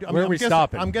 Where are we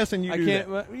stopping? I'm guessing you do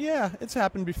that. Yeah, it's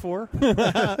happened before.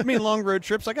 I mean, long road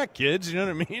trips. I got kids. You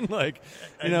know what I mean? Like,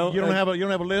 you don't have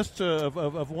a list of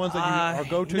ones that you are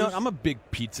go-tos? I'm a big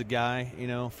pizza guy,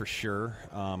 for sure,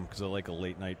 because I like a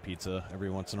late-night pizza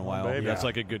every once in a while. That's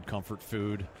like a good comfort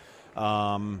food.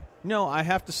 No, I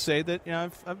have to say that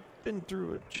I've been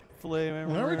through a Chick-fil-A.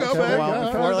 There we go, man.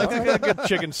 Before. Like a good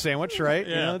chicken sandwich, right?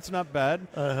 Yeah. It's not bad.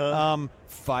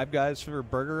 Five Guys for a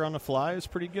burger on the fly is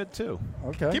pretty good too.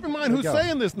 Okay. Keep in mind who's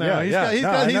saying this now.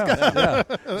 Yeah.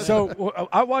 So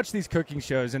I watch these cooking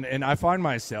shows, and I find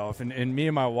myself, and me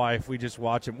and my wife, we just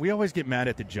watch them. We always get mad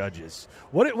at the judges.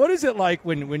 What is it like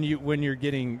when you're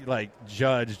getting like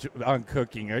judged on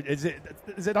cooking? Is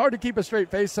it hard to keep a straight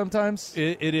face sometimes?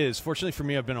 It is. Fortunately for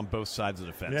me, I've been on both sides of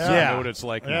the fence. Yeah. So I know what it's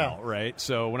like now, right?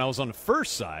 So when I was on the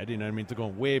first side, to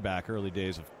going way back, early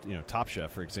days of Top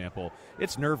Chef, for example,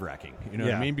 it's nerve-wracking. You know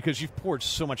what I mean? Because you've poured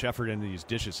so much effort into these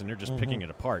dishes, and they're just picking it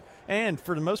apart. And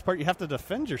for the most part, you have to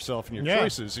defend yourself in your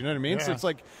choices. You know what I mean? Yeah. So it's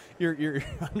like you're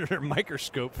under a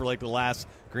microscope for like the last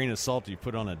grain of salt you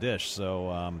put on a dish.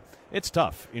 So it's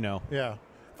tough. Yeah.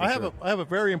 I have a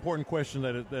very important question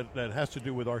that has to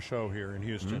do with our show here in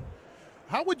Houston. Mm-hmm.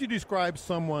 How would you describe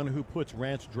someone who puts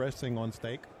ranch dressing on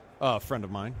steak? A friend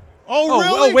of mine. Oh,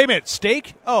 really? Oh, wait a minute.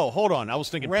 Steak? Oh, hold on. I was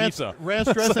thinking pizza. Ranch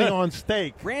dressing on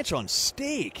steak. Ranch on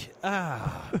steak?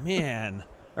 Ah, man.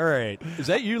 All right. Is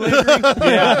that you, Landry?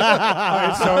 Yeah. All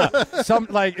right, so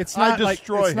it's not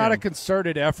not a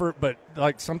concerted effort, but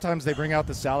like sometimes they bring out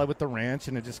the salad with the ranch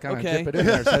and it just kind of dip it in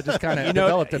there. So I just kind of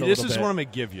developed it a little bit. This is what I'm going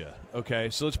to give you. Okay,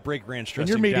 so let's break ranch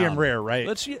dressing down. And you're medium down. rare, right?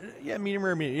 Medium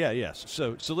rare. Yes.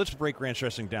 So let's break ranch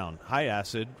dressing down. High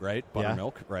acid, right?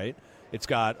 Buttermilk, right? It's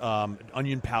got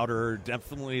onion powder,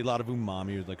 definitely a lot of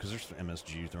umami, because there's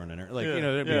MSG thrown in there.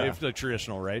 It's the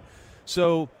traditional, right?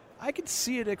 So I could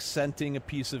see it accenting a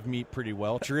piece of meat pretty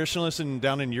well. Traditionalists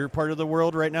down in your part of the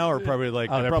world right now are probably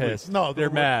like, they're pissed. No, they're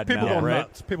mad. People now, go right?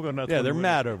 nuts. People go nuts. Yeah, they're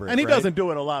mad over it. And he right? doesn't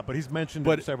do it a lot, but he's mentioned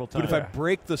it several times. But if I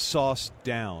break the sauce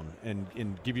down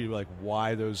and give you like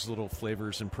why those little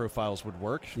flavors and profiles would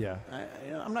work,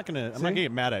 I'm not gonna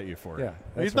get mad at you for it.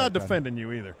 Yeah, he's not defending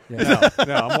you either. Yeah.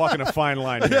 No, I'm walking a fine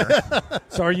line here.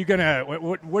 So are you gonna?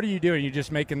 What are you doing? You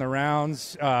just making the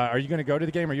rounds? Are you gonna go to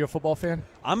the game? Are you a football fan?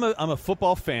 I'm a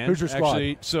football fan. Who's your squad?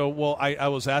 Actually, so well, I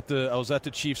was at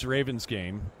the Chiefs Ravens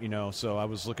game, so I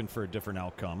was looking for a different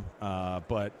outcome.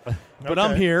 But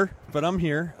I'm here.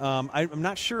 I'm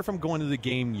not sure if I'm going to the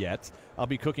game yet. I'll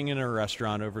be cooking in a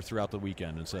restaurant throughout the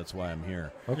weekend, and so that's why I'm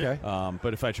here. Okay.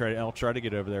 But if I'll try to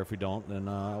get over there. If we don't, then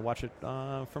I'll watch it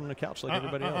from the couch like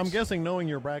everybody else. I'm guessing, knowing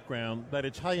your background, that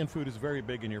Italian food is very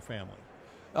big in your family.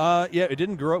 Yeah, it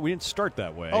didn't grow up. We didn't start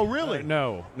that way. Oh, really?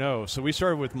 No. So we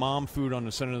started with mom food on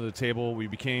the center of the table. We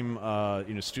became,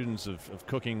 students of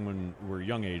cooking when we were a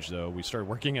young age. Though we started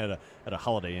working at a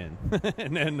Holiday Inn,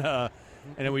 and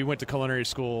then we went to culinary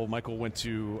school. Michael went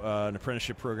to an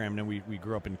apprenticeship program, and then we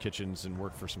grew up in kitchens and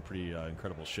worked for some pretty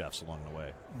incredible chefs along the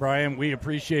way. Brian, we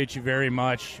appreciate you very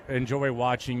much. Enjoy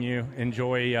watching you.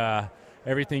 Enjoy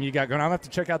everything you got going on. I'm going to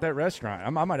have to check out that restaurant. I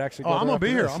might actually go. I'm going to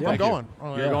be here. I'm going.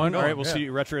 You're going? All right, we'll see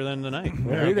you retro then tonight.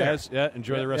 Yeah, guys. Yeah,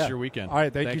 enjoy the rest of your weekend. All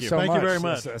right, thank you so much. Thank you very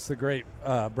much. That's the great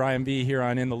Brian V. here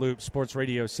on In the Loop, Sports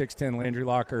Radio 610, Landry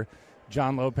Locker,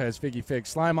 John Lopez, Figgy Fig.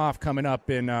 Slime Off coming up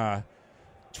in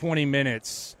 20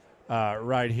 minutes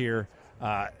right here.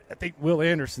 I think Will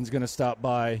Anderson's going to stop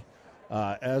by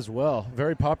as well.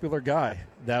 Very popular guy,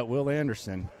 that Will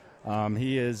Anderson.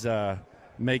 He is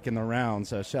making the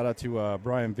rounds. Shout out to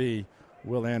Brian V.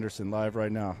 Will Anderson live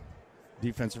right now.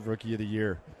 Defensive Rookie of the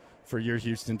Year for your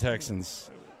Houston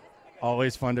Texans.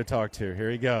 Always fun to talk to.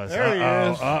 Here he goes. There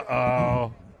he is.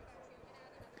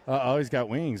 Uh-oh, he's got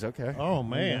wings. Okay. Oh,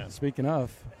 man. Yeah. Speaking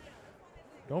of.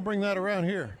 Don't bring that around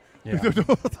here. Yeah. Don't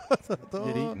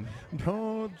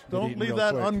leave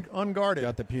that unguarded.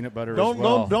 Got the peanut butter as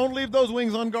well. Don't leave those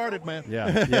wings unguarded, man.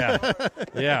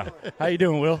 Yeah. How you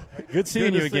doing, Will? Good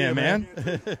seeing you again, man.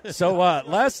 So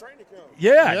last.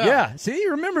 Yeah. See, he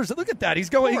remembers. Look at that. He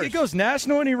goes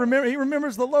national, and he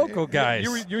remembers the local guys.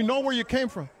 You know where you came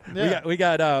from. Yeah. We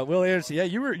got Will Anderson. Yeah,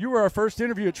 you were our first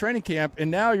interview at training camp,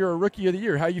 and now you're a Rookie of the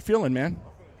Year. How you feeling, man?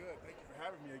 Good. Thank you for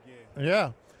having me again.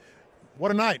 Yeah. What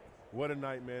a night. What a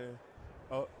night, man.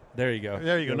 Oh, there you go.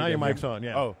 There you go. Now your mic's on.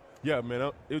 Yeah. Oh, yeah,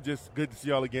 man. It was just good to see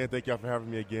y'all again. Thank y'all for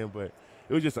having me again. But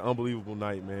it was just an unbelievable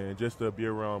night, man. Just to be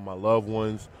around my loved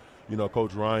ones,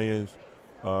 Coach Ryan's,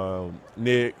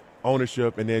 Nick,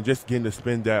 ownership, and then just getting to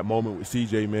spend that moment with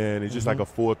CJ, man. It's just like a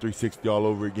full 360 all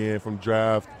over again, from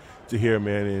draft to here,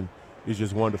 man, and it's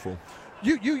just wonderful.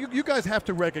 You guys have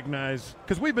to recognize,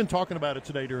 because we've been talking about it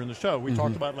today during the show. We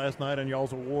talked about it last night on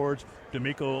y'all's awards.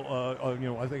 D'Amico,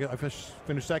 I think I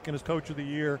finished second as Coach of the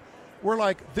Year. We're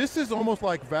like, this is almost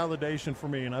like validation for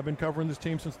me, and I've been covering this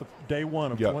team since the day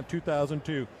one of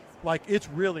 2002. Like, it's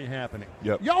really happening.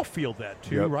 Yep. Y'all feel that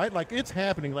too, right? Like, it's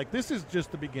happening. Like, this is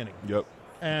just the beginning. Yep.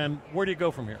 And where do you go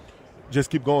from here?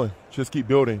 Just keep going. Just keep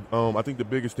building. I think the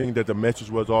biggest thing that the message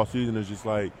was all season is just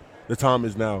like, the time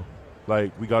is now.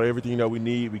 Like, we got everything that we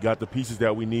need. We got the pieces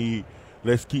that we need.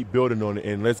 Let's keep building on it,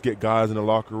 and let's get guys in the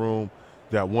locker room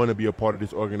that want to be a part of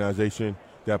this organization,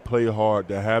 that play hard,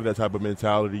 that have that type of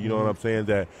mentality, you know what I'm saying,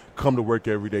 that come to work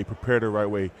every day, prepare the right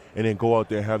way, and then go out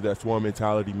there and have that swarm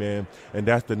mentality, man. And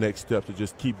that's the next step, to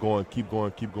just keep going,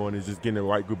 is just getting the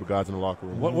right group of guys in the locker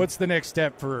room. What's the next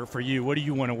step for you? What do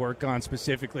you want to work on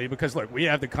specifically? Because, look, we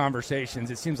have the conversations.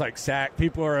 It seems like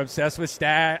people are obsessed with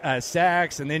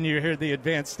sacks, and then you hear the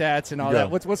advanced stats and all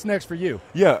that. What's next for you?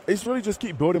 Yeah, it's really just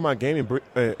keep building my game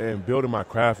and building my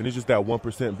craft, and it's just that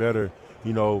 1% better,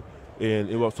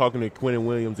 And I was talking to Quentin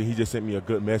Williams, and he just sent me a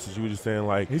good message. He was just saying,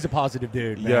 like, he's a positive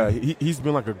dude, man. Yeah, he's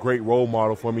been like a great role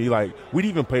model for me. Like, we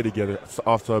didn't even play together.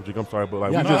 Off subject, I'm sorry, but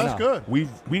like, that's good. We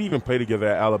didn't even play together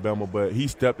at Alabama, but he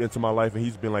stepped into my life, and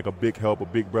he's been like a big help, a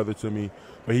big brother to me.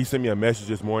 But he sent me a message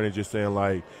this morning, just saying,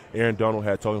 like, Aaron Donald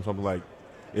had told him something like,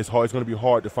 it's going to be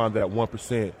hard to find that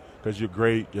 1% because you're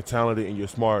great, you're talented, and you're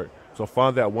smart. So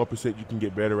find that 1% you can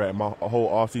get better at. My whole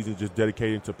offseason just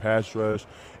dedicated to pass rush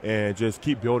and just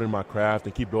keep building my craft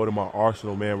and keep building my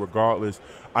arsenal, man. Regardless,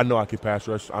 I know I can pass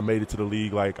rush. I made it to the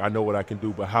league. Like, I know what I can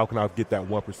do, but how can I get that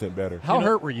 1% better? How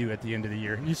hurt were you at the end of the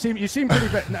year? You seem pretty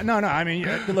bad. No. I mean,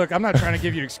 look, I'm not trying to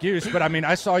give you an excuse, but I mean,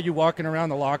 I saw you walking around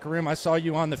the locker room. I saw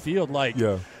you on the field. Like,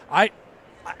 I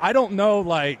don't know,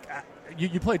 like –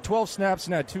 You played 12 snaps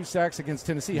and had 2 sacks against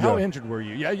Tennessee. How injured were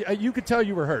you? Yeah, you could tell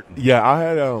you were hurt. Yeah, I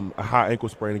had a high ankle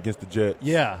sprain against the Jets.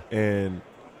 Yeah. And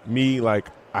me, like,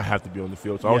 I have to be on the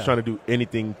field. So I was trying to do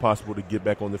anything possible to get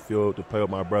back on the field, to play with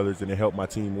my brothers, and to help my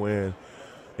team win.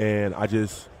 And it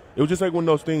was just like one of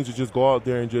those things to just go out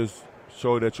there and just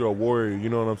show that you're a warrior. You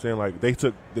know what I'm saying? Like,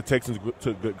 the Texans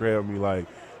took good grade of me. Like,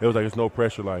 it was like, it's no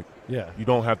pressure. Like, you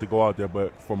don't have to go out there.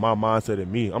 But for my mindset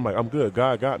and me, I'm like, I'm good.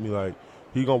 God got me. Like,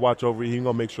 he going to watch over it. He going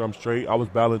to make sure I'm straight. I was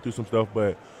battling through some stuff,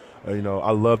 but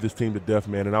I love this team to death,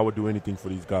 man, and I would do anything for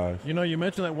these guys. You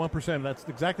mentioned that 1%. That's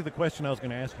exactly the question I was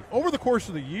going to ask you. Over the course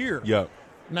of the year,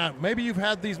 now maybe you've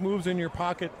had these moves in your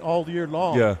pocket all year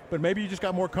long, but maybe you just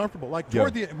got more comfortable. Like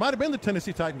it might have been the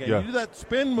Tennessee Titan game. You did that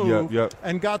spin move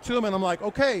and got to him, and I'm like,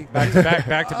 okay.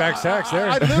 Back-to-back sacks there.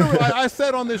 I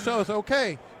said on this show, it's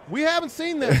okay. We haven't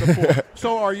seen that before.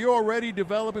 So are you already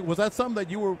developing? Was that something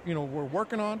that you were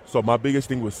working on? So my biggest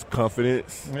thing was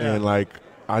confidence, and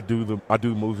I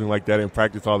do moves like that in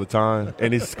practice all the time,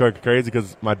 and it's crazy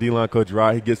because my D-line coach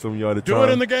Rod, he gets some of you all the time. Do it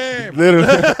in the game.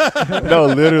 Literally, no,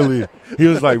 literally. He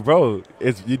was like, "Bro,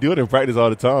 you do it in practice all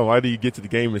the time. Why do you get to the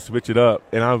game and switch it up?"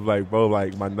 And I was like, "Bro,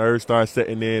 like my nerves start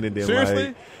setting in, and then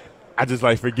seriously? I just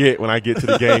forget when I get to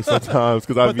the game sometimes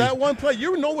because that one play,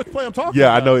 you know which play I'm talking about.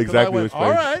 Yeah, I know exactly which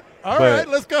play. All right,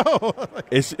 let's go.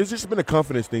 it's just been a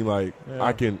confidence thing.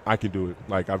 I can do it.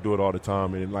 I do it all the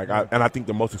time, and I think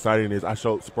the most exciting is I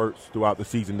showed spurts throughout the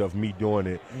season of me doing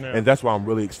it, and that's why I'm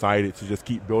really excited to just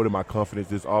keep building my confidence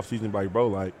this offseason.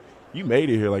 Bro, you made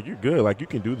it here. You're good. You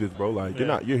can do this, bro.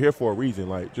 You're here for a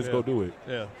reason. Just go do it.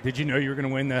 Yeah. Did you know you were going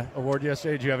to win the award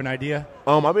yesterday? Did you have an idea?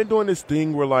 I've been doing this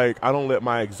thing where I don't let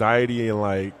my anxiety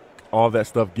and all that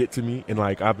stuff get to me, and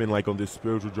I've been on this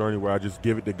spiritual journey where I just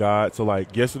give it to God. So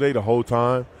yesterday, the whole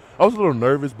time, I was a little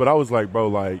nervous, but I was like, bro,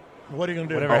 what are you going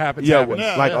to do? Whatever happens,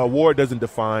 happens. Award doesn't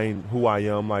define who I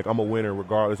am. I'm a winner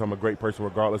regardless. I'm a great person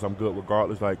regardless. I'm good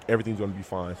regardless. Everything's going to be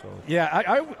fine. So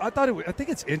yeah, I thought I think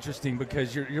it's interesting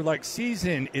because you're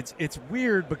season. It's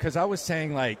weird because I was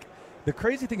saying the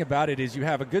crazy thing about it is you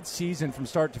have a good season from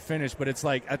start to finish, but it's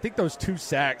I think those 2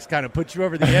 sacks kind of put you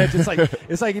over the edge.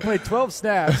 It's like you played 12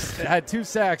 snaps, had 2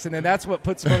 sacks, and then that's what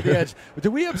puts you over the edge. But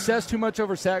do we obsess too much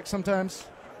over sacks sometimes?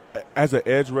 As an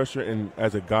edge rusher and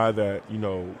as a guy that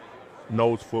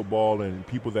knows football and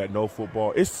people that know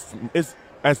football, it's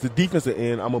as the defensive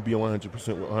end, I'm gonna be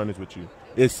 100% honest with you.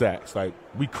 It's sacks.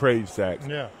 We crave sacks.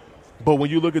 Yeah. But when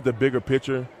you look at the bigger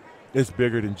picture, it's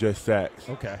bigger than just sacks.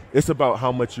 Okay. It's about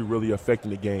how much you're really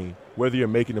affecting the game, whether you're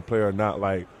making the play or not.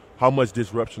 How much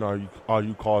disruption are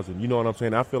you causing? You know what I'm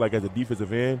saying? I feel as a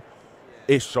defensive end,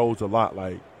 it shows a lot.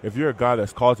 If you're a guy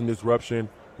that's causing disruption,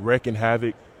 wrecking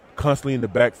havoc, constantly in the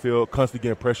backfield, constantly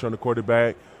getting pressure on the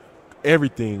quarterback,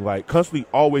 everything, constantly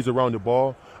always around the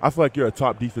ball, I feel you're a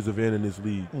top defensive end in this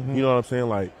league. Mm-hmm. You know what I'm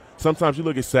saying? Sometimes you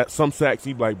look at some sacks,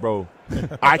 you be like, bro,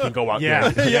 I can go out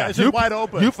there. Yeah, it's just wide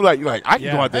open. You feel I can go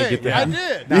out there and get that.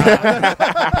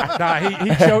 I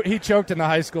did. He choked in the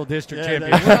high school district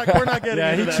championship. We're not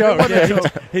getting into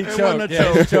that. He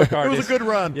choked. He choked hard. It was a good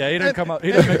run. Yeah, he didn't come up.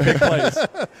 He didn't make big plays.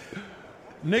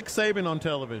 Nick Saban on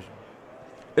television.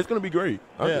 It's going to be great.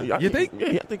 You think?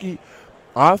 Yeah, I think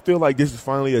I feel this is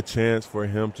finally a chance for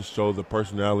him to show the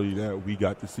personality that we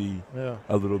got to see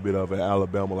a little bit of at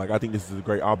Alabama. I think this is a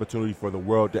great opportunity for the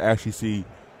world to actually see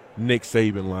Nick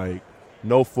Saban.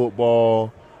 No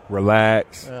football,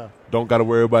 relax. Yeah. Don't got to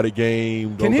worry about a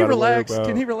game. Can he relax?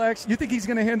 Can he relax? You think he's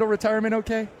going to handle retirement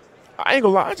okay? I ain't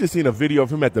gonna lie, I just seen a video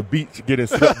of him at the beach getting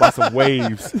swept by some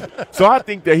waves. So I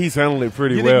think that he's handling it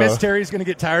pretty well. You think Miss Terry's going to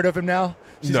get tired of him now?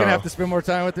 She's going to have to spend more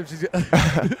time with him?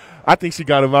 I think she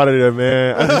got him out of there,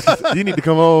 man. You need to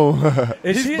come home.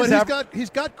 He's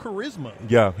got charisma.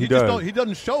 Yeah, he does. He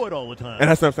doesn't show it all the time. And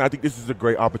that's what I'm saying. I think this is a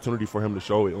great opportunity for him to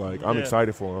show it. I'm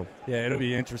excited for him. Yeah, it'll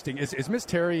be interesting. Is Miss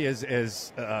Terry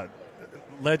as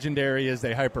legendary as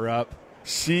they hype her up?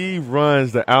 She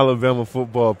runs the Alabama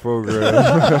football program.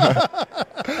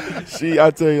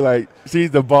 I tell you, she's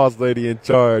the boss lady in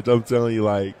charge. I'm telling you,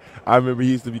 I remember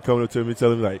he used to be coming up to me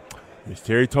telling me, Miss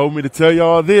Terry told me to tell you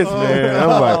all this, man.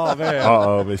 I'm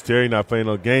like, Miss Terry not playing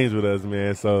no games with us,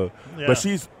 man. So, but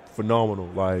she's phenomenal.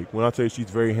 When I tell you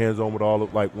she's very hands-on with all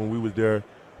of, when we was there,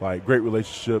 great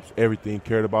relationships, everything,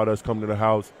 cared about us, come to the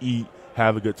house, eat,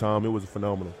 have a good time. It was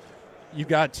phenomenal. You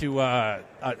got to I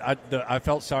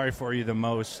felt sorry for you the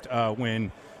most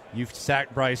when you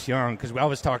sacked Bryce Young, because I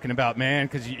was talking about, man,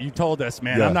 because you told us,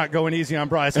 man, I'm not going easy on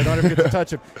Bryce. I don't ever get to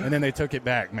touch him. And then they took it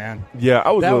back, man. Yeah,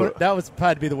 I was. That was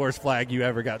probably the worst flag you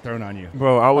ever got thrown on you.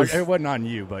 Bro, it wasn't on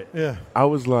you, but. Yeah. I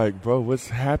was like, bro, what's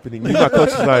happening? My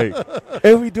coach was like,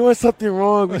 hey, we doing something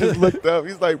wrong. We just looked up.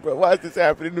 He's like, bro, why is this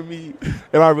happening to me?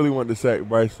 And I really wanted to sack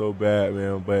Bryce so bad,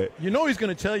 man. But he's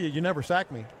going to tell you never sack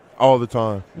me. All the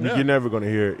time. Yeah. You're never going to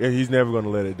hear it. He's never going to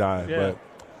let it die. Yeah. But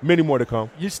many more to come.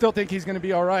 You still think he's going to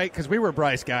be all right? Because we were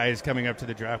Bryce guys coming up to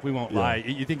the draft. We won't lie.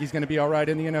 You think he's going to be all right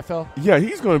in the NFL? Yeah,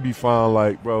 he's going to be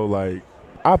fine. Bro,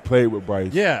 I played with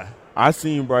Bryce. Yeah. I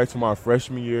seen Bryce from our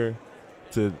freshman year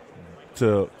to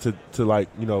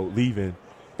leaving.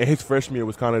 And his freshman year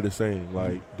was kind of the same.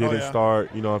 Didn't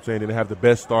start, you know what I'm saying? Didn't have the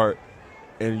best start.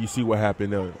 and you see what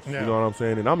happened there. Yeah. You know what I'm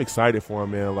saying? And I'm excited for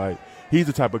him, man. Like, he's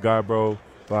the type of guy, bro,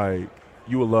 like,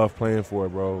 you would love playing for it,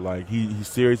 bro. Like, he's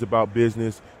serious about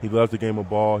business. He loves the game of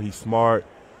ball. He's smart.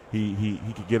 He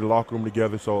could get a locker room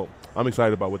together. So I'm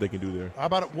excited about what they can do there. How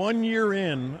about 1 year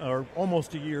in, or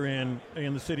almost a year in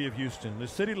the city of Houston? The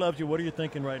city loves you. What are you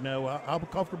thinking right now? How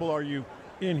comfortable are you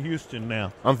in Houston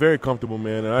now? I'm very comfortable,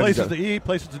 man. And Places to eat,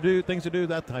 places to do, things to do,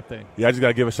 that type thing. Yeah, I just got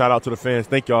to give a shout-out to the fans.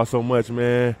 Thank y'all so much,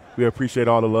 man. We appreciate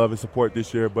all the love and support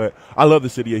this year. But I love the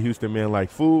city of Houston, man. Like,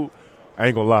 food, I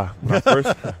ain't going to lie.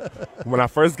 When I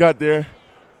first got there,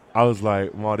 I was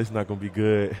like, "Wow, this is not going to be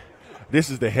good." This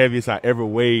is the heaviest I ever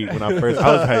weighed when I first.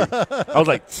 I was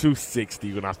like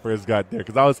 260 when I first got there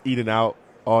because I was eating out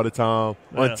all the time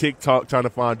on TikTok, trying to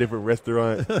find different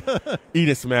restaurants,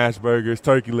 eating smash burgers,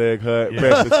 turkey leg hut,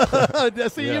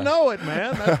 breakfast. See, you know it,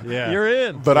 man. You're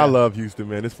in. But I love Houston,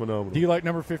 man. It's phenomenal. Do you like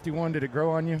number 51? Did it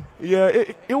grow on you? Yeah,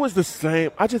 it was the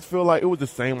same. I just feel like it was the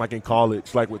same like in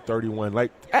college, like with 31.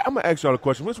 Like, I'm going to ask y'all a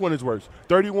question. Which one is worse,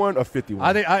 31 or 51?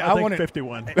 I think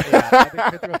 51. Yeah,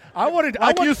 I think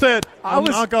 51. You said, I'm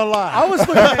not going to lie. I was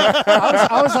looking at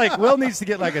I was like, Will needs to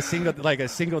get like a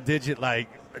single digit like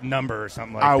number or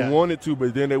something like that. I wanted to,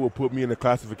 but then they would put me in the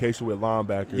classification with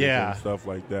linebackers and stuff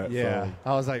like that. Yeah. So.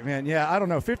 I was like, man, I don't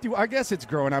know. 50, I guess it's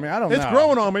growing. I mean, I don't know. It's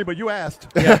growing on me, but you asked.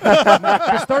 Yeah.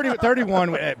 Because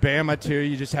 31 at Bama, too,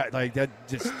 you just had, like, that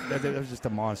was just a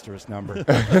monstrous number.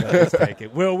 Let's take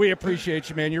it. Will, we appreciate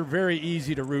you, man. You're very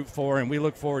easy to root for, and we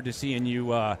look forward to seeing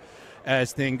you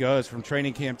as thing goes from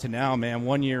training camp to now, man.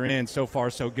 1 year in, so far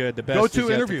so good. The best go-to is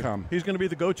yet interview. to come. He's going to be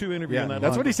the go-to interview in that.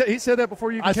 That's what he said. He said that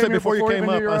before you. I said before you came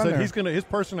up. I said there. his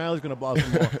personality is going to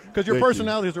blossom more because your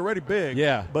personality is already big.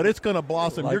 Yeah, but it's going to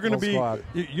blossom. Like you're going to be, squad.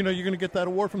 you're going to get that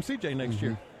award from CJ next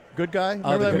year. Good guy.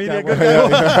 Oh, Remember that media good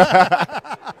good guy.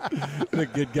 The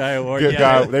good guy award. Good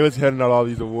guy. They was handing out all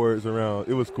these awards around.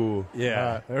 It was cool.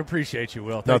 Yeah, I appreciate you,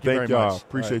 Will. Thank you very y'all. much.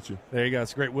 Appreciate you. There you go.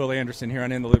 It's great. Will Anderson here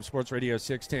on In the Loop Sports Radio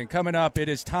 610. Coming up, it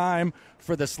is time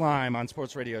for the Slime on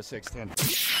Sports Radio 610.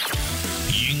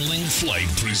 Yingling Flight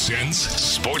presents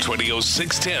Sports Radio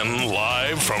 610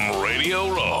 live from Radio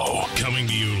Row. Coming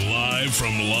to you live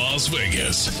from Las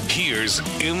Vegas. Here's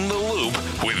In the Loop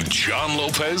with John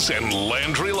Lopez and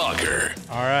Landry Locker.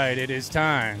 All right, it is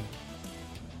time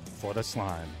for the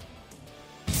Slime.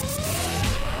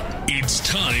 It's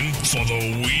time for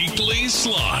the weekly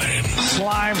slime.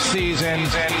 Slime season.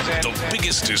 The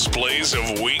biggest displays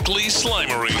of weekly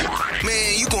slimery.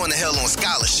 Man, you going to hell on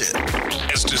scholarship.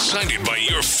 As decided by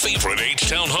your favorite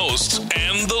H-Town hosts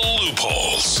and the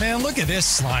loopholes. Man, look at this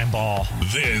slime ball.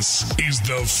 This is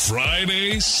the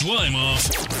Friday Slime Off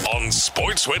on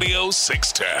Sports Radio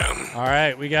 610. All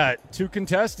right, we got two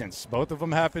contestants. Both of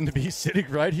them happen to be sitting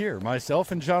right here,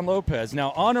 myself and John Lopez.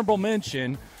 Now, honorable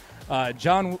mention,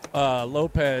 John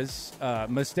Lopez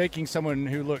mistaking someone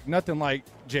who looked nothing like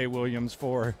Jay Williams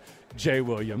for Jay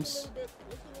Williams.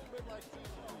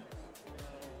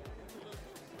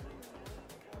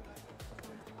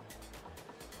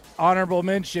 Honorable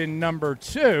mention number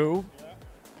 2,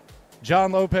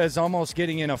 John Lopez almost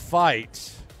getting in a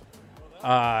fight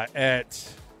on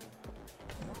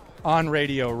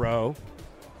Radio Row.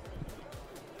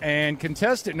 And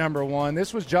contestant number 1,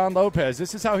 this was John Lopez.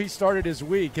 This is how he started his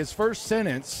week. His first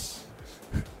sentence,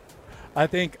 I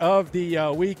think, of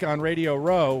the week on Radio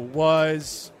Row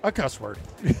was a cuss word.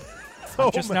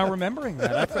 I'm just now remembering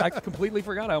that. I completely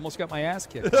forgot. I almost got my ass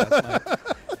kicked last night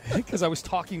because I was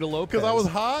talking to Lopez. Because I was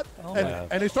hot, Oh,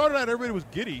 and they started out, everybody was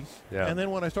giddy. Yeah. And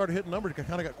then when I started hitting numbers, it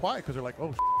kind of got quiet because they're like,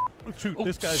 oh, shoot,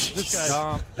 this guy's.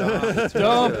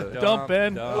 Dump,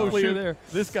 Ben. Hopefully you're shoot, there.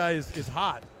 This guy is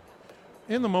hot.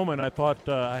 In the moment, I thought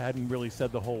I hadn't really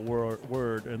said the whole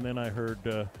word, and then I heard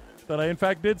that I, in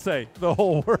fact, did say the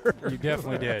whole word. You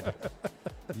definitely did.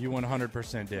 You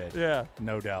 100% did. Yeah.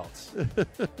 No doubts.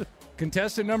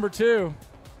 Contestant number 2,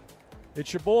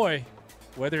 it's your boy.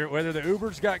 Whether the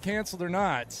Ubers got canceled or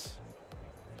not,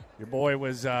 your boy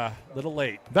was a little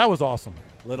late. That was awesome.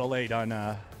 Little late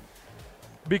on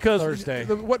because Thursday.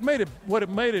 What made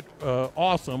it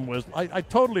awesome was I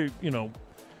totally,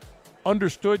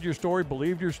 understood your story,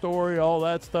 believed your story, all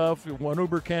that stuff. When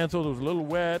Uber canceled, it was a little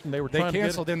wet, and they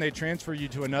canceled, then they transfer you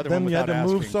to another then one you without had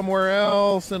to move somewhere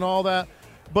else and all that.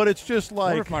 But it's just like, I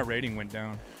wonder if my rating went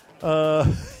down. I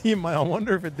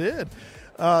wonder if it did.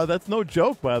 That's no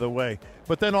joke, by the way.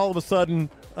 But then all of a sudden,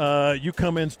 you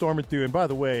come in storming through. And by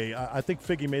the way, I think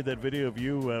Figgy made that video of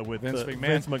you with Vince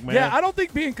McMahon. Yeah, I don't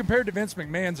think being compared to Vince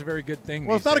McMahon's a very good thing.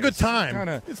 Well, it's not a good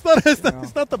time. It's not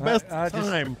the best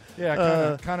time.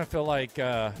 Kind of feel like.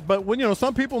 But when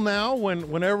some people now,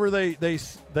 whenever they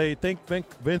think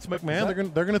Vince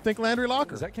McMahon, they're going to think Landry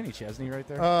Locker. Is that Kenny Chesney right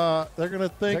there? They're going to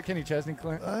think. Is that Kenny Chesney,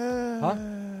 Clint? Huh?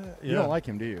 You don't like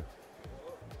him, do you?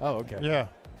 Oh, okay. Yeah.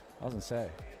 I was gonna say.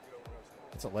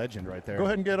 It's a legend right there. Go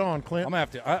ahead and get on, Clint. I'm gonna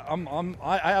have to.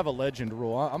 I have a legend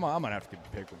rule. I'm gonna have to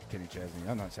pick with Kenny Chesney.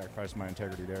 I'm not sacrificing my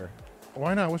integrity there.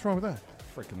 Why not? What's wrong with that?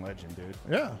 Freaking legend, dude.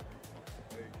 Yeah.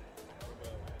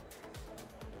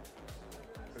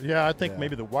 Yeah, I think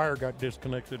maybe the wire got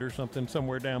disconnected or something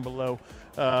somewhere down below.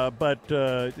 But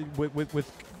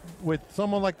with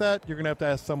someone like that, you're going to have to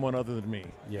ask someone other than me.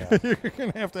 Yeah. You're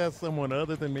going to have to ask someone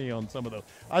other than me on some of those.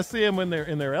 I see them when they're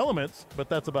in their elements, but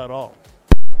that's about all.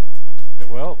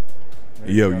 Well.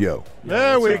 Yo.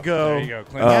 There we go. There you go.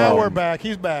 Clint. Now we're back.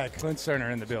 He's back. Clint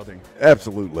Cerner in the building.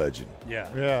 Absolute legend.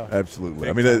 Yeah. Absolutely.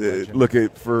 I Big mean, look,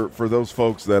 for those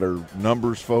folks that are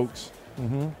numbers folks,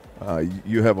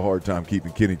 you have a hard time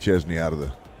keeping Kenny Chesney out of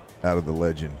the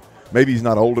legend. Maybe he's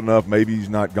not old enough. Maybe he's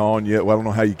not gone yet. Well, I don't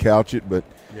know how you couch it, but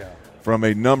from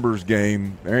a numbers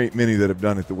game, there ain't many that have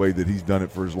done it the way that he's done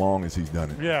it for as long as he's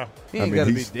done it. Yeah. He ain't got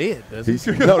to be dead, does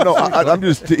he? No, I'm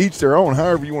just to each their own.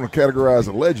 However you want to categorize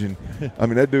a legend. I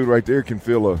mean, that dude right there can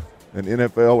fill an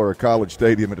NFL or a college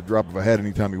stadium at the drop of a hat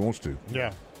anytime he wants to.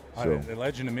 Yeah. So. A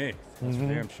legend to me. That's for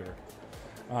damn sure.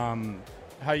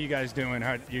 How you guys doing?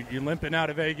 You limping out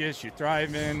of Vegas? You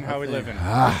thriving? How we living?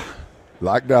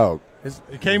 Like dog.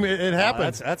 It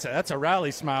happened. That's a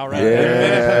rally smile right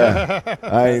there. Yeah.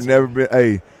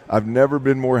 I've never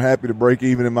been more happy to break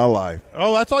even in my life.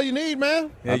 Oh, that's all you need, man.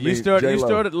 Yeah, you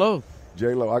started low.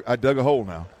 J-Lo, I dug a hole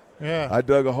now. Yeah. I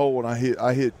dug a hole and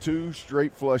I hit 2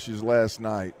 straight flushes last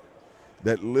night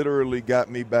that literally got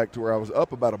me back to where I was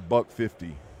up about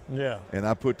 $150. Yeah. And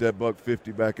I put that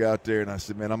 $150 back out there, and I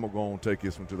said, man, I'm going to go and take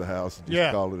this one to the house and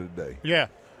just call it a day. Yeah.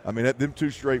 I mean, them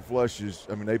 2 straight flushes,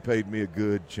 I mean, they paid me a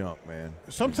good chunk, man.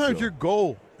 Sometimes your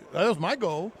goal, that was my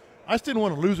goal. I just didn't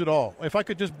want to lose it all. If I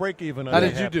could just break even. How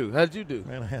did you do?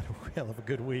 Man, I had a hell of a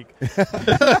good week.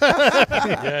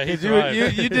 Yeah,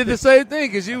 you did the same thing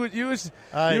because you were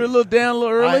a little down a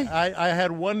little early. I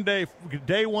had one day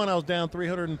one, I was down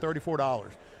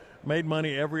 $334. Made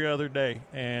money every other day,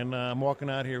 and I'm walking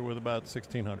out here with about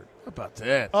 $1,600. How about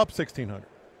that? Up $1,600.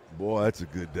 Boy, that's a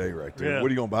good day right there. Yeah. What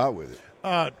are you going to buy with it?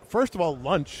 First of all,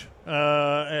 lunch.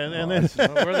 And then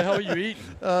where the hell are you eating?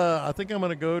 I think I'm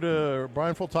going to go to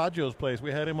Brian Voltaggio's place.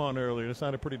 We had him on earlier. It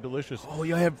sounded pretty delicious. Oh,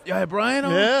 y'all have Brian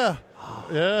on? Yeah.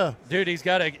 Yeah. Dude, he's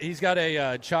got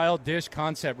a child dish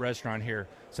concept restaurant here.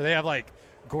 So they have like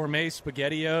gourmet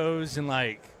SpaghettiOs and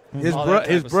like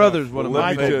his brother's one of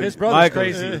my favorites. His brother's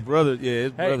crazy. His brother,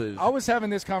 his brother. I was having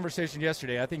this conversation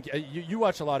yesterday. I think you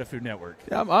watch a lot of Food Network.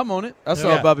 Yeah, I'm on it. I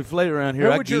saw Bobby Flay around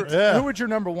here. Who would your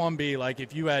number one be? Like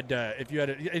if you had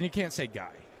and you can't say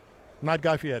Guy. Not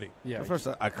Guy Fieri. Yeah. Well, first,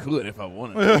 I could if I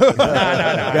wanted. No.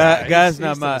 Guy's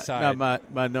not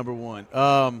my number one.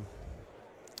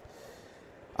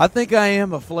 I think I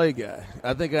am a Flay guy.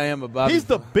 I think I am a Bobby. He's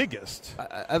the biggest.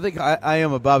 I think I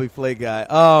am a Bobby Flay guy.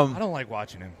 I don't like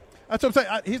watching him. That's what I'm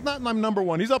saying. He's not my number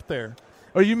one. He's up there.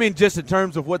 Or you mean just in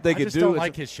terms of what they could do? I just don't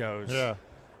like his shows. Yeah.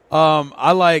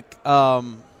 I like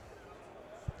Aaron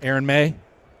May.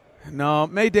 No,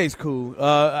 Mayday's cool.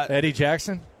 Eddie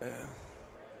Jackson.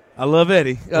 I love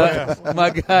Eddie.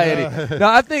 My guy Eddie. No,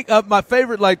 I think my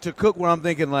favorite to cook when I'm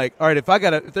thinking all right,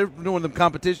 if they're doing them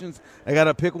competitions, I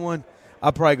gotta pick one.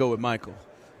 I'll probably go with Michael.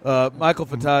 Michael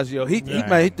Voltaggio. He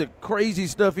the crazy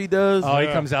stuff he does. Oh, he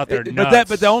comes out there nuts.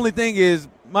 But the only thing is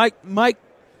Mike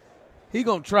he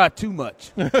gonna try too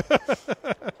much.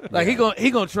 He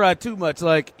gonna try too much.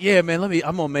 Like, yeah, man,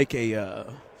 I'm gonna make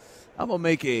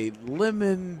a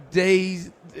lemon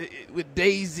with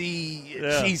daisy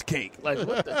cheesecake. Like,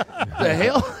 what the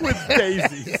hell? With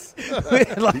daisies.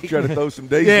 He tried to throw some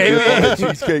daisies on the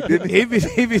cheesecake, didn't he?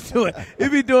 He be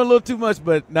doing a little too much,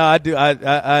 but no, I do.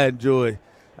 I enjoy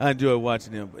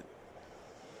watching him. But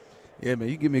yeah, man,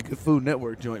 you give me a good Food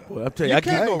Network joint, boy. I'm telling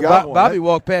you, Bobby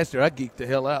walked past there. I geeked the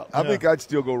hell out. I think I'd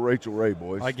still go Rachel Ray,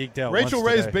 boys. I geeked out. Rachel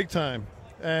Ray's big time.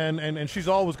 And she's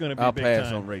always going to be big time. I'll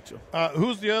pass on Rachel.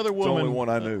 Who's the other woman? It's the only one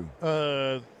I knew.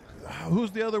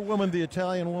 Who's the other woman? The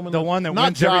Italian woman? The one that Not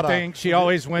wins Giada. everything. She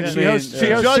always wins. Yeah, She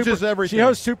judges everything. She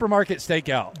hosts Supermarket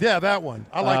Stakeout. Yeah, that one.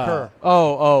 I like her.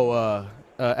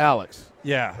 Alex.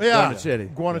 Yeah.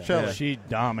 Guarnacelli. She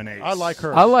dominates. I like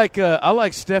her. I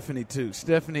like Stephanie too.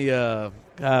 Stephanie.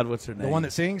 God, what's her name? The one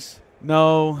that sings?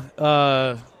 No.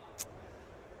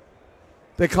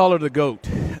 They call her the GOAT.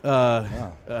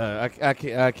 I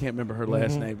can't remember her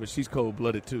last name, but she's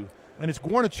cold-blooded too. And it's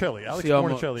Guarnicelli. Alex She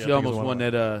Guarnicelli. almost won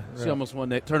that. She almost won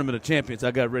that Tournament of Champions.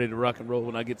 I got ready to rock and roll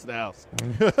when I get to the house.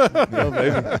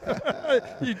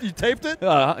 You taped it?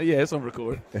 Yeah, it's on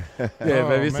record. Yeah,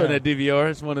 baby, it's on that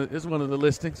DVR. It's one of the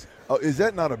listings. Oh, is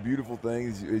that not a beautiful thing?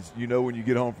 Is when you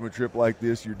get home from a trip like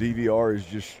this, your DVR is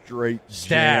just straight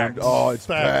Stacked. jammed. Oh, it's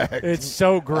packed. It's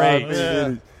so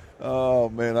great. Oh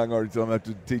man, I can already tell them I have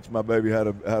to teach my baby how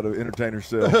to entertain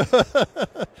herself.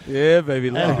 Yeah, baby.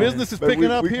 And business is picking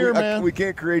up here, man. We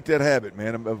can't create that habit,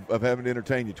 man, of having to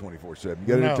entertain you 24/7. You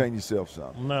got to entertain yourself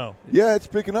some. No. Yeah, it's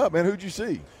picking up, man. Who'd you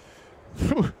see?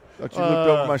 Thought you looked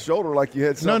over my shoulder like you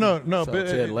had something. No. So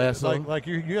Ted Lasso. Like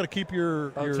you got to keep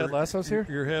your Ted Lasso's here?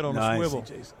 Your head on a swivel.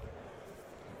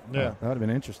 Yeah, that would have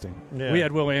been interesting. Yeah. We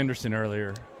had Will Anderson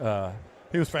earlier.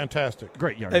 He was fantastic.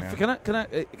 Great young Hey, man.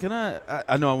 can I?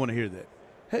 I know I want to hear that.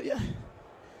 Hey, yeah.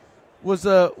 Was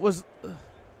I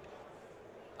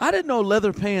didn't know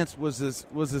leather pants was as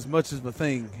much as my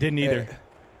thing. Didn't either.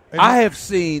 I have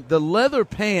seen the leather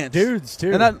pants, dudes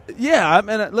too. And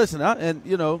listen, I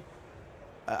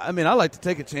like to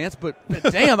take a chance, but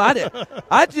damn,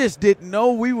 I just didn't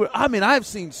know we were. I mean, I've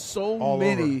seen so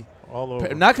many. All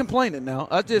over. Not complaining now.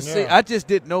 I just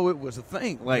didn't know it was a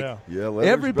thing. Like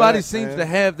everybody back, seems man. to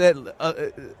have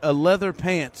that a leather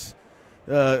pants.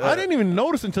 I didn't even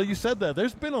notice until you said that.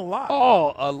 There's been a lot.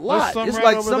 Oh, a lot. Some It's right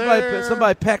like over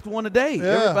somebody packed one a day. Yeah.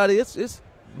 Everybody,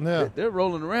 Yeah. they're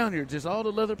rolling around here, just all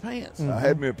the leather pants. I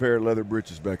had me a pair of leather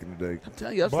breeches back in the day. I'm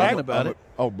telling you, I was thinking about it.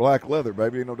 Black leather,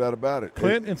 baby. Ain't no doubt about it.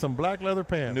 Clint in some black leather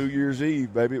pants. New Year's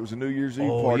Eve, baby. It was a New Year's Eve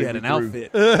Oh, party. you had an we threw.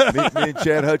 outfit. me and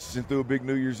Chad Hutchinson threw a big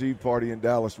New Year's Eve party in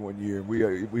Dallas one year. And we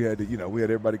had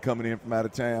everybody coming in from out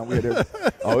of town. We had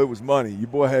it was money. Your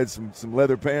boy had some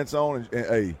leather pants on, and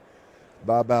hey.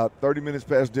 By about 30 minutes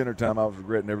past dinner time, I was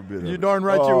regretting every bit of it. You darn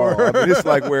right you were. I mean, it's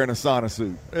like wearing a sauna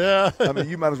suit. Yeah. I mean,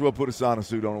 you might as well put a sauna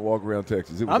suit on and walk around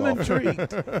Texas. It was I'm awful.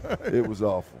 intrigued. It was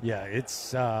awful. Yeah,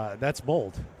 it's that's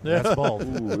bold. Yeah. That's bold.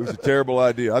 Ooh, it was a terrible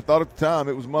idea. I thought at the time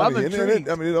it was money. I'm And intrigued.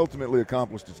 it ultimately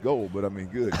accomplished its goal, but I mean,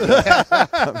 good.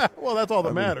 Well, that's all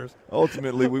that matters.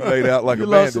 Ultimately, we made out like You a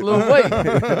lost bandit. a little weight.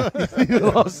 you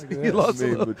lost a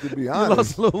little. But to be You honest,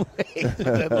 lost a little weight.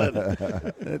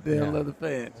 that damn leather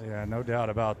pants. Yeah, no doubt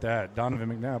about that. Donovan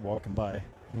McNabb walking by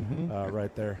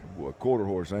right there. boy, a quarter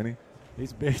horse, ain't he?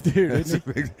 He's a big dude, isn't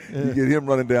he? You get him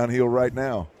running downhill right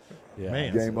now. Yeah,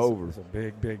 Man, game over. It's a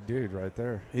big dude right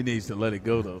there. He needs to let it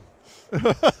go, though.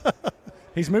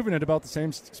 He's moving at about the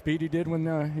same speed he did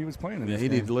when he was playing. Yeah, he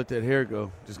needs to let that hair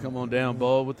go. Just come on down,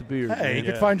 ball with the beard. Hey, you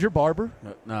man. could find your barber.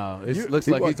 No, it looks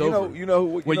like he's over.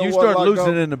 When You start losing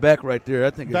it in the back right there,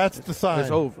 I think That's the sign.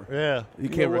 It's over. Yeah. You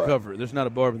can't recover it. There's not a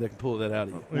barber that can pull that out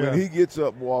of you. When he gets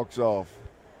up and walks off,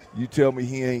 you tell me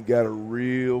he ain't got a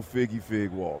real figgy fig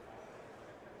walk.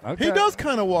 Okay. He does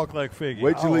kind of walk like Figgy.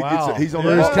 Wait till he wow. gets. He's on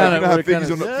Yeah. the. It's kinda- You know how we're Figgy's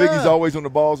kinda- Figgy's always on the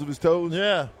balls of his toes.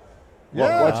 Yeah.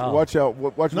 Watch out!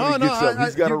 Watch No, when he no, gets up.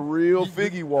 He's got a real you-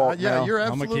 Figgy walk yeah, now. you're I'm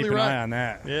gonna absolutely keep an right. eye on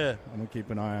that. Yeah. I'm gonna keep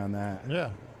an eye on that. Yeah.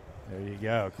 There you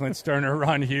go. Clint Sterner,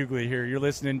 Ron Hughley here. You're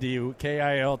listening to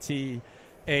KILT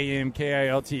AM,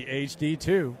 KILT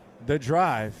HD2. The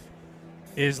Drive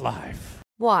is live.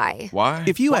 Why?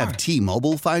 If you have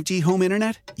T-Mobile 5G home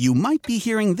internet, you might be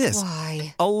hearing this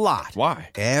Why? a lot.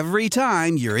 Every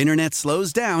time your internet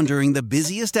slows down during the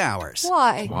busiest hours.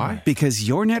 Why? Because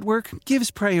your network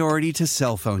gives priority to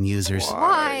cell phone users.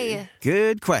 Why?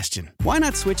 Good question. Why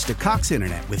not switch to Cox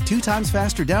Internet with 2 times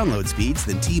faster download speeds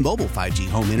than T-Mobile 5G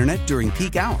home internet during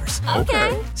peak hours?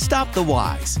 Okay. Stop the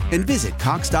whys and visit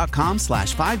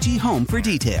cox.com/5G home for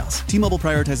details. T-Mobile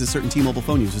prioritizes certain T-Mobile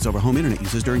phone users over home internet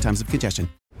users during times of congestion.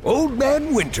 Old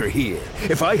Man Winter here.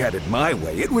 If I had it my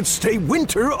way, it would stay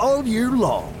winter all year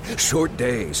long. Short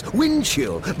days, wind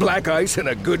chill, black ice, and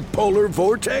a good polar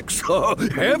vortex. Oh,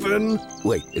 heaven.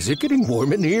 Wait, is it getting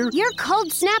warm in here? Your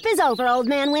cold snap is over, Old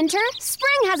Man Winter.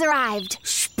 Spring has arrived.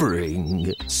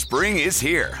 Spring. Spring is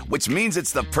here, which means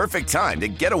it's the perfect time to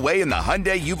get away in the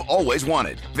Hyundai you've always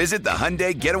wanted. Visit the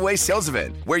Hyundai Getaway Sales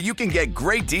Event, where you can get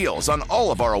great deals on all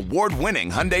of our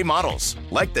award-winning Hyundai models,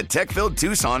 like the tech-filled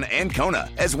Tucson and Kona,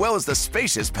 as well as the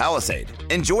spacious Palisade.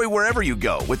 Enjoy wherever you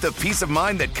go with the peace of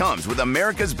mind that comes with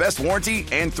America's best warranty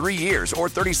and 3 years or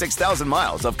 36,000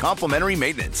 miles of complimentary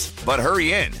maintenance. But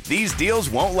hurry in, these deals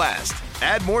won't last.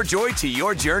 Add more joy to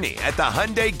your journey at the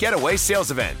Hyundai Getaway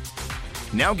Sales Event.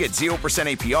 Now get 0%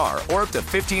 APR or up to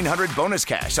 $1,500 bonus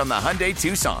cash on the Hyundai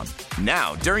Tucson.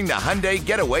 Now, during the Hyundai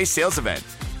Getaway Sales Event.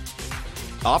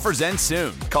 Offers end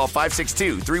soon. Call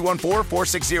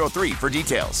 562-314-4603 for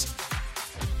details.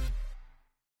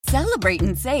 Celebrate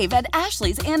and save at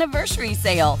Ashley's Anniversary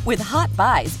Sale. With Hot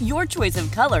Buys, your choice of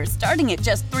colors starting at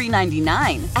just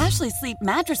 $3.99. Ashley Sleep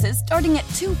mattresses starting at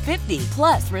 $2.50.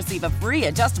 Plus, receive a free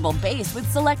adjustable base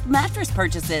with select mattress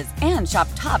purchases. And shop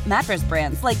top mattress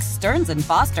brands like Stearns &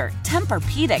 Foster,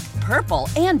 Tempur-Pedic, Purple,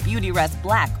 and Beautyrest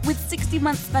Black with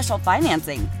 60-month special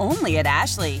financing. Only at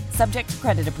Ashley. Subject to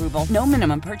credit approval. No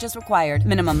minimum purchase required.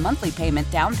 Minimum monthly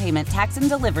payment, down payment, tax, and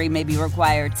delivery may be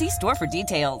required. See store for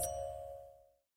details.